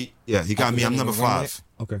 He got me. I'm number 5.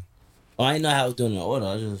 Okay. Oh, I didn't know how I was doing the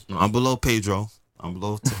order. I'm below Pedro. I'm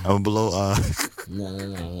below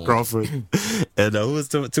No. Crawford. And who was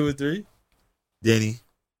 2 and 3? Danny.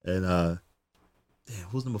 And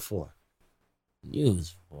who's number 4? You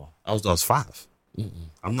was 4. I was 5.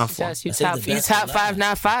 I'm not 4. You top 5,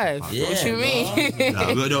 not 5. Yeah, what you mean?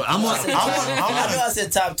 No, I know I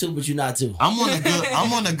said top 2, but you're not 2. I'm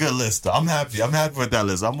on a good list. Though. I'm happy with that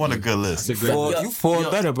list. I'm on a good list. You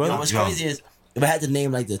 4 better, brother. What's crazy is if I had to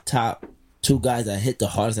name like the top 2 guys that hit the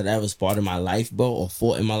hardest that I ever sparred in my life, bro, or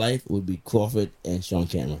fought in my life, would be Crawford and Sean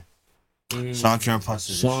Cameron. Sean Cameron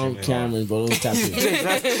punches. Sean Cameron, bro, those top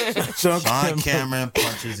 2. Sean Cameron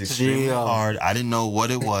punches extremely hard. I didn't know what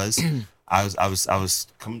it was. I was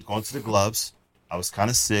going to the gloves. I was kind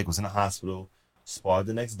of sick. Was in the hospital. Sparred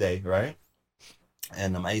the next day, right?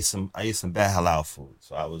 And I ate some bad halal food,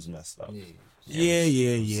 so I was messed up. Yeah.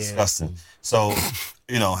 Disgusting. So,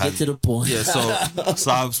 you know, Get to the point. Yeah, so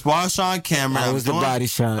I sparred Sean Cameron. That was the body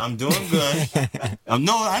shot. I'm doing good.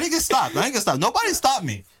 I didn't get stopped. Nobody stopped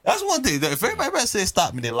me. That's one thing. If everybody says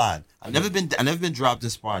stop me, they lied. I've never been dropped in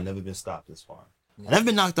sparring. Never been stopped in sparring. I've never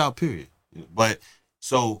been knocked out. Period. But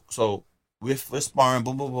so we're sparring.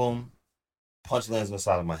 Boom, boom, boom. Punch lands on the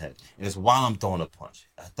side of my head, and it's while I'm throwing a punch.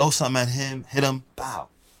 I throw something at him, hit him, bow,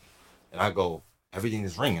 and I go. Everything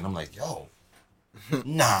is ringing. I'm like, yo.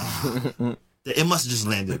 Nah, it must have just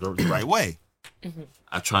landed the right way.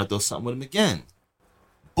 I tried to throw something with him again.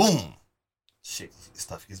 Boom. Shit,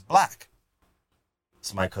 stuff gets black.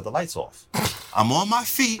 Somebody cut the lights off. I'm on my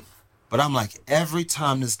feet, but I'm like, every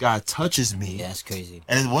time this guy touches me. Yeah, that's crazy.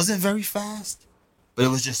 And it wasn't very fast, but it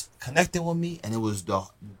was just connecting with me, and it was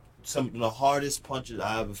some of the hardest punches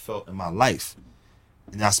I ever felt in my life.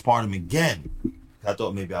 And I sparred him again. I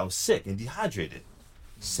thought maybe I was sick and dehydrated.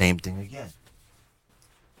 Same thing again.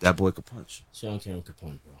 That boy could punch. Sean Cameron could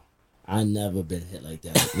punch, bro. I never been hit like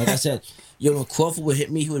that. Like I said, when Crawford would hit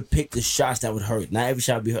me, he would pick the shots that would hurt. Not every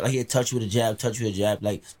shot would be hurt. Like he'd touch you with a jab.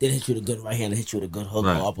 Like they'd hit you with a good right hand, hit you with a good hook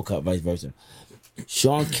or uppercut, vice versa.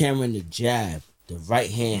 Sean Cameron, the jab, the right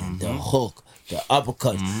hand, the hook, the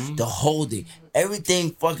uppercuts, the holding, everything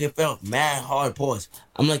fucking felt mad hard. Pause.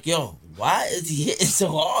 I'm like, yo, why is he hitting so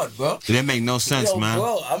hard, bro? It didn't make no sense, man.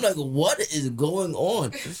 Bro, I'm like, what is going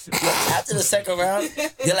on? After the second round,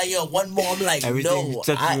 they're like, yo, one more. I'm like, everything no.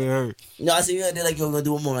 Hurt. No, I said, yeah, they're like, yo, we're going to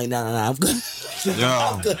do one more. I'm like, nah, I'm good.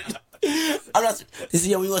 I'm good. I'm not. They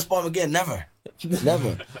said, yo, we going to spar him again. Never.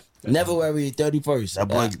 Never worry, 31st. That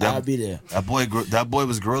boy, I'll be there. That boy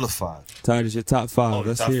was Gorilla 5. Titus, your top 5.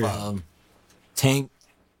 Let's hear it. Tank.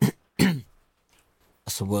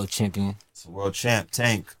 That's a world champion. It's a world champ.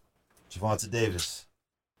 Tank. Javante Davis.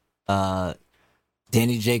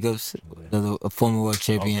 Danny Jacobs, a former world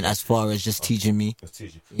champion, as far as just teaching me.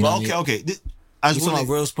 You know what I mean? Okay. You talking about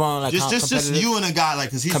real sparring, like just you and a guy, like,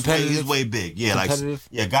 because he's way big. Yeah, like,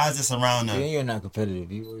 yeah, guys that's around Yeah, you're not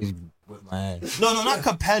competitive. You always whip my ass. No, not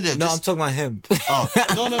competitive. No, I'm talking about him.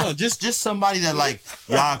 Oh, no. Just somebody that, like,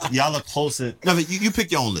 y'all are closer. No, but you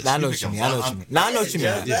pick your own list. I know what you mean. I know what you mean.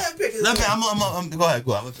 I'm go ahead.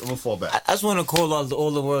 I'm gonna fall back. I just want to call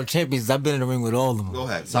all the world champions. I've been in the ring with all of them. Go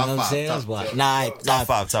ahead. You know what I'm saying? That's why. Top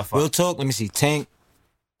five. Real talk. Let me see. Tank,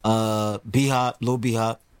 B-Hop, Lil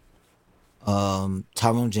B-Hop,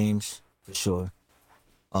 Tyrone James for sure.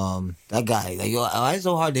 That guy, like, yo, why is it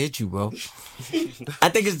so hard to hit you, bro? I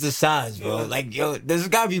think it's the size, bro. Like, yo, there's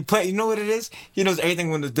gotta be play. You know what it is? He knows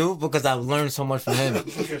everything when to do because I've learned so much from him.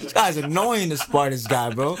 This guy's annoying to spar this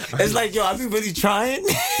guy, bro. It's like, yo, I be really trying.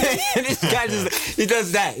 And this guy he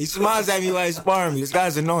does that. He smiles at me while he's sparring me. This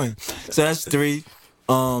guy's annoying. So that's 3.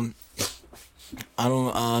 Let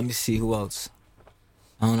me see who else.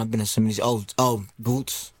 I've been in so many.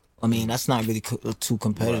 Boots. I mean, that's not really too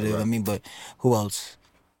competitive. Right. I mean, but who else?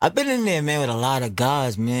 I've been in there, man, with a lot of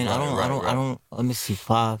guys, man. I don't. Let me see,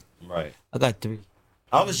 5. Right. I got 3.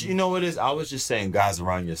 You know what it is? I was just saying guys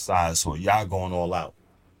around your size, so y'all going all out.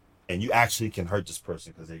 And you actually can hurt this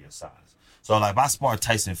person because they're your size. So, like, if I spar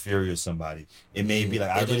Tyson Fury or somebody, it may be like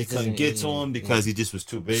I really couldn't get to him because he just was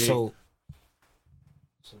too big. So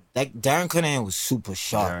that Darren Cunningham was super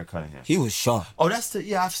sharp. Darren Cunningham. He was sharp. Oh,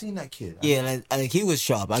 I've seen that kid. Yeah, like he was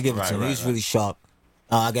sharp. I give it to him. He was really sharp.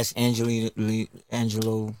 I guess Angelo.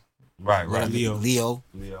 Right. Leo.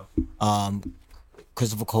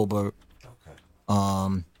 Christopher Colbert. Okay. I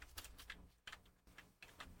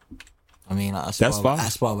mean, I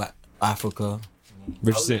spar with Africa.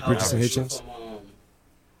 Richardson Hitchens.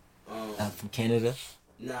 From Canada.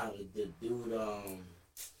 Nah, the dude,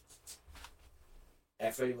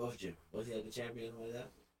 at Freddie Roach Gym. Was he like the champion or something like that?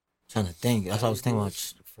 Trying to think. That's what I was thinking about.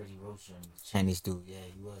 Freddie Roach, Chinese dude. Yeah,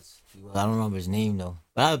 he was. I don't remember his name though.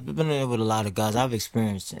 But I've been there with a lot of guys. I've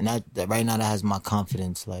experienced, and that right now that has my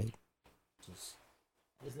confidence. Like,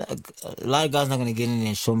 a lot of guys not gonna get in there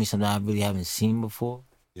and show me something I really haven't seen before.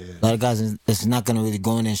 Yeah. A lot of guys that's not gonna really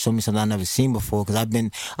go in there and show me something I've never seen before. Because I've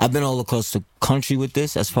been all across the country with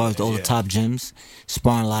this, as far as all the top gyms,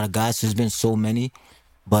 sparring a lot of guys. There's been so many,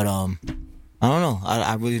 but I don't know.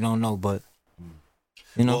 I really don't know, but.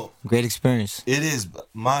 You know, great experience. It is.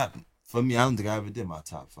 For me, I don't think I ever did my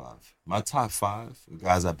top 5. My top 5, the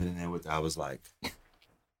guys I've been in there with, I was like,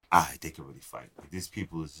 they can really fight. Like, these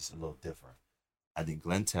people is just a little different. I think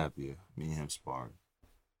Glenn Tapia, me and him sparred.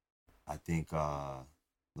 I think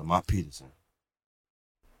Lamont Peterson.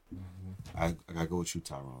 Mm-hmm. I gotta go with you,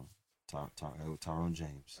 Tyrone. Tyrone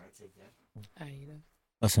James.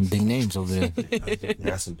 That's some big names over there.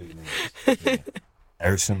 That's some big names. Yeah.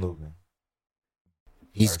 Erickson Lubin.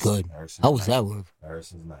 He's good. How was that work?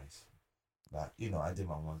 Erickson's nice. But, I did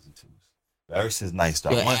my 1s and 2s. But Erickson's nice,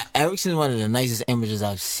 though. Erickson's one of the nicest images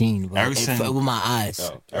I've seen, bro. With my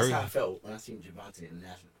eyes. That's how I felt when I seen Javante in the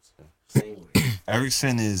Nationals. Same way.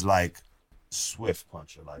 Erickson is like swift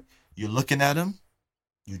puncher. Like, you're looking at him,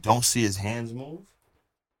 you don't see his hands move,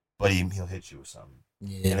 but he'll hit you with something.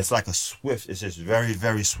 Yeah. And it's like it's just very,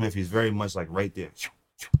 very swift. He's very much like right there.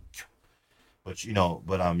 But, you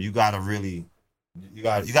gotta really... You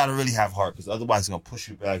gotta really have heart, because otherwise he's gonna push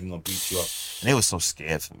you back and gonna beat you up. And they were so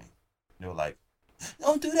scared for me. They were like,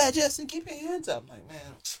 "Don't do that, Justin. Keep your hands up." I'm like,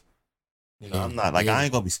 man, I'm not like I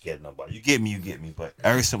ain't gonna be scared of nobody. You get me. But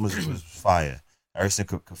Erickson was fire. Erickson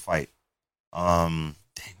could fight. Dang,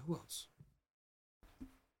 who else?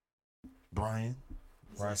 Brian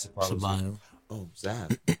Sabato. Oh,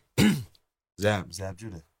 Zab. Zab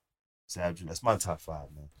Judah. That's my top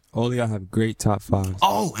 5, man. All y'all have great top 5s.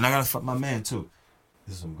 Oh, and I gotta fuck my man too.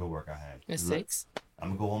 This is some good work I had. That's 6.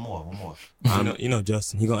 I'm gonna go one more. You know,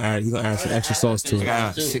 Justin. He gonna add some extra sauce to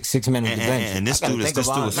it. 6 men on the bench. And this dude is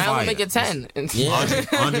fire. Now we'll make it 10. Under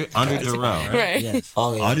Durrell, right? Yes.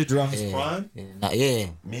 Oh, yeah. Under Durrell's prime. Yeah.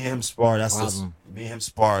 Me and him sparred. Me and him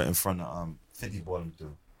sparred in front of 50 brought him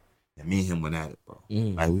through, and me and him went at it, bro.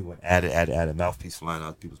 Like, we went at it. Mouthpiece flying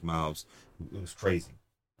out people's mouths. It was crazy.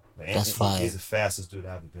 That's fine. He's the fastest dude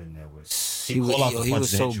I've ever been there with. He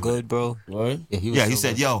was so good, bro. What? Yeah, he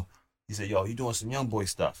said, yo, you doing some young boy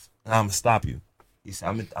stuff, and I'm gonna stop you. He said,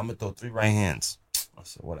 I'm gonna throw 3 right hands. I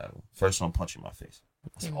said, whatever. First one, punch in my face.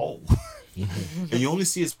 I said, oh. And you only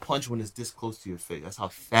see his punch when it's this close to your face. That's how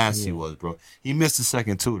fast he was, bro. He missed the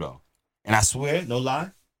second 2, though. And I swear, no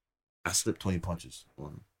lie, I slipped 20 punches on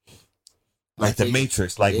him. Like the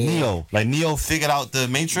Matrix, like Neo. Like Neo figured out the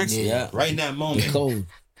Matrix right in that moment. The code.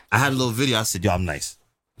 I had a little video. I said, yo, I'm nice.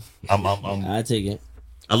 I take it.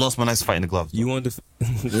 I lost my nice fight in the glove. You want to...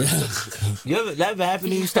 That ever happen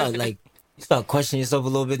to you? You start questioning yourself a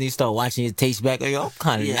little bit, and you start watching your taste back. Like, yo, I'm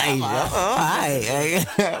kind of nice. I'm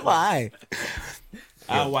all right.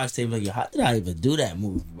 I watch tape like, yo, how did I even do that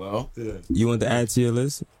move, bro? You want to add to your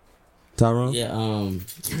list, Tyrone? Yeah,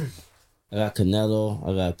 I got Canelo,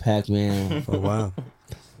 I got Pac-Man. Oh, wow.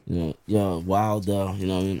 Wilder, you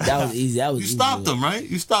know what I mean? That was easy. You stopped them, right?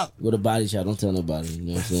 You stopped. With a body shot, don't tell nobody, you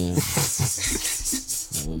know what I'm saying?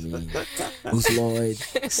 You know what I mean? Bruce Lloyd,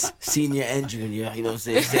 senior and junior, you know what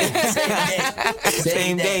I'm saying?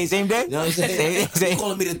 Same day. You know what I'm saying? Same.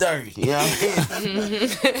 Calling me the third, you know what I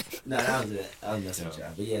mean? No, that was it. I was messing with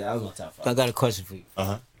y'all. But yeah, that was my top 5. I got a question for you.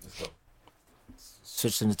 Uh-huh. Let's go.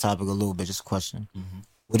 Switching the topic a little bit, just a question.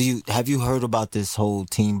 Have you heard about this whole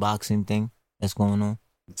team boxing thing that's going on?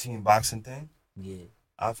 The team boxing thing? Yeah.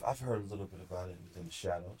 I've heard a little bit about it within the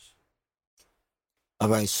shadows. All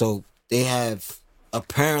right, so they have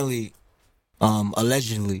apparently,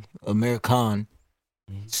 allegedly, Amir Khan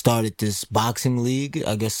started this boxing league,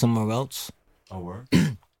 I guess somewhere else. Oh, word?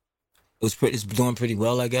 It's doing pretty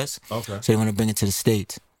well, I guess. Okay. So they want to bring it to the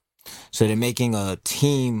States. So they're making a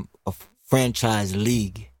franchise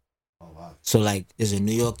league. Oh, wow. So, like, there's a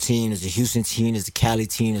New York team, there's a Houston team, there's a Cali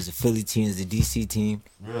team, there's a Philly team, there's a DC team.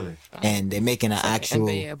 Really? And they're making an actual...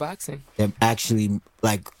 NBA boxing. They're actually,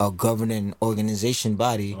 like, a governing organization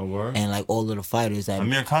body. Oh, word? And, like, all of the fighters that...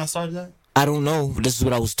 Amir Khan started that? I don't know. This is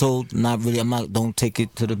what I was told. Don't take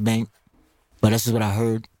it to the bank. But this is what I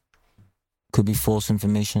heard. Could be false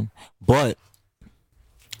information. But,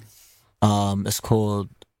 it's called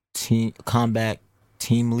Combat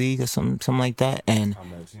Team League or something like that. And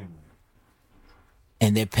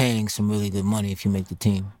they're paying some really good money if you make the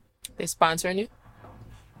team. They sponsoring you?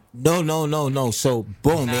 No. So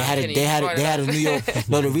boom, they had a New York.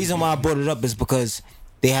 No, the reason why I brought it up is because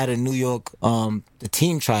they had a New York the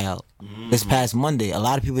team tryout this past Monday. A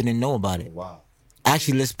lot of people didn't know about it. Wow.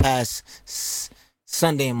 Actually, this past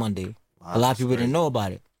Sunday and Monday, a lot of people didn't know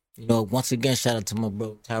about it. You know, once again, shout out to my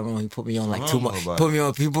bro Tyrone. He put me on like 2 months. He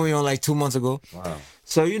put me on like 2 months ago. Wow.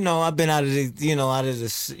 So I've been out of this,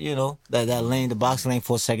 that lane, the boxing lane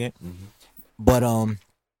for a second. But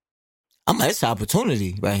it's an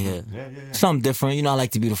opportunity right here. Yeah. Something different. I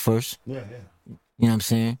like to be the first. Yeah. You know what I'm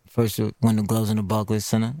saying? First to win the gloves in the Barclays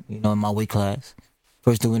Center, in my weight class.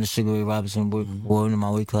 First to win the Sugar Ray Robinson Award in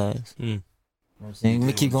my weight class. You know what I'm saying? Let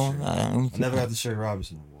me keep going. I never got the Sugar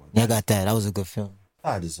Robinson Award. Yeah, I got that. That was a good feeling.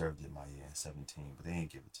 I deserved it my year in 17, but they ain't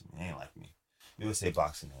give it to me. They ain't like me. USA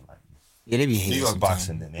boxing ain't like me. Yeah, they be hating New York sometimes.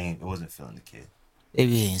 boxing, then it wasn't feeling the kid. They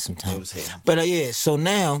be hating sometimes. It was hating. But so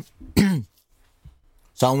now,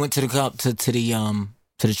 so I went to the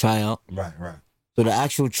tryout. Right. So the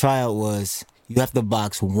actual tryout was you have to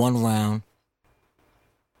box 1 round,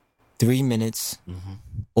 3 minutes,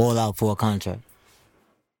 all out for a contract.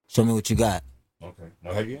 Show me what you got. Okay.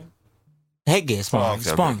 No headgear? Headgear, sparring.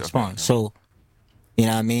 So, you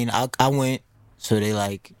know what I mean? I went, so they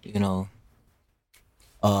like, we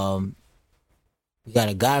got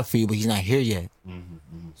a guy for you, but he's not here yet.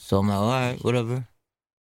 So I'm like, all right, whatever.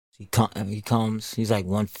 He comes, he's like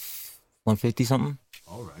 150 something.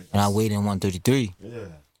 All right. And I weighed in 133. Yeah.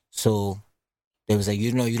 So they was like,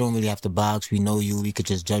 you don't really have to box. We know you. We could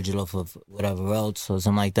just judge it off of whatever else or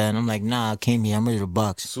something like that. And I'm like, nah, I came here. I'm ready to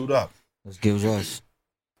box. Suit up. Let's give it a rush.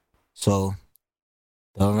 So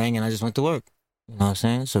the bell rang and I just went to work. You know what I'm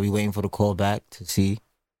saying? So we waiting for the call back to see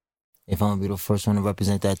if I'm going to be the first one to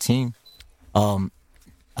represent that team.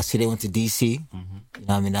 I see they went to DC. You know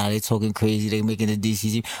what I mean? Now they talking crazy. They making the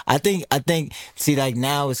DC team. I think, see, like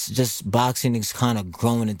now it's just boxing is kind of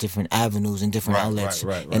growing in different avenues and different outlets.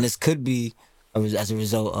 Right. And this could be as a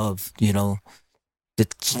result of,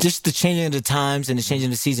 just the changing of the times and the changing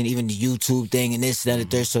of the season, even the YouTube thing and this, that, and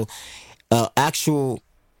there. So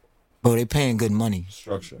bro, they paying good money.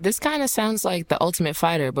 Structure. This kind of sounds like The Ultimate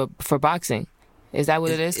Fighter, but for boxing. Is that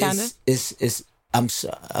what it is, kind of?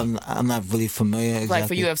 I'm not really familiar. Exactly. Like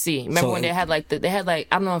for UFC. Remember when they had like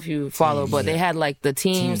I don't know if you follow, but they had like the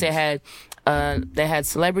teams. They had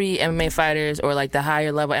celebrity MMA fighters or like the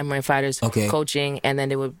higher level MMA fighters coaching, and then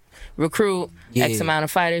they would recruit X amount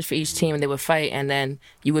of fighters for each team, and they would fight, and then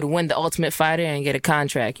you would win the Ultimate Fighter and get a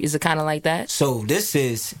contract. Is it kind of like that? So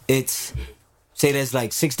say there's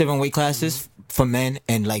like 6 different weight classes for men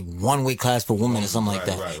and like 1 weight class for women or something like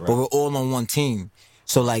that. Right. But we're all on one team.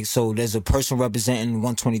 So there's a person representing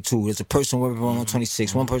 122. There's a person representing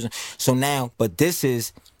 126. One person. So now, but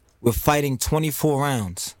we're fighting 24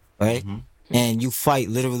 rounds, right? and you fight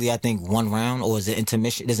literally, I think, one round, or is it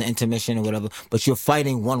intermission? There's an intermission or whatever, but you're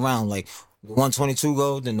fighting one round. Like the 122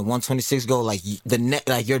 go, then the 126 go. Like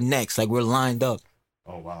like you're next. Like we're lined up.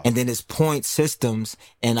 Oh wow! And then it's point systems,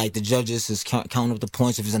 and like the judges is counting up the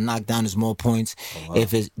points. If it's a knockdown, there's more points. Oh, wow.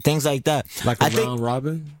 If it's things like that, like a round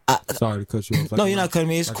robin. Sorry to cut you off. No, you're not cutting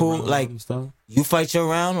me. It's cool. Like you fight your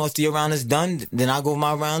round. After your round is done, then I go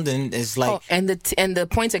my round, and it's like and the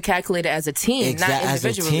points are calculated as a team, not individually.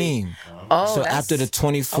 As a team. Oh, so after the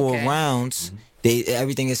 24 rounds,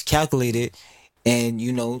 everything is calculated, and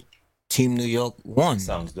Team New York won.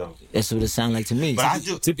 Sounds dope. That's what it sounds like to me. But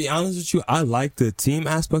to be honest with you, I like the team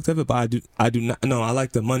aspect of it, but I do not. No, I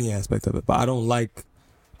like the money aspect of it, but I don't like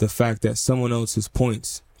the fact that someone else's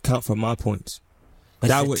points count for my points. But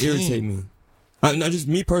that would irritate me. Not just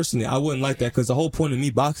me personally. I wouldn't like that because the whole point of me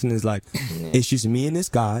boxing is like, it's just me and this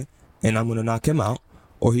guy, and I'm gonna knock him out,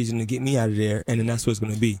 or he's gonna get me out of there, and then that's what it's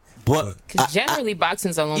gonna be. But because generally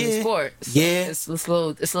boxing's a lonely sport. So it's a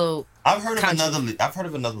little. I've heard of another league. I've heard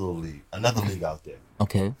of another league out there.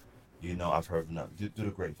 Okay. I've heard of another through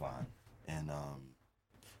the grapevine, and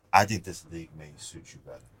I think this league may suit you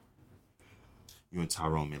better. You and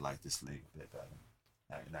Tyrone may like this league a bit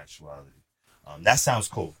better. In actuality, that sounds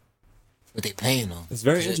cool. What they paying though? It's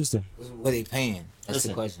very interesting. What they paying? That's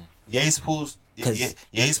the question. Yates pool's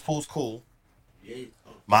cool.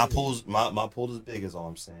 My pool is big, is all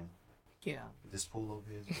I'm saying. Yeah. This pool over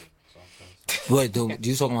here is big. What? Do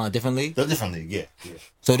you talking about a different league? The different league, yeah.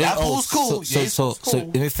 So that pool's cool. So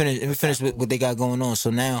let me finish with what they got going on.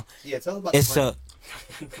 So now, tell about it's I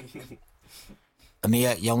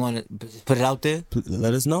mean, y'all want to put it out there?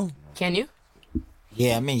 Let us know. Can you?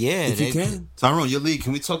 Yeah, I mean, yeah. If you can. Tyrone, your league.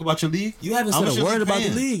 Can we talk about your league? You haven't said a word about the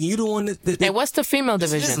league. You the one that. Hey, what's the female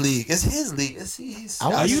division? It's his league. It's his.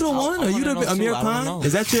 Are you the one? Are you the Amir Khan?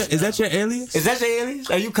 Is that your alias? Is that your alias?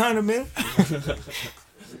 Are you Khan Amir?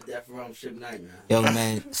 That from Ship Night, man. Yo,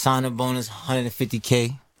 man, signing bonus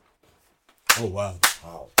 $150K. Oh wow.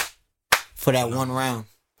 For that one round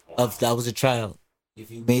that was a tryout. If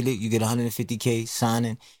you made it, you get $150K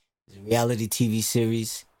signing. It's a reality TV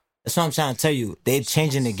series. That's what I'm trying to tell you. They're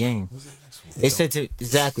changing the game. They said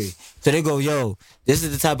exactly. So they go, yo, this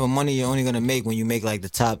is the type of money you're only gonna make when you make like the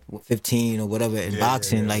top 15 or whatever in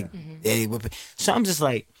boxing. Like, so I'm just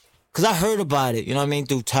like, cause I heard about it, you know what I mean,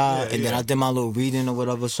 through Ty, and then I did my little reading or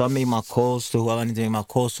whatever. So I made my calls to whoever I need to make my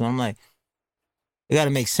calls to. I'm like, it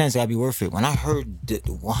gotta make sense. It gotta be worth it. When I heard the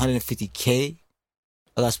 $150K.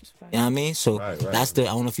 You know what I mean? So that's I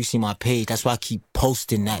don't know if you see my page. That's why I keep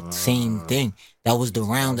posting that same thing. That was the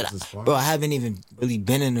round that I haven't even really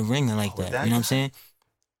been in the ring like that. You know what I'm saying?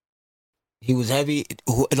 He was heavy. It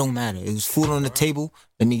don't matter. It was food on the table.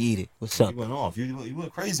 Let me eat it. What's up? You went off. You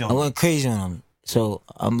went crazy on him. I went crazy on him. So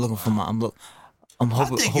I'm looking for my. I'm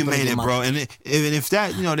hoping. I think you made it, bro. And if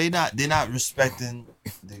that, they're not respecting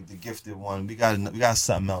the gifted one. We got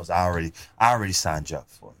something else. I already signed you up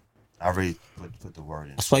for it. I already put the word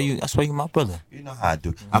in. That's why you my brother. You know how I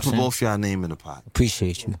do. I put both y'all name in the pot.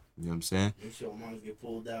 Appreciate you. You know what I'm saying? Make sure moms get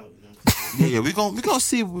pulled out. You know what I'm saying? Yeah, we gonna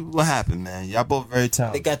see what happened, man. Y'all both very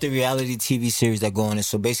talented. They got the reality TV series that go on it.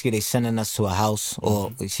 So basically, they sending us to a house,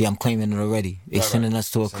 or see, I'm claiming it already. They sending us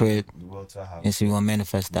to a crib, and so we want to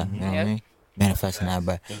manifest that. You know what I mean? Manifesting that,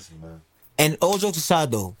 bro. And all jokes aside,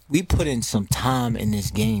 though, we put in some time in this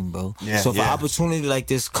game, bro. So if an opportunity like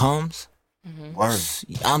this comes.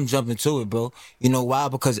 I'm jumping to it, bro. You know why?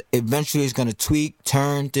 Because eventually it's gonna tweak,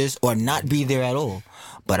 turn this, or not be there at all.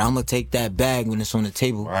 But I'm gonna take that bag when it's on the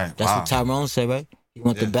table. Right. That's what Tyrone said, right? You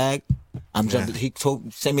want the bag? I'm jumping. He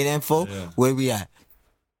sent me the info. Where we at?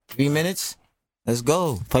 3 minutes? Let's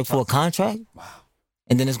go. Fight for a contract? Wow.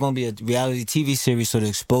 And then it's gonna be a reality TV series, so the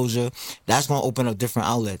exposure, that's gonna open up different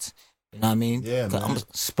outlets. You know what I mean? Yeah, man. I'm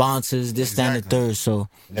sponsors, this, that, and the third. So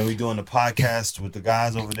and then we doing the podcast with the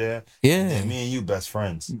guys over there. Yeah. And me and you best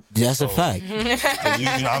friends. That's a fact.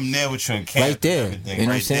 I'm there with you in camp. Right there. And You know what I'm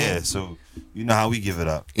right saying? there. So you know how we give it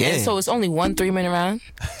up. Yeah. So it's only 1 3-minute round.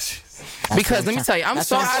 Because let me tell you, I'm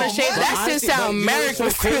so out of shape. That shit sound miracle.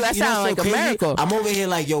 That sound like a miracle. I'm over here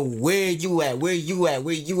like, yo, where you at? Where you at?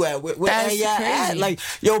 Where you at? Where y'all at? Like,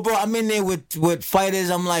 yo, bro, I'm in there with fighters.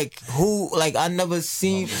 I'm like, who? Like, I never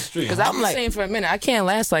seen. Because I've been saying for a minute, I can't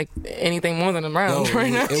last like anything more than a round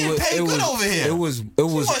right now. It was over here. It was.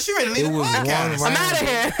 She ready to leave the podcast. I'm out of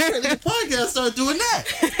here. The podcast started doing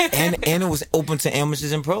that. And it was open to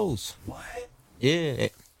amateurs and pros. What? Yeah,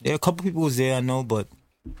 there a couple people was there, I know, but.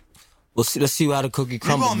 Let's see how the cookie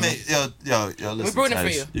crumbles. Yo, listen. We're rooting for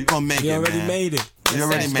you. You're gonna make it, man. You already made it. You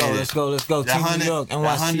already made it. Let's go. Team New York,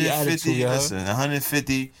 NYC attitude, listen,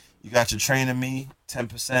 150. You got your trainer me,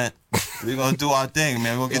 10%. We're gonna do our thing,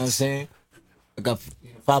 man. We're gonna get. You know what I'm saying? I got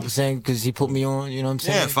 5% because he put me on. You know what I'm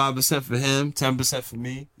saying? Yeah, 5% for him, 10% for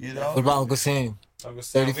me. You know. What about Uncle Sam? Uncle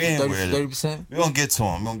Sam, 30%. We gonna get to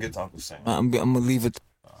him. We gonna get to Uncle Sam. I'm gonna leave it.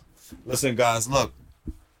 Listen, guys. Look,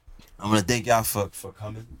 I'm gonna thank y'all for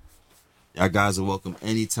coming. Y'all guys are welcome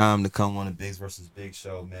anytime to come on the Bigs versus Big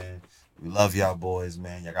show, man. We love y'all boys,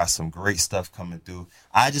 man. Y'all got some great stuff coming through.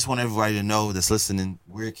 I just want everybody to know that's listening,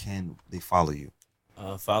 where can they follow you?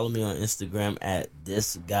 Follow me on Instagram at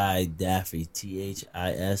this guy Daffy,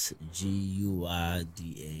 ThisGuyDaffy.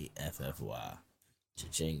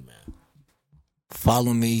 Cha-ching, man.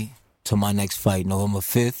 Follow me to my next fight, November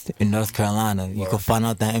 5th in North Carolina. You can find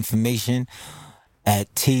out that information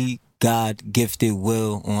at T God Gifted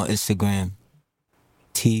Will on Instagram.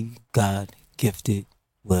 T God Gifted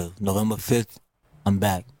Will. November 5th, I'm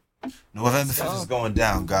back. November 5th is going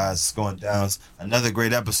down, guys. It's going down. It's another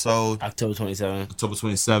great episode. October 27th. October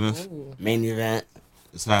 27th. Main event.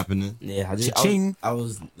 It's happening. Yeah, I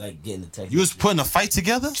was like getting the text. You was putting a fight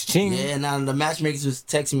together? Cha-ching. Yeah, now the matchmakers was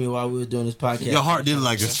texting me while we were doing this podcast. Your heart didn't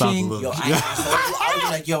like it stop a little. Yo, I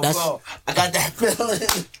was like, yo, bro, I got that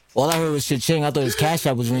feeling. All I heard was cha-ching. I thought his cash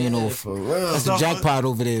app was ringing off. For real. That's the jackpot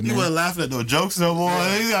over there, He man. wasn't laughing at no jokes no more.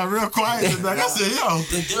 He got real quiet. Like I said, yo.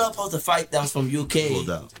 The dude I supposed to fight that was from UK. He pulled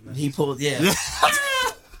out. He pulled, yeah.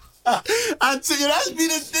 I tell you, that's be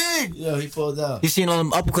the thing. Yo, he pulled out. You seen all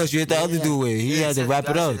them uppercuts you hit the other dude with. He had to wrap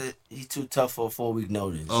it up. He's too tough for a 4-week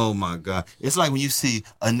notice. Oh my God! It's like when you see,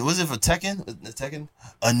 was it for Tekken?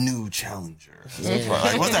 A new challenger. Yeah.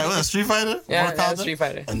 Like, what's that? Was that Street Fighter? Yeah, Street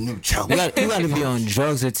Fighter. A new challenger. You got to be on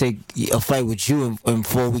drugs to take a fight with you in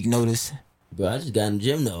 4-week notice. Bro, I just got in the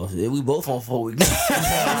gym though. We both on 4 weeks.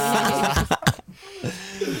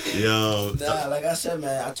 Yo. Nah, like I said,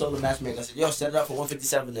 man, I told the matchmaker, I said, yo, set it up for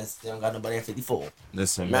 157 this. They don't got nobody at 54.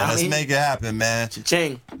 Listen, man, let's make it happen, man.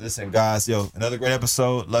 Cha-ching. Listen, guys, yo, another great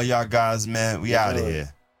episode. Love y'all guys, man. We out of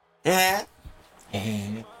here. Yeah.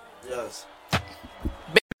 Yes.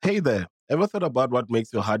 Hey there, ever thought about what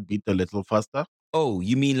makes your heart beat a little faster? Oh,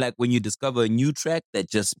 you mean like when you discover a new track that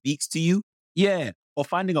just speaks to you? Yeah, or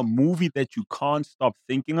finding a movie that you can't stop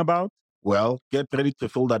thinking about? Well, get ready to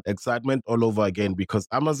feel that excitement all over again because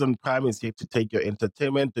Amazon Prime is here to take your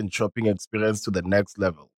entertainment and shopping experience to the next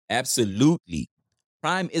level. Absolutely.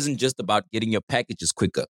 Prime isn't just about getting your packages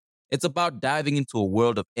quicker. It's about diving into a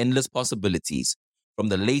world of endless possibilities, from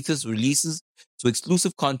the latest releases to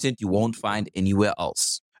exclusive content you won't find anywhere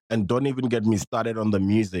else. And don't even get me started on the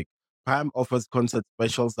music. Prime offers concert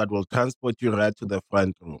specials that will transport you right to the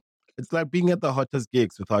front row. It's like being at the hottest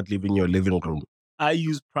gigs without leaving your living room. I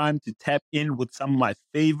use Prime to tap in with some of my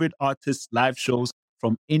favorite artists' live shows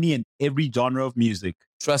from any and every genre of music.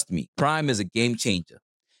 Trust me, Prime is a game changer.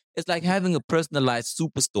 It's like having a personalized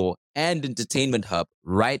superstore and entertainment hub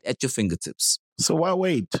right at your fingertips. So why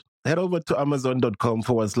wait? Head over to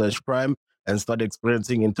amazon.com/Prime and start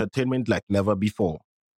experiencing entertainment like never before.